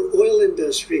of your oil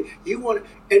industry. You want,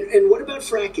 and what about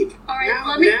fracking? All right, Now-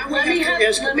 let me now we have to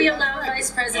ask let me about allow fracking.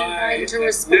 Vice President I Biden to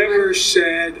respond. never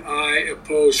said I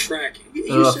oppose fracking.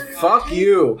 You said it Fuck okay.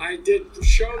 you. I did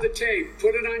show the tape.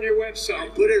 Put it on your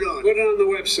website. Put it on. Put it on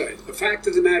the website. The fact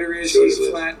of the matter is, Sure he's it is.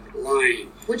 flat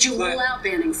lying. Would you Flat- rule out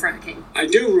banning fracking? I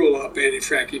do rule out banning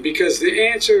fracking because the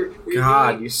answer. We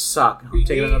God, need you suck. I'm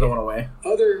taking another one away.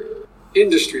 other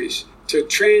industries to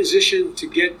transition to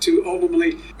get to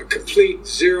ultimately a complete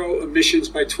zero emissions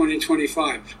by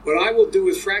 2025. What I will do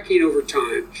with fracking over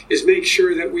time is make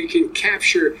sure that we can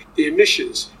capture the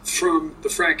emissions from the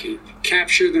fracking,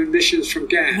 capture the emissions from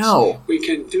gas. No. We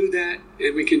can do that,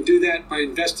 and we can do that by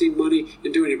investing money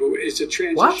and doing it. But it's a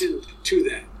transition to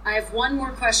that. I have one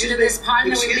more question in this pod,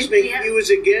 and then Excuse we me, have- he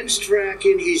was against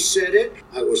fracking. He said it.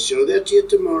 I will show that to you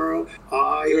tomorrow.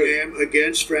 I am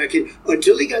against fracking.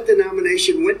 Until he got the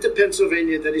nomination, went to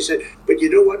Pennsylvania, then he said, but you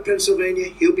know what, Pennsylvania?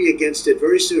 He'll be against it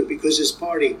very soon because his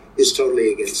party is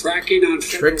totally against it. Fracking on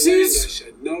federal land, I Trixies?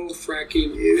 said no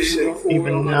fracking. You said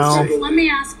Even on no. federal Let land. me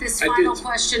ask this I final did.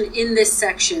 question in this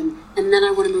section, and then I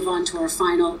want to move on to our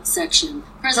final section.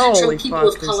 President Holy Trump, people fuck,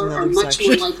 of there's color are another much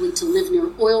section. more likely to live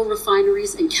near oil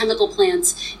refineries and chemical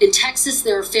plants. In Texas,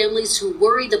 there are families who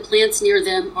worry the plants near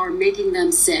them are making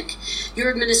them sick. Your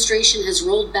administration has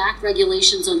rolled back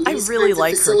regulations on I these really kinds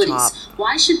like of her facilities. top.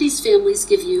 Why should these families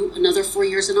give you another 4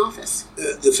 years in office?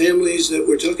 The families that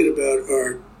we're talking about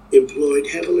are employed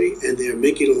heavily, and they're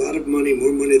making a lot of money,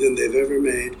 more money than they've ever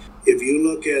made. If you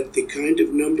look at the kind of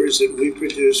numbers that we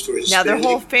produce for now Hispanic, their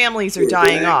whole families are for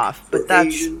dying black, off, for but that's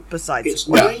Asian, besides it's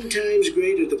the point. 9 times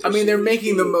greater. The I mean, they're percentage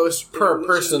making the gain most than per it was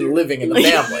person under living in the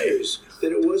family. years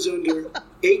than it was under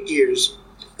 8 years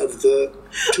of the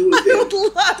two of them. I would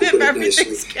love to if put it everything's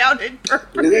nicely. counted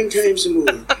perfect. 9 times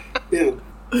more. Now,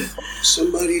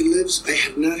 somebody lives, I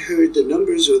have not heard the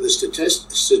numbers or the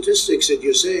statistics that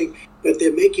you're saying, but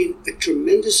they're making a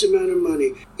tremendous amount of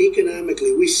money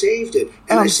economically. We saved it.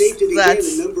 And I saved it again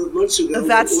a number of months ago.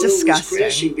 That's when oil disgusting. was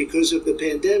crashing because of the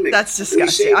pandemic. That's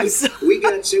disgusting. We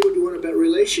got, say what you want about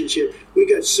relationship, we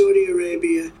got Saudi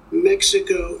Arabia,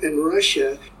 Mexico, and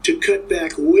Russia to cut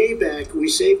back, way back. We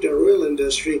saved our oil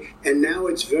industry, and now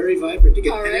it's very vibrant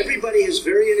again. All right. And everybody has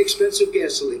very inexpensive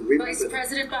gasoline. Remember Vice that.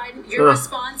 President Biden, your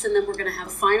response, and then we're going to have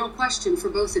a final question for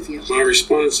both of you. My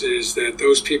response is that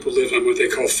those people live on what they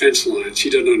call fence lines. He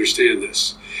doesn't understand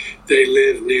this. They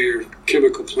live near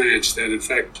chemical plants that, in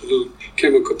fact, pollute.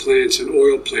 Chemical plants and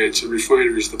oil plants and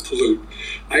refineries that pollute.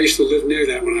 I used to live near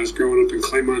that when I was growing up in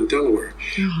Claymont, Delaware.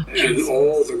 And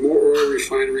all the more oil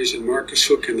refineries in Marcus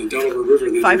Hook and the Delaware River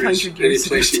than there is 500 any years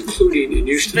place, ago. including in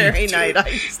Houston. Very nice. I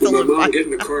used to When my live mom by get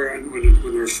in the car and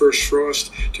when there was first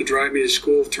frost to drive me to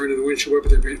school, turn in the windshield wiper,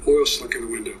 there'd be oil slick in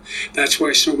the window. That's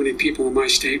why so many people in my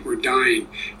state were dying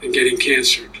and getting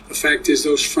cancer. The fact is,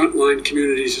 those frontline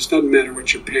communities, it doesn't matter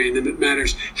what you're paying them, it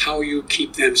matters how you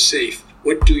keep them safe.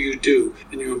 What do you do?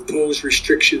 And you impose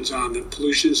restrictions on the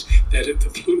pollutions the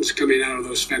pollutants coming out of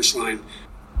those fence line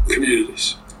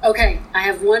communities. Okay, I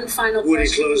have one final Would he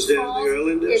question. close down the oil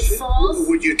industry? It falls.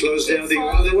 Would you close down the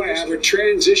oil By the way, I would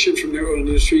transition from the oil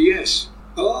industry, yes.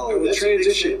 I Oh, would that's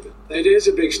transition. a big statement. It is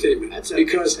a big statement. That's a big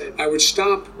because statement. I would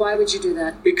stop Why would you do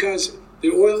that? because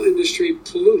the oil industry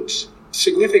pollutes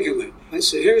significantly. I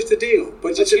see. Here's the deal.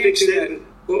 But That's you a can't big do that. statement.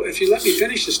 Well, if you let me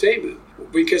finish the statement,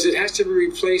 because it has to be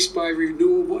replaced by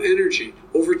renewable energy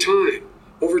over time.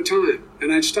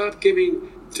 And I'd stop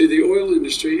giving to the oil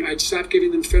industry, I'd stop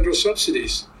giving them federal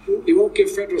subsidies. You won't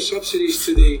give federal subsidies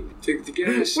to the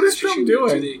gas. What is Trump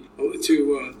doing?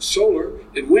 To solar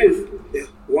and wind. Yeah.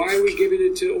 Why are we giving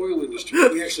it to the oil industry?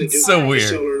 We actually do So have weird.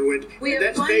 solar and wind. We And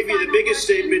have that's one maybe the final biggest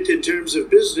question. statement in terms of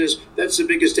business. That's the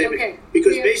biggest statement. Okay.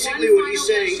 Because We have basically one what he's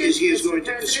final saying question, is he is Mr. going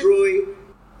to President. destroy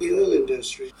the oil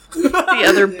industry. The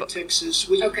other Texas.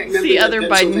 Okay. Remember the that other Biden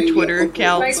Pennsylvania Twitter Oklahoma?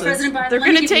 account Vice says President Biden, they're let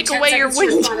me going to give you take 10 away your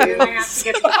seconds to respond, and I have windows. to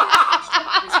get to the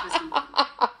Vice President.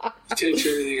 He takes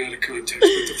everything out of context.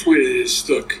 But the point is,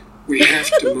 look, we have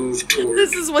to move toward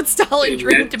This is what Stalin a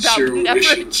dreamed net about zero but never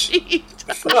emissions. achieved.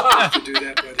 The first step to do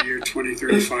that by the year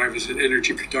 2035 is in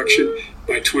energy production,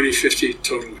 by 2050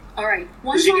 totally. All right.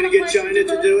 One Is he final gonna get question China to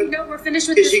both- do it? No, we're finished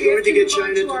with Is this. he We have going to to get move on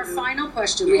China to to our do it? final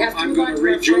question. We have to I'm move going on to to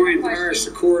our rejoin final Paris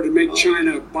question. Accord and make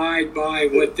China abide by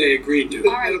what they agreed to.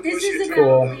 All right, this is about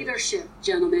Cool. leadership,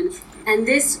 gentlemen. And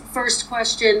this first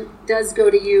question does go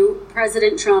to you,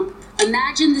 President Trump.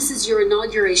 Imagine this is your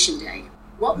inauguration day.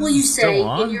 What will you Still say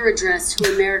on? in your address to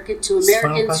final Americans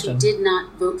who question. did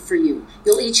not vote for you?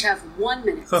 You'll each have 1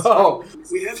 minute. Oh.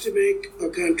 We have to make our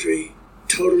country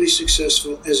totally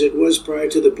successful as it was prior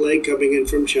to the plague coming in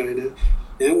from China.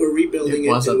 Now we're rebuilding It it,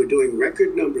 wasn't. and we're doing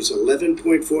record numbers,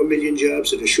 11.4 million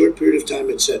jobs in a short period of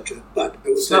time, etc. But I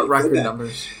will It's tell not you, go record back.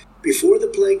 numbers. Before the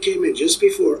plague came in, just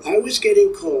before, I was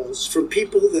getting calls from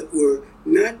people that were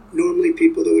not normally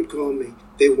people that would call me.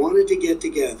 They wanted to get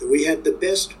together. We had the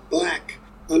best black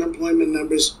unemployment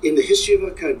numbers in the history of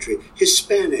our country.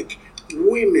 Hispanic,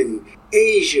 women,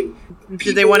 Asian.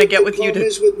 Did they want to get with you to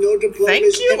diplomas, with no diplomas,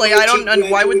 thank you? Like, I don't know.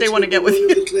 Why would they want to get with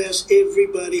everyone in you? the class,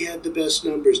 everybody had the best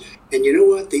numbers. And you know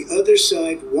what? The other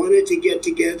side wanted to get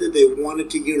together. They wanted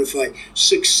to unify.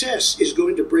 Success is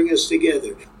going to bring us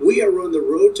together. We are on the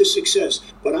road to success.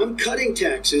 But I'm cutting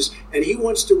taxes, and he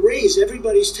wants to raise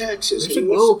everybody's taxes. There's And a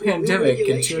he wants global to put new pandemic and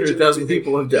regulations 200,000 everything.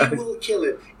 people have died. He will kill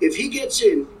it. If he gets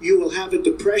in, you will have a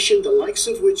depression the likes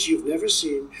of which you've never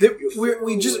seen. We're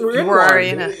in We're one. already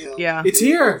in it. Yeah. It's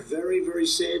here. A very, very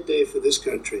sad day for this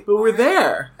country. But we're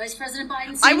there. Vice President Biden,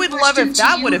 I same would love question if to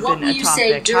that you. would have What been will a you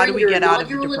say topic. How do we during get your out of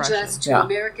the inaugural depression? address to Yeah.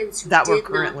 Americans who That we're did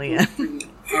currently not in. vote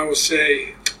for you? I will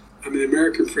say, I'm an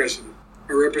American president.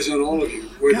 I represent all of you.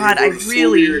 Whether God, you I voted for me or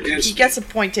really. against He me. gets a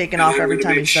point taken And off I'm every gonna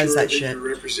time he make says sure that shit. You're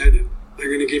represented. I'm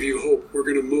going to give you hope. We're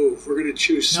going to move. We're going to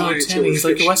choose No, science Tammy, over he's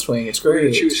like the fiction. West Wing. It's We're going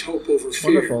great. to choose hope over It's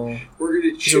fear. wonderful. We're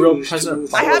going to He's a real choose president. to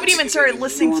move I haven't forward even started together.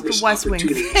 listening to the Enormous West Wing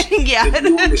opportunities. thing yet.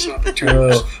 Enormous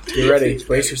opportunities. Oh, to get do ready. things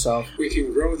Brace better. yourself. We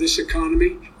can grow this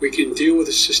economy. We can deal with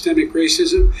the systemic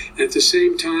racism. And at the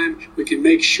same time, we can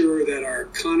make sure that our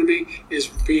economy is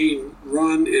being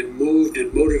run and moved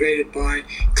and motivated by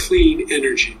clean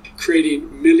energy,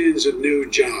 creating millions of new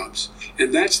jobs.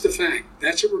 And that's the fact.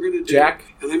 That's what we're going to do. Jack?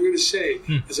 And I'm going to say,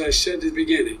 as I said at the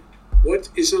beginning, what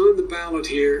is on the ballot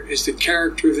here is the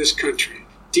character of this country.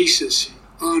 Decency,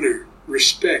 honor,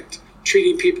 respect,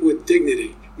 treating people with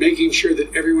dignity, making sure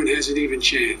that everyone has an even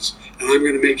chance. And I'm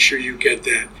going to make sure you get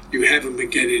that. You haven't been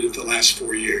getting it the last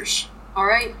 4 years. All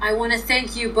right, I want to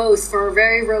thank you both for a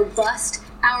very robust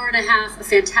hour and a half, a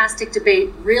fantastic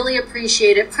debate. Really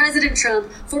appreciate it. President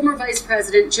Trump, former Vice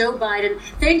President Joe Biden,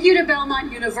 thank you to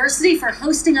Belmont University for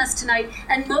hosting us tonight.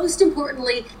 And most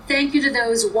importantly, thank you to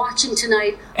those watching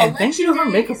tonight. And thank you to her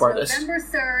makeup artist. November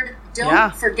 3rd.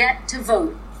 Don't forget to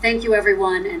vote. Thank you,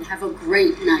 everyone, and have a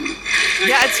great night.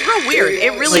 Yeah, it's real weird.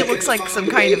 It really looks like some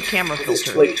kind of camera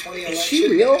filter. Like, is she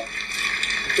real?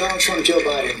 Donald Trump, Joe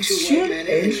Biden, Is two she white an men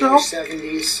in angel? their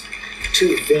 70s,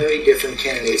 two very different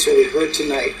candidates. What we heard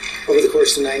tonight over the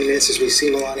course of 90 minutes as we see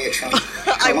Melania Trump.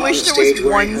 I wish there was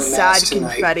one sad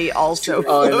confetti also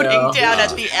floating down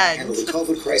at the end. Handle the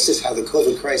COVID crisis, how the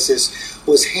COVID crisis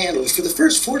was handled. For the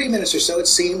first 40 minutes or so, it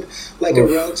seemed like a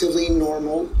relatively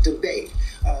normal debate.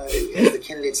 As the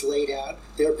candidates laid out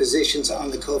their positions on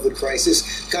the COVID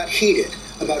crisis, got heated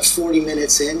about 40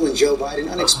 minutes in when Joe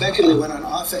Biden unexpectedly went on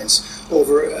offense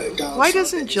over Donald Trump. Why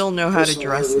doesn't Jill know how to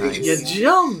dress nice? Yeah,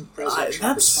 Jill,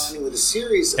 that's... With a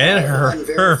series and of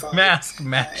her mask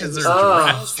matches her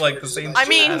dress like the same I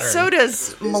mean, pattern. so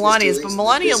does Melania's, but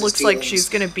Melania looks like she's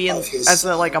going to be in as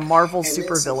like a Marvel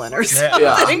supervillain or something.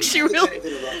 Yeah. She really...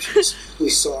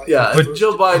 Yeah, but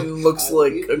Jill Biden looks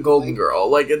like a golden girl.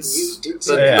 Like, it's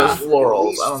the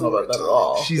florals. I don't know about that at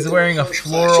all. She's wearing a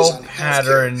floral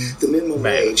pattern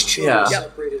mask. Yeah.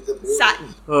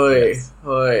 Satin. Oy.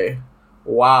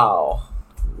 Wow.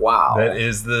 That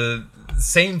is the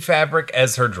same fabric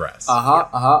as her dress.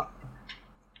 Can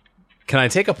I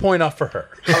take a point off for her?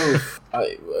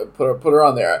 I put her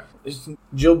on there.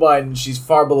 Jill Biden, she's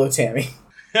far below Tammy.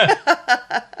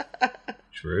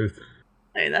 Truth.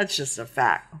 I mean, that's just a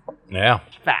fact. Yeah.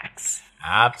 Facts.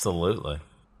 Absolutely.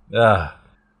 I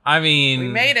mean... We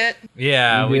made it.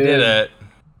 Yeah, we did it.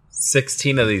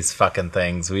 16 of these fucking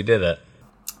things. We did it.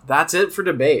 That's it for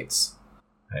debates.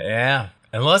 Yeah.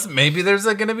 Unless maybe there's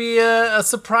going to be a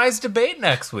surprise debate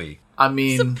next week. I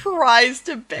mean... Surprise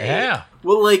debate. Yeah.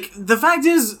 Well, like, the fact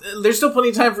is, there's still plenty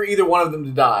of time for either one of them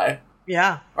to die.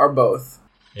 Yeah. Or both.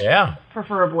 Yeah.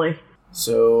 Preferably.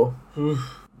 So...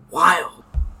 wild.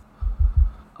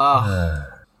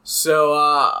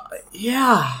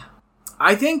 Yeah.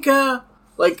 I think,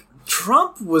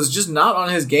 Trump was just not on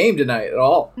his game tonight at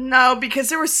all. No, because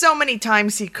there were so many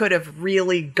times he could have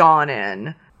really gone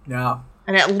in. Yeah.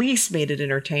 And at least made it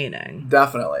entertaining.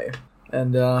 Definitely.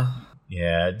 And,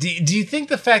 yeah. Do you think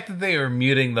the fact that they were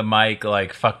muting the mic,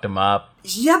 fucked him up?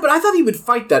 Yeah, but I thought he would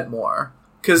fight that more.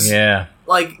 Because,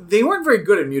 they weren't very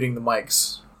good at muting the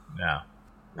mics. No.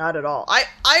 Not at all. I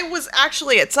was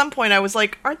actually, at some point, I was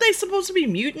like, aren't they supposed to be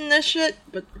muting this shit?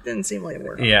 But it didn't seem like it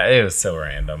worked. Yeah, it was so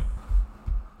random.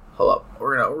 Hold up.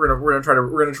 We're gonna try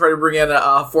to bring in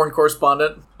a foreign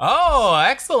correspondent. Oh,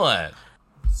 excellent.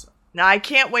 Now, I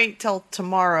can't wait till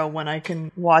tomorrow when I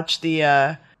can watch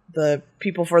the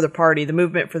People for the Party, the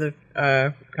movement for the,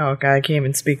 I can't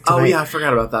even speak tonight. Oh, yeah, I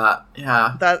forgot about that.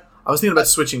 Yeah. I was thinking about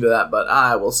switching to that, but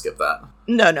I will skip that.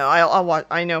 No, I'll watch.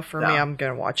 I know for me, I'm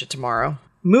gonna watch it tomorrow.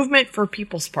 Movement for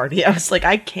People's Party. I was like,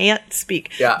 I can't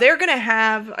speak. Yeah. They're gonna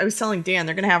have. I was telling Dan,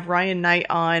 they're gonna have Ryan Knight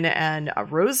on and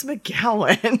Rose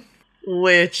McGowan.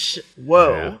 Which,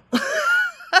 whoa. Yeah.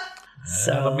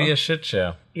 So it'll be a shit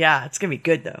show. Yeah, it's gonna be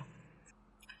good though.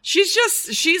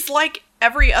 She's like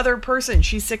every other person.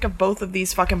 She's sick of both of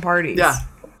these fucking parties. Yeah.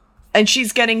 And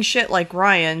she's getting shit like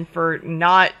Ryan for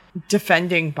not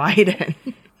defending Biden.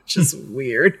 Which is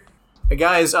weird. Hey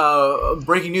guys,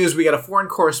 breaking news, we got a foreign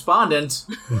correspondent.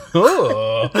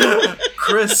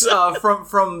 Chris,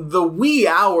 from the wee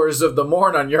hours of the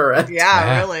morn on your end.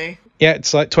 Yeah, really. Yeah,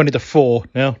 it's like 20 to 4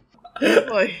 now.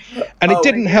 Boy. And it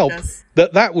didn't help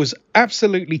that was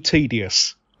absolutely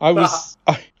tedious. I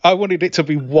wanted it to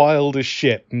be wild as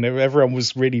shit, and everyone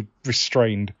was really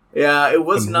restrained. Yeah, it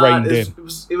was not. It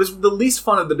was the least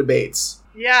fun of the debates.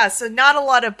 Yeah, so not a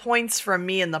lot of points from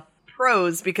me in the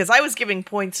pros, because I was giving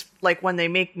points like when they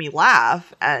make me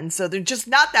laugh, and so they're just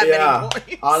not that many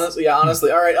points. Honestly. All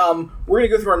right, we're gonna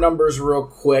go through our numbers real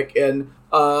quick, and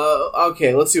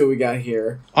okay, let's see what we got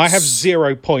here. I have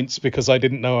 0 points because I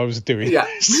didn't know I was doing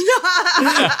this.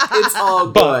 It's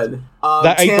all good.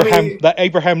 That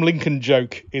Abraham Lincoln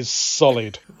joke is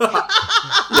solid.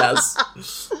 Yes.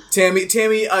 Tammy,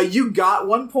 you got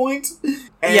 1 point,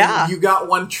 and you got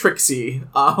 1 Trixie.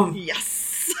 Yes.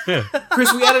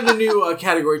 Chris, we added a new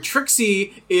category.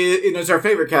 Trixie is our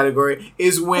favorite category,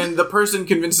 is when the person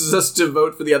convinces us to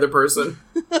vote for the other person.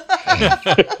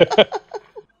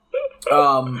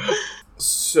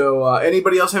 So,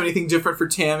 anybody else have anything different for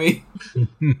Tammy?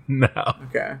 No.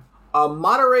 Okay.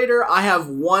 Moderator, I have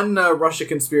one Russia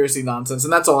conspiracy nonsense,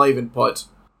 and that's all I even put.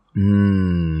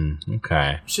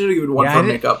 Okay. Should have given one for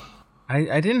makeup.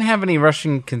 I didn't have any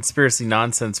Russian conspiracy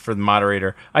nonsense for the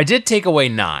moderator. I did take away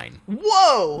 9.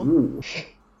 Whoa!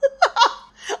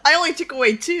 I only took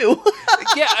away 2.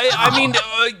 Yeah, I mean,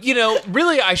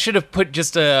 really, I should have put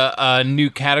just a new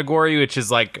category, which is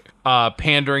like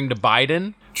pandering to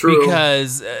Biden. True.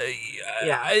 Because,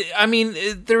 I mean,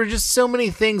 there were just so many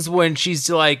things when she's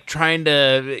like trying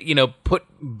to, put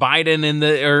Biden in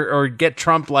or get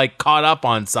Trump like caught up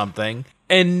on something.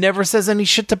 And never says any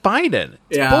shit to Biden.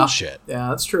 It's bullshit. Yeah,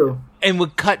 that's true. And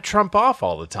would cut Trump off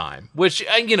all the time. Which,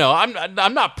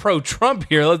 I'm not pro-Trump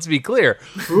here, let's be clear.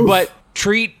 Oof. But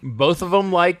treat both of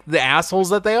them like the assholes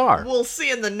that they are. We'll see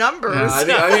in the numbers.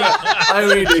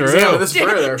 I need to examine this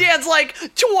further. Dan's like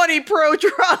 20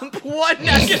 pro-Trump, 1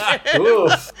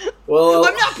 negative. Well,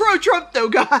 I'm not pro-Trump though,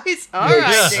 guys. All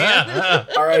right, Dan.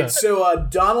 All right, so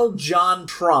Donald John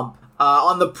Trump.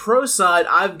 On the pro side,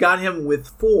 I've got him with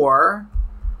 4.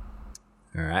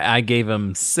 All right, I gave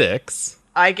him 6.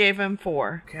 I gave him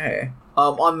 4. Okay.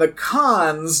 On the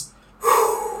cons,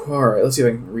 all right, let's see if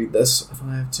I can read this.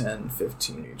 5, 10,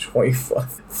 15,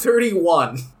 25,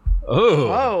 31.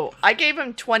 Oh, I gave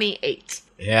him 28.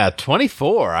 Yeah,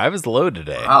 24. I was low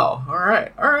today. Wow. All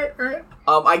right.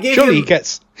 I gave Surely him...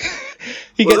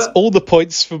 he gets all the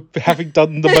points for having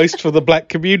done the most for the black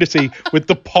community, with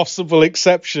the possible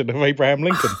exception of Abraham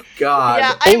Lincoln. God.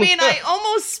 Yeah, I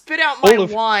almost spit out my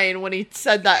wine when he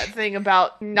said that thing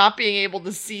about not being able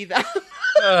to see them.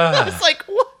 I was like,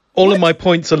 what? All of my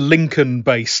points are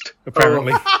Lincoln-based,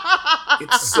 apparently.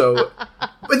 It's so...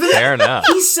 But then, fair enough.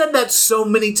 He said that so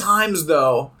many times,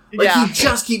 though. Like, he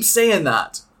just keeps saying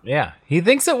that. Yeah, he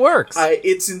thinks it works.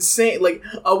 It's insane. Like,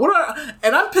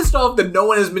 and I'm pissed off that no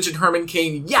one has mentioned Herman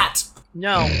Cain yet.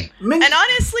 No. And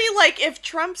honestly, like, if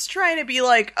Trump's trying to be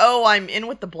like, oh, I'm in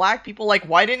with the black people, like,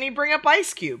 why didn't he bring up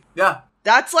Ice Cube? Yeah.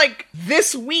 That's, like,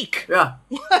 this week. Yeah.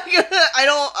 I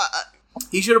don't...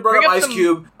 he should have brought up Ice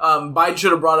Cube. Biden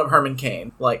should have brought up Herman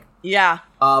Cain. Like... Yeah.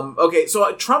 Okay,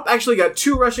 so Trump actually got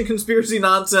 2 Russian conspiracy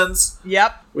nonsense.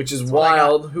 Yep. Which is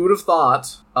wild. Who would have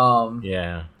thought?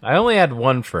 Yeah. I only had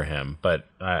 1 for him, but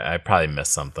I probably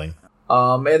missed something.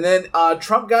 And then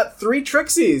Trump got 3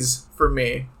 Trixies for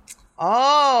me.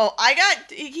 Oh,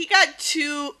 he got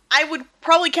 2. I would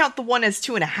probably count the one as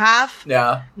 2.5.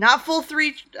 Yeah. Not full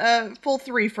 3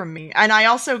 from me. And I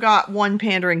also got 1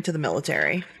 pandering to the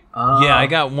military. Yeah, I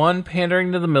got 1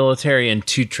 pandering to the military and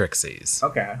 2 Trixies.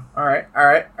 Okay. All right.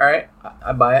 I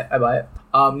buy it.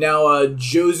 Now,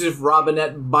 Joseph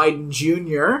Robinette Biden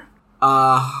Jr.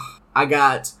 I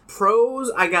got pros.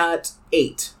 I got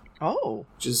 8. Oh.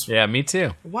 Yeah, me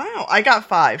too. Wow, I got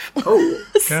 5. Oh.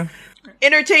 Okay.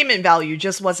 Entertainment value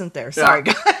just wasn't there. Sorry,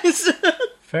 guys.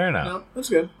 Fair enough. No, that's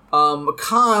good.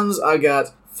 Cons, I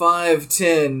got 5,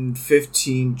 10,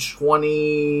 15,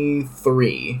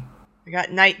 23. I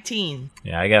got 19.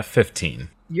 Yeah, I got 15.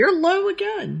 You're low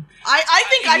again. I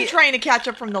think I'm trying to catch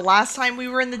up from the last time we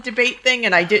were in the debate thing,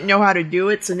 and I didn't know how to do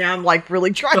it, so now I'm like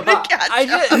really trying to catch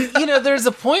up. There's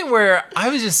a point where I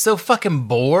was just so fucking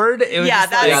bored. It was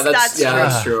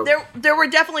that's true. There were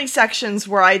definitely sections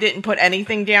where I didn't put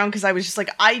anything down because I was just like,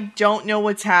 I don't know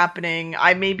what's happening.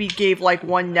 I maybe gave like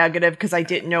 1 negative because I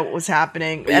didn't know what was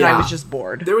happening, and I was just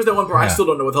bored. There was that one where I still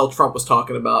don't know what the hell Trump was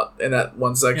talking about in that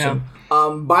one section. Yeah.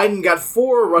 Biden got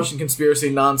 4 Russian conspiracy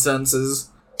nonsenses.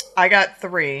 I got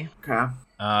 3. Okay.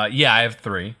 Yeah, I have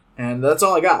 3. And that's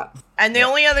all I got. And the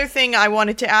only other thing I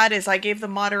wanted to add is I gave the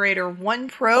moderator 1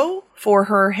 pro for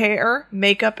her hair,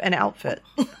 makeup, and outfit.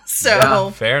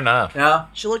 Fair enough. Yeah.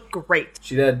 She looked great.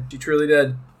 She did. She truly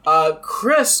did.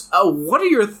 Chris, what are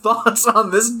your thoughts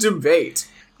on this debate?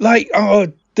 Like,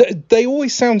 they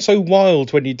always sound so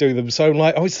wild when you do them. So I'm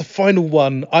like, it's the final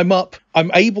one. I'm up.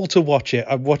 I'm able to watch it.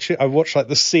 I watch like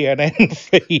the CNN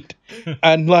feed,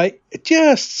 and like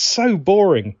just so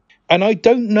boring. And I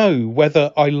don't know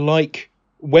whether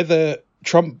whether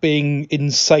Trump being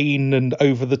insane and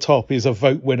over the top is a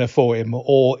vote winner for him,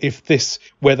 or if this,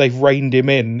 where they've reined him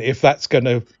in, if that's going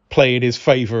to play in his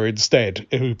favor instead.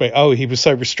 It would be, he was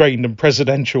so restrained and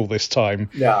presidential this time.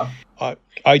 Yeah.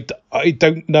 I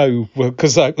don't know,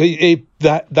 because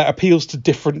that appeals to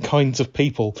different kinds of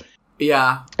people.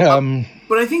 Yeah.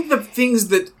 But I think the things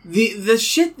that the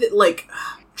shit that like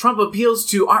Trump appeals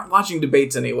to aren't watching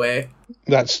debates anyway.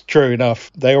 That's true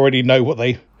enough. They already know what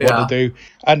they want to do,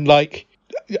 and like.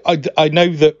 I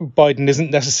know that Biden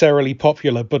isn't necessarily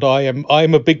popular, but I am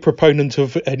a big proponent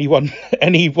of anyone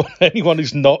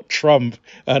who's not Trump,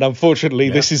 and unfortunately,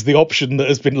 this is the option that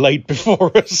has been laid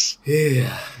before us.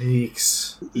 Yeah,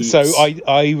 eeks. So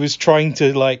I was trying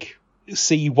to like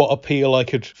see what appeal I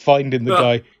could find in the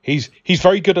guy. He's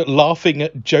very good at laughing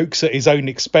at jokes at his own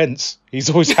expense. He's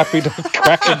always happy to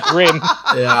crack a grin,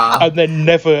 and then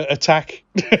never attack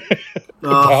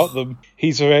about them.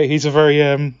 He's a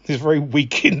very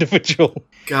weak individual.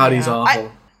 God, he's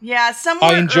awful.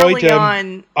 Somewhere early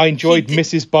on, I enjoyed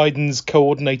Mrs. Biden's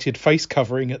coordinated face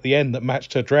covering at the end that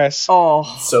matched her dress. Oh,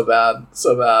 so bad.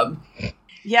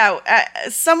 Yeah,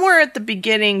 somewhere at the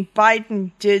beginning,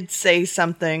 Biden did say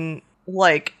something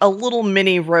like a little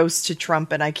mini roast to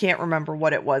Trump, and I can't remember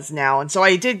what it was now. And so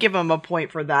I did give him a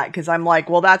point for that, because I'm like,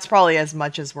 well, that's probably as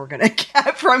much as we're going to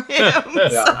get from him.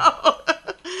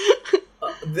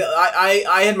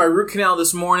 I had my root canal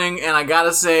this morning, and I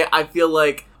gotta say, I feel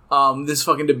like this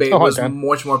fucking debate was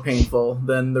much more painful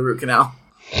than the root canal.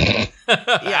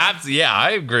 Yeah,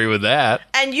 I agree with that.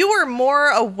 And you were more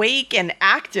awake and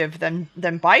active than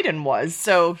Biden was,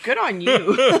 so good on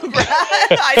you, Brad.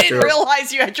 I didn't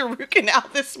realize you had your root canal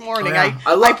this morning.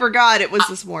 I forgot it was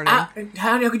this morning.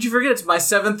 How could you forget? It's my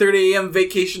 7:30 a.m.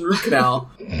 vacation root canal.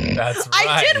 That's right.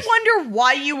 I did wonder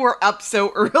why you were up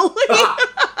so early.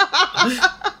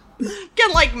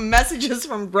 Get like messages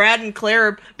from Brad and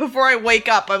Claire before I wake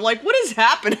up. I'm like, what is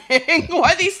happening?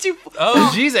 Why are these two?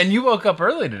 Oh, geez, and you woke up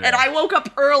early today. And I woke up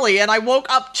early, and I woke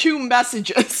up 2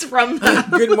 messages from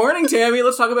them. Good morning, Tammy.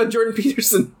 Let's talk about Jordan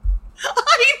Peterson.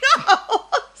 I know.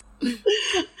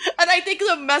 And I think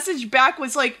the message back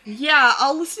was like, yeah,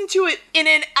 I'll listen to it in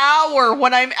an hour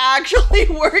when I'm actually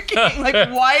working.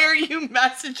 Like, why are you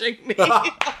messaging me?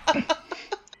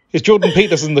 Is Jordan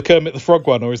Peterson the Kermit the Frog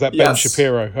one, or is that Ben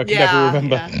Shapiro? I can never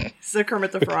remember. Yeah. It's the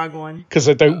Kermit the Frog one. Because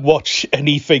I don't watch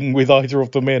anything with either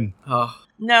of them in.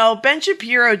 No, Ben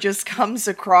Shapiro just comes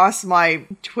across my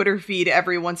Twitter feed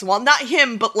every once in a while. Not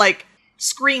him, but like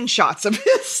screenshots of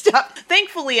his stuff.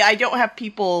 Thankfully, I don't have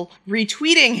people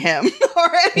retweeting him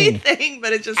or anything,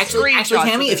 but it's just screenshots.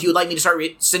 Actually, Tammy, if you would like me to start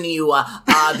sending you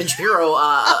Ben Shapiro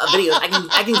videos,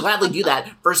 I can gladly do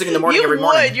that first thing in the morning every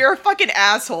morning. You would. You're a fucking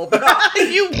asshole.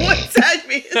 You would send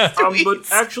me his tweets.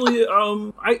 But actually,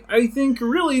 I think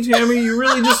really, Tammy, you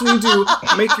really just need to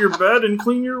make your bed and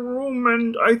clean your room,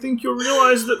 and I think you'll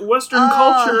realize that Western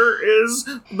culture is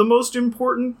the most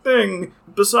important thing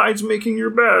besides making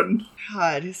your bed.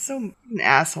 God, he's so an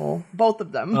asshole. Both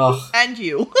of them. And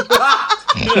you.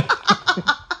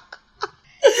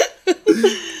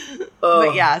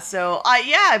 But yeah, so,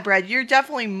 Brad, you're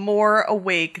definitely more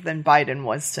awake than Biden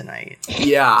was tonight.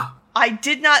 Yeah. I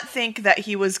did not think that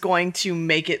he was going to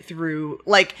make it through.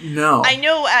 Like, no. I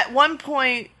know at one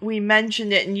point we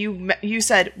mentioned it, and you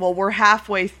said, well, we're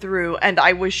halfway through, and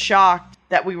I was shocked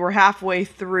that we were halfway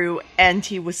through and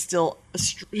he was still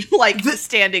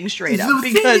standing straight up,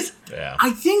 because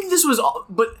I think this was,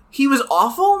 but he was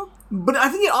awful, but I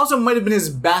think it also might have been his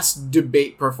best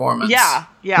debate performance. Yeah,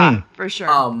 for sure.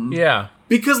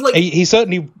 Because like he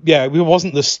certainly, he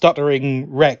wasn't the stuttering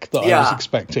wreck that I was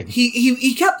expecting.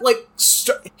 He kept like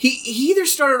he either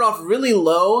started off really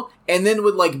low and then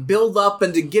would like build up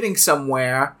into getting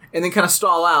somewhere and then kind of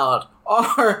stall out.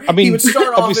 Or he would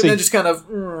start off and then just kind of...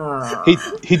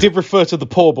 He did refer to the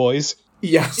poor boys.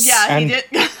 Yes. Yeah, and he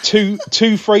did.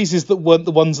 two phrases that weren't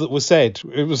the ones that were said.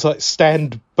 It was like,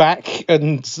 stand back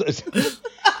and... hey,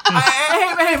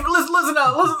 listen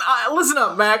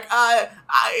up, Mac. I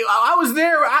was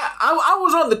there. I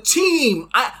was on the team.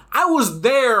 I was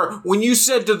there when you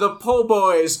said to the po'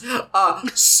 boys, he's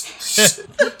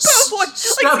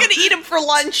gonna eat him for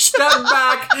lunch. Step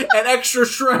back and extra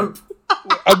shrimp.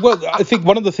 Well, I think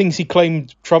one of the things he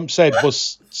claimed Trump said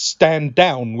was stand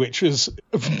down, which was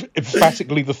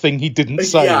emphatically the thing he didn't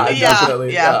say.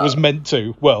 Definitely. Was meant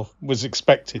to. Well, was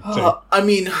expected to. I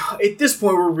mean, at this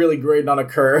point, we're really grading on a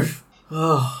curve.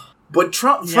 But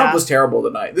Trump was terrible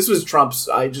tonight. This was Trump's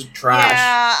just trash.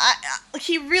 Yeah,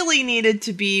 he really needed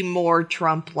to be more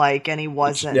Trump-like, and he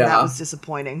wasn't. Yeah. That was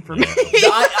disappointing for me.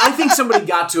 I think somebody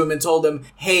got to him and told him,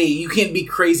 hey, you can't be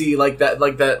crazy like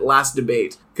that last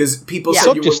debate, because people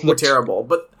said you were terrible.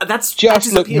 But that's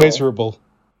just looked miserable.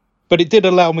 But it did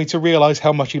allow me to realize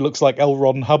how much he looks like L.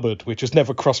 Ron Hubbard, which has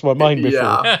never crossed my mind before.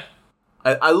 Yeah.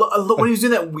 I look when he was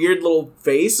doing that weird little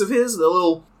face of his, the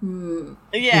little... the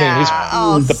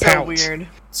so pout. Weird.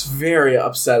 It's very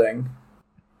upsetting.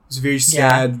 It's a very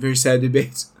sad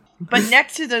debate. But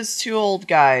next to those two old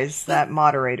guys, that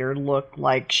moderator looked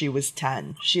like she was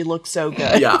 10. She looked so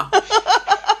good. Yeah.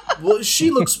 Well, she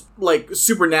looks like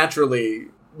supernaturally,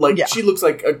 she looks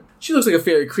like a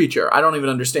fairy creature. I don't even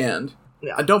understand.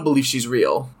 Yeah. I don't believe she's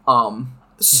real. So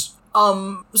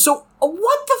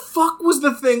what the fuck was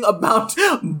the thing about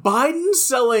Biden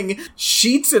selling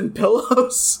sheets and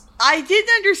pillows? I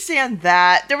didn't understand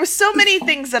that. There were so many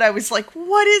things that I was like,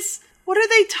 what is What are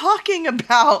they talking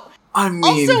about? I mean,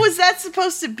 also, is that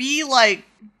supposed to be like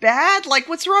bad? Like,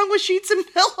 what's wrong with sheets and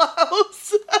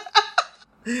pillows?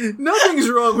 nothing's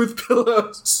wrong with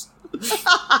pillows.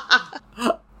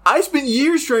 I spent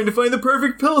years trying to find the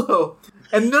perfect pillow,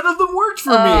 and none of them worked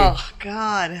for me. Oh,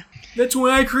 God. That's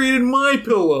why I created my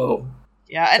pillow.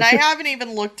 Yeah, and I haven't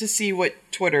even looked to see what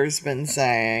Twitter's been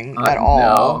saying at all.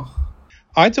 No.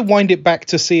 I had to wind it back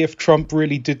to see if Trump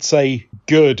really did say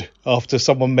good after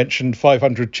someone mentioned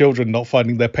 500 children not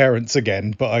finding their parents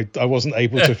again, but I wasn't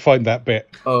able to find that bit.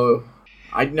 Oh,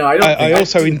 I don't. I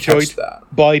also didn't enjoyed catch that.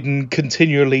 Biden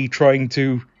continually trying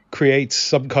to create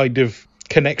some kind of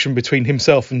connection between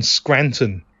himself and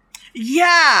Scranton.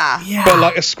 Yeah. But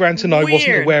like a Scranton I wasn't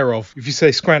Weird. aware of. If you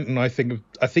say Scranton, I think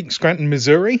Scranton,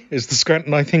 Missouri is the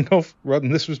Scranton I think of, rather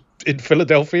than this was in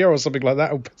Philadelphia or something like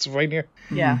that, or Pennsylvania.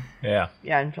 Yeah. Yeah.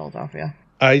 Yeah, in Philadelphia.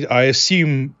 I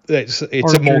assume it's Or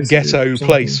a more Jersey or ghetto something.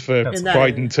 place for That's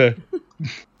Biden to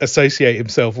associate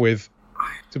himself with,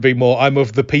 to be more, I'm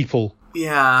of the people.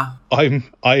 Yeah. I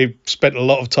spent a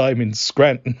lot of time in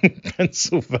Scranton,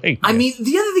 Pennsylvania. I mean,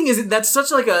 the other thing is that's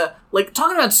such like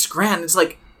talking about Scranton, it's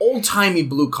like old-timey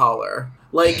blue collar.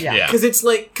 Like, Yeah. because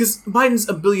Biden's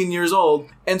a billion years old,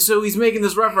 and so he's making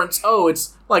this reference,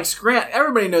 it's like Scranton.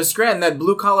 Everybody knows Scranton, that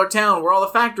blue-collar town where all the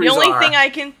factories The are. only thing I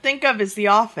can think of is The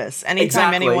Office.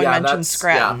 Anytime anyone mentions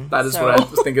Scranton. Yeah, that is what I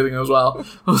was thinking as well.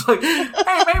 I was like,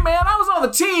 hey, man, I was on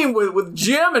the team with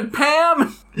Jim and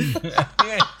Pam.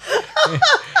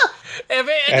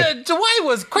 Dwight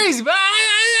was crazy, but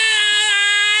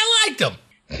I liked him.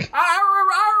 I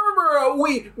remember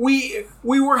we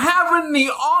were having the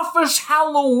office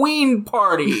Halloween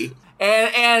party,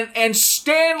 and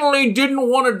Stanley didn't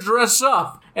want to dress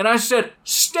up, and I said,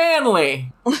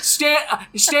 Stanley,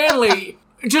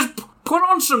 just put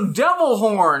on some devil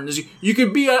horns. You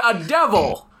could be a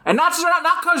devil, and not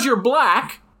because you're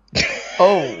black.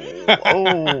 Oh.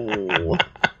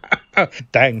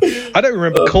 Dang. I don't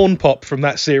remember Corn Pop from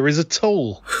that series at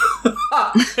all. Corn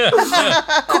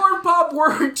Pop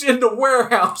worked in the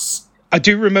warehouse. I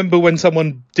do remember when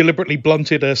someone deliberately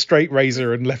blunted a straight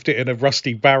razor and left it in a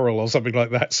rusty barrel or something like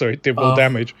that, so it did more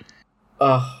damage.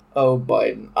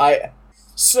 Biden.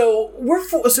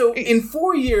 In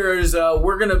 4 years,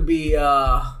 we're gonna be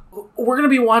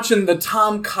watching the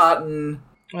Tom Cotton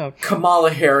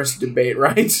Kamala Harris debate,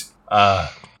 right?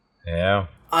 Yeah.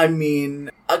 I mean,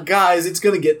 guys, it's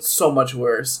gonna get so much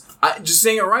worse. Just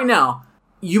saying it right now.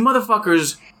 You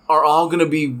motherfuckers are all gonna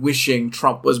be wishing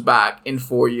Trump was back in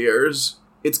 4 years.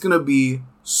 It's gonna be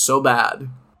so bad.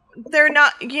 They're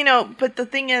not, but the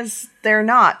thing is, they're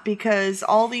not, because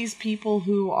all these people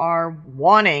who are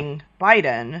wanting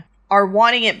Biden are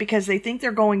wanting it because they think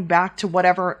they're going back to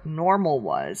whatever normal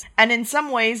was. And in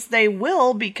some ways, they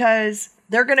will, because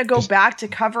they're going to go back to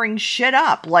covering shit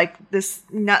up like these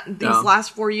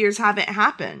last 4 years haven't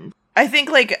happened. I think,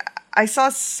 I saw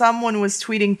someone was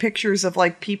tweeting pictures of,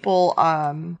 people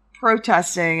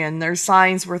protesting, and their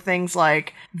signs were things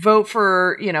like, vote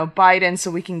for, Biden so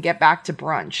we can get back to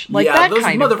brunch. That those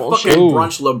kind of bullshit. motherfucking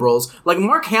brunch liberals. Like,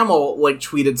 Mark Hamill,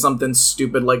 tweeted something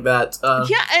stupid like that.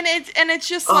 Yeah, and it's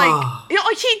just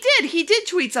he did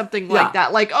tweet something like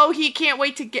that. He can't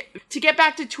wait to get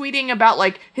back to tweeting about,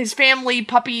 his family,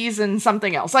 puppies, and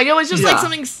something else. It was just,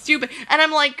 something stupid. And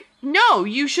I'm like, no,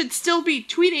 you should still be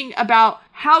tweeting about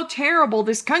how terrible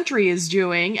this country is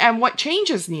doing and what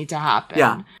changes need to happen.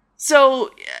 Yeah. So,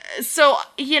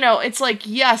 it's like,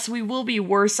 yes, we will be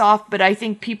worse off, but I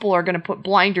think people are going to put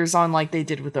blinders on like they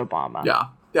did with Obama.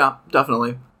 Yeah,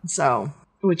 definitely. So,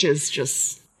 which is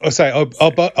just... I say,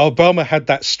 Obama had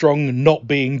that strong not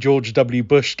being George W.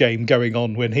 Bush game going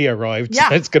on when he arrived. Yeah.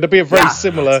 So it's going to be a very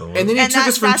similar... And then he took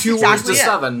us from 2 wars to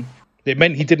 7. It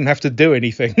meant he didn't have to do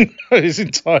anything his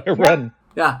entire run.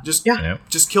 Yeah, just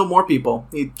kill more people.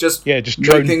 Just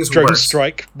drone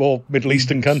strike more Middle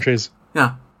Eastern countries.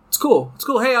 Yeah. It's cool.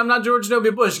 Hey, I'm not George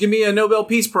W. Bush. Give me a Nobel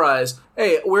Peace Prize.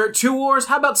 Hey, we're at 2 wars?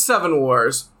 How about 7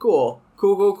 wars? Cool.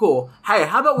 Hey,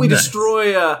 how about we let's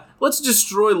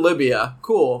destroy Libya.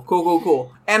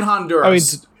 Cool. And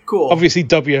Honduras. Cool. Obviously,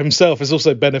 W himself has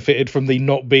also benefited from the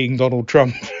not being Donald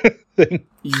Trump thing.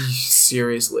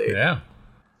 Seriously. Yeah.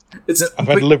 I've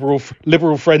had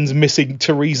liberal friends missing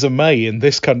Theresa May in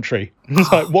this country. It's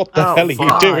like, what the hell are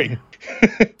you doing?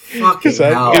 Fucking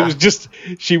hell. It was just,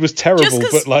 she was terrible,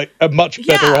 but a much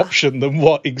better option than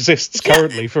what exists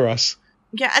currently for us.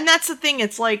 Yeah, and that's the thing.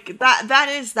 It's like that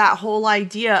is that whole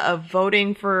idea of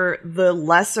voting for the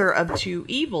lesser of two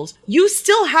evils. You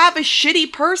still have a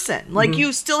shitty person. Like,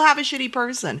 you still have a shitty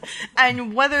person.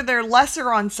 And whether they're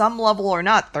lesser on some level or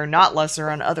not, they're not lesser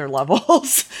on other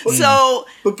levels. So...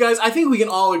 But guys, I think we can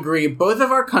all agree both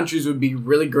of our countries would be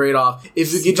really great off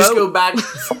if we could just go back...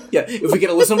 yeah, if we get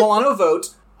Alyssa Milano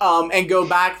vote, and go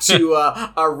back to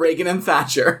Reagan and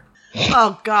Thatcher.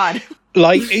 Oh, God.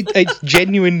 Like, it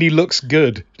genuinely looks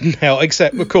good now,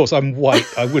 except, of course, I'm white.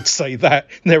 I would say that.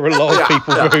 There are a lot of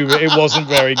people for whom it wasn't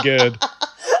very good.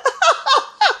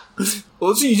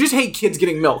 Well, you just hate kids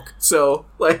getting milk. So,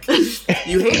 like,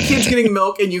 you hate kids getting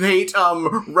milk, and you hate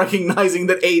recognizing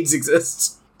that AIDS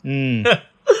exists.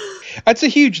 That's a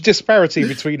huge disparity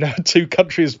between our two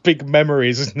countries' big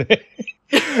memories, isn't it?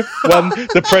 One,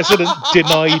 the president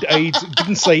denied AIDS,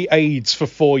 didn't say AIDS for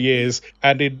 4 years,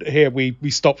 and in here we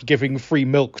stopped giving free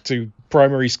milk to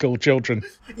primary school children.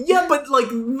 Yeah, but, like,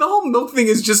 the whole milk thing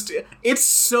is just, it's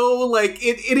so, like,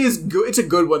 it is good. It's a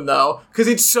good one, though, because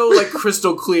it's so, like,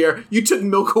 crystal clear. You took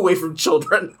milk away from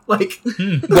children. Like,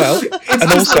 well, and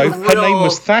also, like her name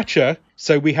was Thatcher,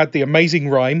 so we had the amazing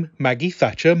rhyme, Maggie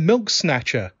Thatcher, Milk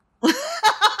Snatcher.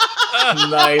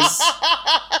 Nice.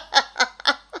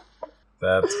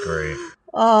 That's great.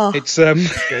 Oh, it's good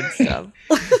stuff.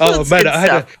 Oh man,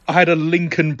 I had a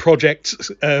Lincoln Project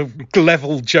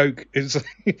level joke. Is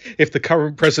if the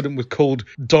current president was called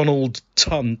Donald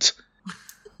Tunt,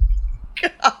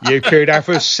 you could have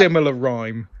a similar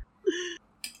rhyme.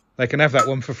 They can have that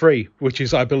one for free, which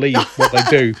is, I believe, what they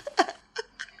do.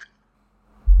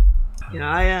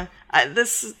 Yeah,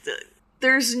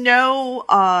 there's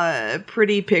no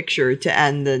pretty picture to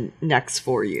end the next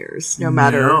 4 years, no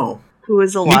matter who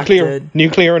is elected.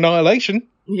 Nuclear annihilation.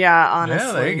 Yeah, honestly.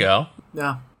 Yeah, there you go.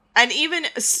 Yeah. And even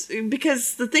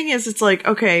because the thing is, it's like,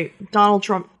 okay, Donald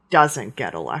Trump doesn't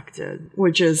get elected,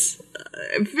 which is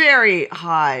a very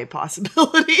high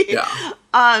possibility. Yeah.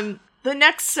 The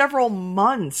next several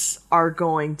months are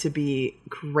going to be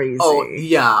crazy. Oh,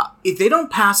 yeah. If they don't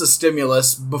pass a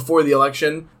stimulus before the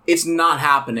election, it's not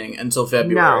happening until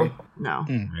February. No.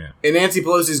 Yeah. And Nancy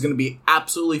Pelosi is going to be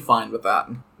absolutely fine with that.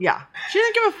 Yeah. She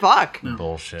doesn't give a fuck. No.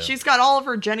 Bullshit. She's got all of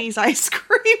her Jenny's ice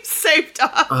cream saved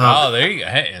up. Oh, there you go.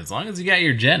 Hey, as long as you got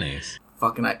your Jennies.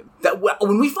 Fucking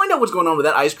when we find out what's going on with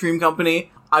that ice cream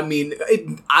company, I mean,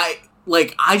 I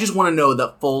just want to know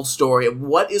the full story of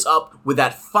what is up with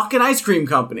that fucking ice cream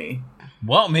company.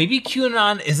 Well, maybe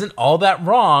QAnon isn't all that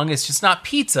wrong. It's just not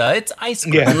pizza. It's ice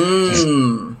cream.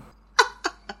 Yeah.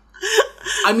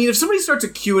 I mean, if somebody starts a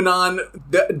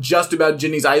QAnon just about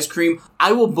Ginny's ice cream,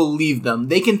 I will believe them.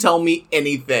 They can tell me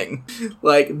anything.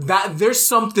 Like, that. There's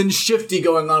something shifty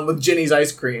going on with Ginny's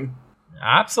ice cream.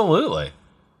 Absolutely.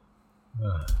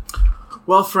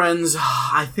 Well, friends,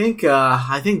 I think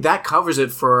that covers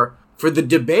it for the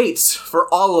debates, for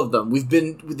all of them.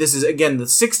 This is, again, the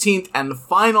 16th and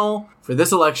final for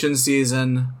this election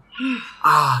season.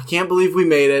 Can't believe we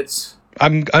made it.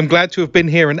 I'm glad to have been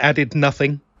here and added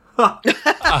nothing.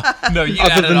 No, you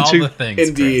added all the things.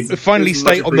 Indeed. Chris. Finally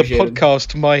state on the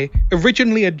podcast my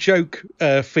originally a joke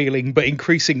feeling, but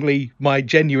increasingly my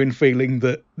genuine feeling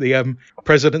that the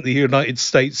President of the United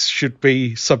States should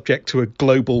be subject to a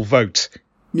global vote.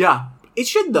 Yeah, it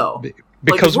should, though.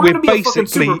 Because we're we're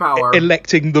basically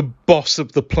electing the boss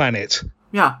of the planet.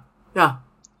 Yeah.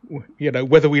 You know,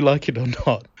 whether we like it or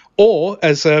not. Or,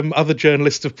 as other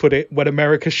journalists have put it, when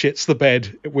America shits the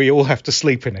bed, we all have to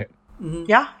sleep in it. Mm-hmm.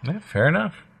 Yeah. Fair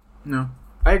enough. No,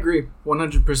 I agree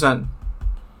 100%.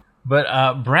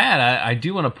 But Brad, I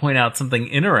do want to point out something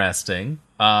interesting.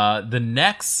 The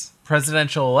next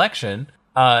presidential election,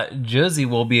 Josie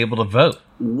will be able to vote.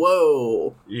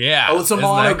 Whoa! Yeah, oh, it's a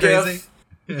mono crazy.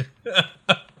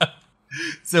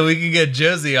 So we can get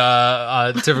Josie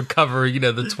to cover,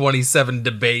 the 27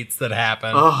 debates that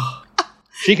happen. Oh.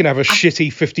 She can have a shitty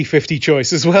 50-50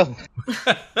 choice as well.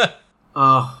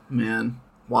 Oh man.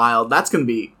 Wild. That's gonna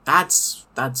be that's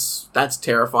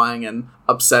terrifying and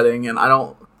upsetting, and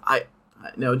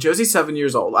no, Josie's 7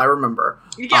 years old. I remember.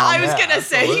 Yeah, I was gonna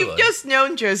say you've just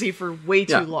known Josie for way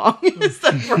too long. Is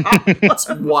the problem? It's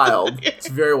wild. It's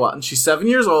very wild. And she's 7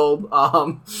 years old.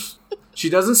 She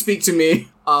doesn't speak to me,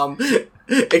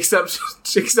 except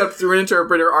through an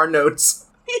interpreter. Our notes.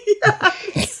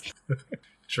 Yes.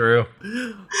 True.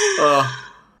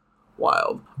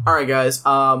 Wild. All right, guys.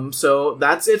 So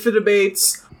that's it for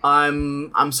debates.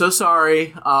 I'm so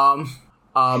sorry.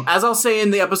 As I'll say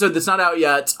in the episode that's not out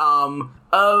yet,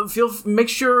 make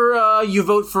sure you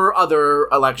vote for other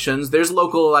elections. There's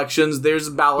local elections. There's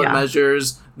ballot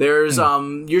measures. There's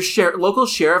your local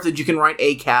sheriff that you can write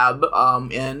a cab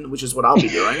in, which is what I'll be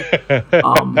doing.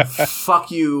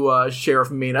 Fuck you, Sheriff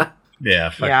Mina.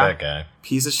 Yeah, fuck that guy.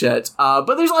 Piece of shit.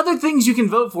 But there's other things you can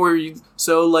vote for.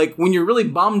 So, like, when you're really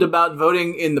bummed about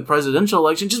voting in the presidential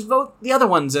election, just vote the other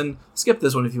ones and skip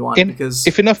this one if you want. Because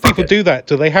if enough people do that,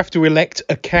 do they have to elect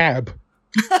a cab?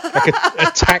 Like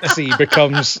a taxi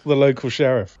becomes the local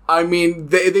sheriff. I mean,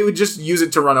 they would just use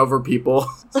it to run over people.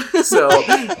 So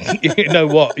you know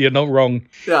what? You're not wrong.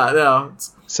 Yeah, no.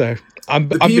 So I'm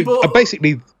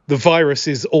basically, the virus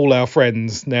is all our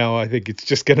friends now. I think it's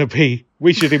just going to be,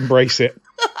 we should embrace it.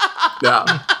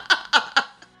 Yeah.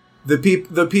 The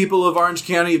people of Orange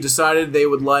County have decided they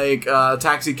would like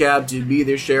Taxi Cab to be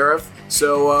their sheriff.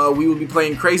 So we will be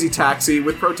playing Crazy Taxi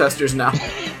with protesters now.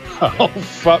 Oh,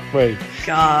 fuck me.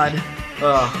 God.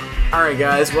 Alright,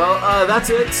 guys. Well, that's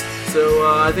it. So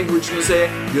I think we're just going to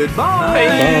say goodbye.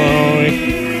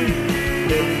 Bye.